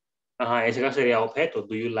 Ajá, ese caso sería objeto.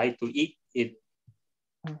 Do you like to eat it?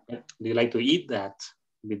 Do you like to eat that?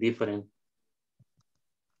 Be different.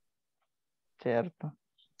 Cierto.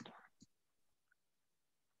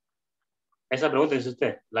 Esa pregunta es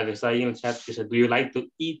usted, la que está ahí en el chat, que dice, do you like to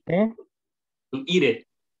eat? ¿Sí? To eat it.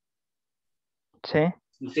 Sí.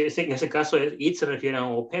 En ese caso, it se refiere a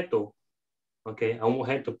un objeto, ¿ok? A un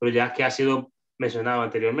objeto, pero ya que ha sido mencionado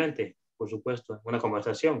anteriormente, por supuesto, en una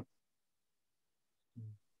conversación.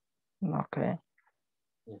 Ok.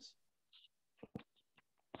 Yes.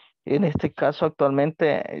 En este caso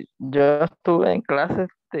actualmente yo estuve en clases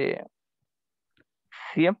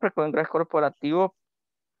siempre con inglés corporativo,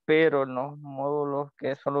 pero en los módulos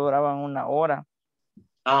que solo duraban 1 hora.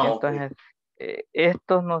 Entonces,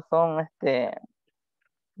 estos no son,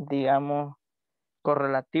 digamos,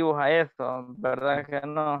 correlativos a eso, ¿verdad que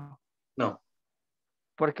no? No.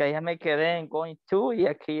 Porque allá me quedé en going to y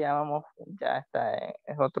aquí ya vamos, ya está,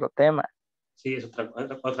 es otro tema. Sí, es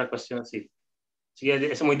otra cuestión, sí. Sí,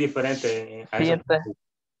 es muy diferente a Sí, esa.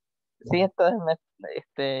 entonces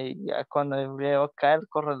ya cuando veo acá el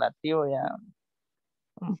correlativo ya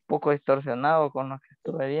un poco distorsionado con lo que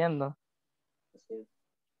estuve viendo.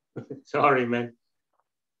 Sorry, man.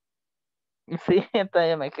 Sí, entonces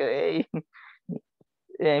ya me quedé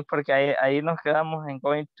ahí. Porque ahí nos quedamos en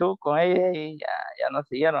going to con ella y ya nos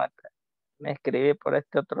siguieron. Me escribí por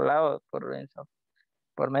este otro lado, por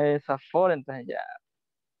medio de INSAFORP, entonces ya.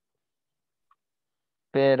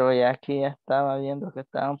 Pero ya aquí ya estaba viendo que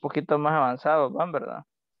estaba un poquito más avanzados, ¿van, verdad?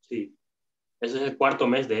 Sí. Ese es el 4º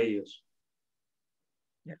mes de ellos.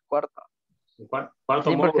 El cuarto. El cuarto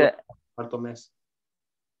Sí, módulo, porque 4º mes.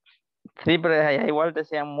 sí, pero allá igual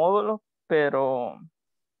decían módulos, pero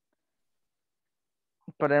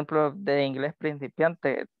por ejemplo, de inglés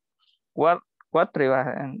principiante, 4 iba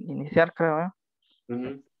a iniciar, creo, ¿eh?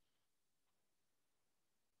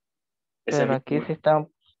 Pero aquí sí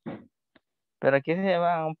están, pero aquí se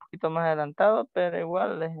van un poquito más adelantados, pero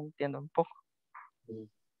igual les entiendo un poco.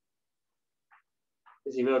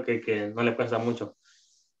 Sí, veo que no le cuesta mucho.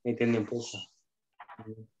 Entiende un poco.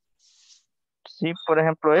 Sí, por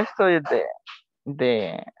ejemplo, esto es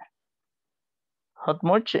de Hot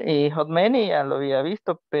Much y Hot Many ya lo había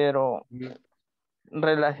visto, pero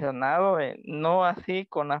relacionado, no así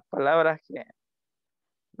con las palabras que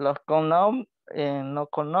Los con noun, no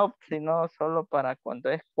con not, sino solo para cuando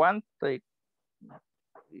es cuánto y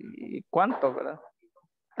cuánto, ¿verdad?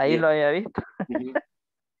 Ahí Yeah. lo había visto.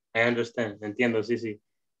 I understand. Entiendo, sí, sí.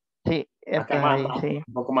 Sí, Acá ahí sí.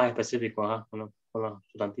 un poco más específico, ajá, con los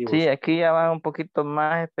sustantivos. Sí, aquí ya van un poquito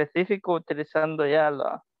más específico utilizando ya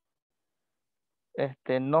los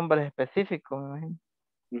nombres específicos, me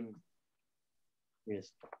imagino.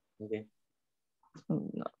 Yes. Okay.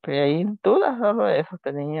 No, pero ahí dudas solo eso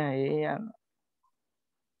tenía ahí. Ya no.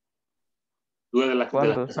 ¿Duda de las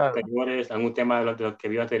 ¿Cuándo cosas usarlo? anteriores? ¿Algún tema de lo que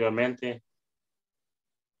vio anteriormente?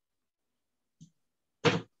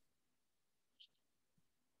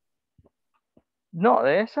 No,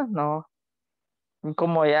 de esas no.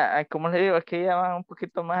 Como ya, como le digo, es que ya van un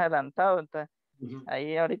poquito más adelantado, entonces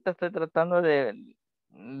ahí ahorita estoy tratando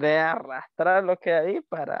de arrastrar lo que hay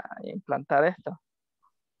para implantar esto.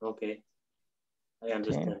 Ok, I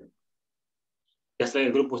understand. ¿Ya está en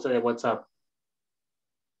el grupo usted de WhatsApp?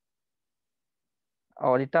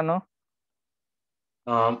 Ahorita no.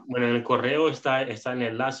 Bueno, en el correo está el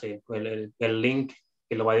enlace, el link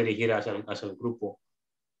que lo va a dirigir hacia el grupo.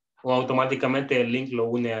 O automáticamente el link lo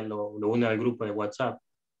une al grupo de WhatsApp.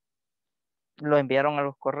 Lo enviaron a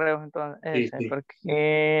los correos, entonces, Sí.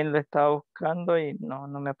 porque lo estaba buscando y no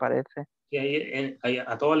me aparece. Sí, ahí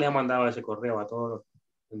a todos les ha mandado ese correo, a todos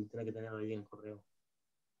tiene que tenerlo ahí en el correo.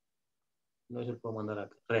 No se lo puedo mandar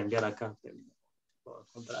acá, reenviar acá. Puedo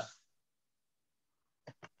encontrar.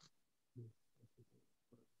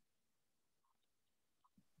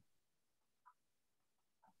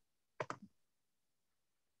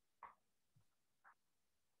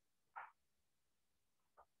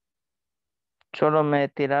 Solo me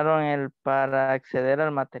tiraron para acceder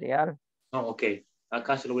al material. No, ok.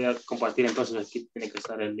 Acá se lo voy a compartir, entonces aquí tiene que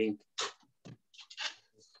estar el link.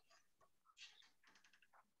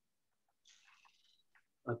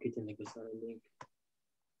 Aquí tiene que estar el link.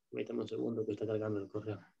 Permítame un segundo que está cargando el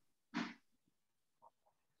correo.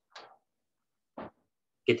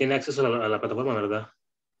 Que tiene acceso a la plataforma, ¿verdad?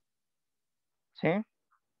 Sí.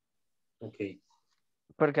 Ok.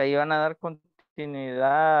 Porque ahí van a dar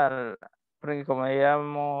continuidad, porque como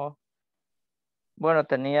digamos, bueno,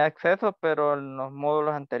 tenía acceso, pero en los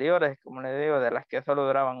módulos anteriores, como le digo, de las que solo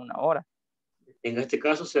duraban 1 hora. En este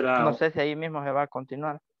caso será... No sé si ahí mismo se va a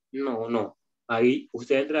continuar. No. Ahí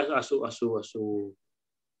usted entra a su...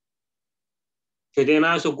 Si tiene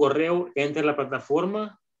nada de su correo, entra a la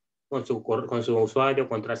plataforma con su usuario,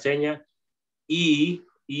 contraseña y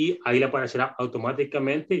ahí le aparecerá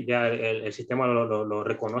automáticamente, ya el sistema lo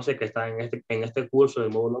reconoce que está en este curso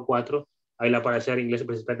del módulo 4, ahí le aparecerá Inglés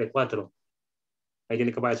Principiante 4. Ahí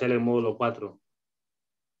tiene que aparecer el módulo 4.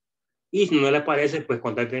 Y si no le aparece, pues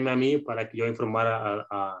contácteme a mí para que yo informara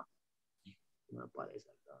no aparece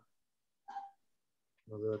acá.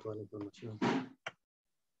 No veo toda la información.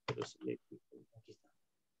 Pero sí, aquí está.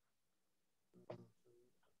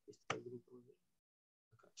 Aquí está el grupo.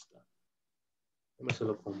 Acá está. Yo se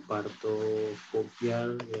lo comparto,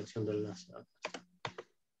 copiar, dirección de enlace.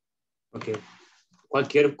 Ok.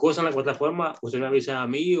 Cualquier cosa en la plataforma, usted me avisa a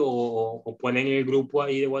mí o ponen en el grupo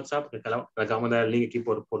ahí de WhatsApp, que acabamos de dar el link aquí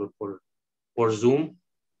por Zoom.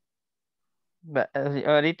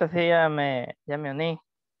 Ahorita sí ya me uní.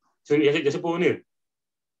 ¿Sí, ya se puede unir?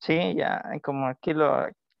 Sí, ya, como aquí lo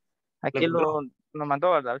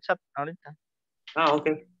mandó al chat ahorita. Ah, ok,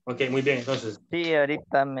 muy bien, entonces. Sí,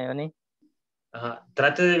 ahorita me uní. Ajá.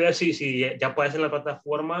 Trate de ver si ya aparece en la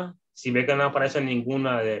plataforma, si ve que no aparece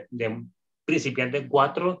ninguna de principiantes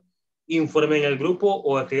 4, informe en el grupo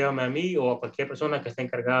o escríbame a mí o a cualquier persona que esté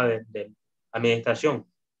encargada de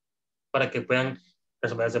administración para que puedan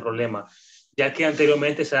resolver ese problema. Ya que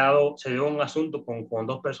anteriormente se dio un asunto con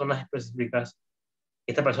 2 personas específicas.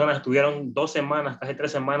 Estas personas estuvieron 2 semanas, casi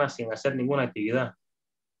 3 semanas sin hacer ninguna actividad.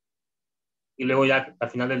 Y luego ya al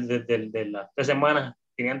final de las 3 semanas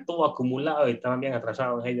tenían todo acumulado y estaban bien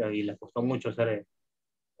atrasados ellos y les costó mucho hacer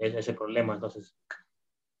ese problema. Entonces,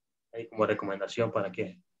 hay como recomendación para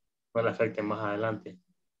que no le afecte más adelante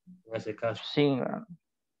en ese caso. Sí.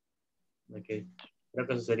 Okay. Creo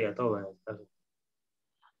que eso sería todo en este caso.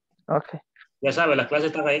 Ok. Ya sabe, las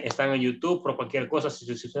clases están en YouTube por cualquier cosa.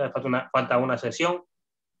 Si falta una sesión,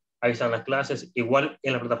 ahí están las clases. Igual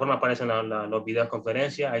en la plataforma aparecen los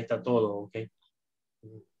videoconferencias, ahí está todo, ¿ok?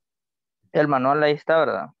 El manual ahí está,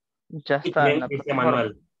 ¿verdad? Ya está en la plataforma.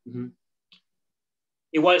 Manual.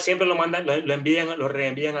 Igual siempre lo mandan, lo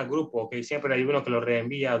reenvían al grupo, ¿ok? Siempre hay uno que lo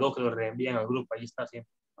reenvía, 2 que lo reenvían al grupo, ahí está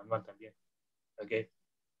siempre el manual también, ¿ok?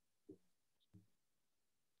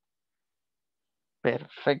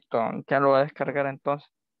 Perfecto, ya lo voy a descargar entonces.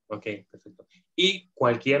 Ok, perfecto. Y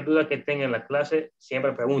cualquier duda que tengan en la clase,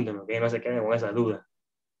 siempre pregúntenme, ¿ok? No se queden con esa duda,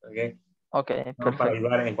 ¿ok? Ok, Para perfecto.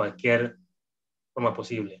 ayudar en cualquier forma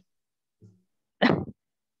posible.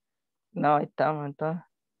 No, ahí estamos entonces.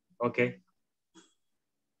 Ok.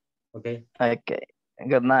 Ok. Ok,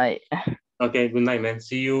 good night. Ok, good night, man.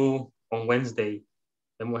 See you on Wednesday.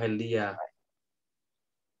 Vemos el día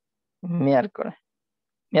Miércoles.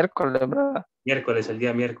 Miércoles, ¿verdad? miércoles, el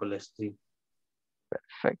día miércoles, sí.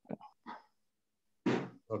 Perfecto.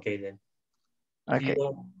 Ok, then. Ok.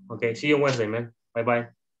 Okay, see you Wednesday, man. Bye-bye.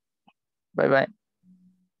 Bye-bye.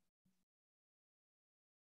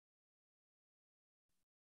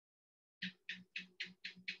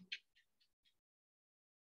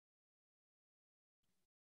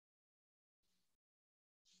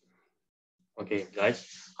 Okay, guys.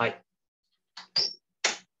 Hi.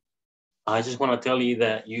 I just want to tell you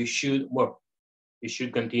that you should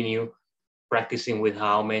continue practicing with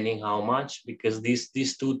how many, how much, because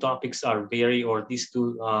these two topics are these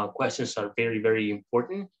two questions are very, very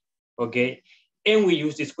important. Okay. And we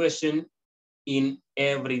use this question in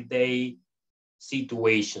everyday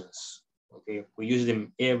situations. Okay. We use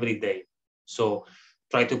them every day. So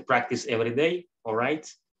try to practice every day. All right.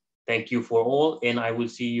 Thank you for all. And I will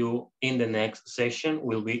see you in the next session,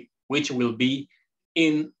 which will be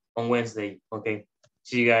on Wednesday. Okay.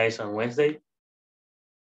 See you guys on Wednesday.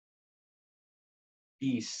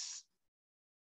 Peace.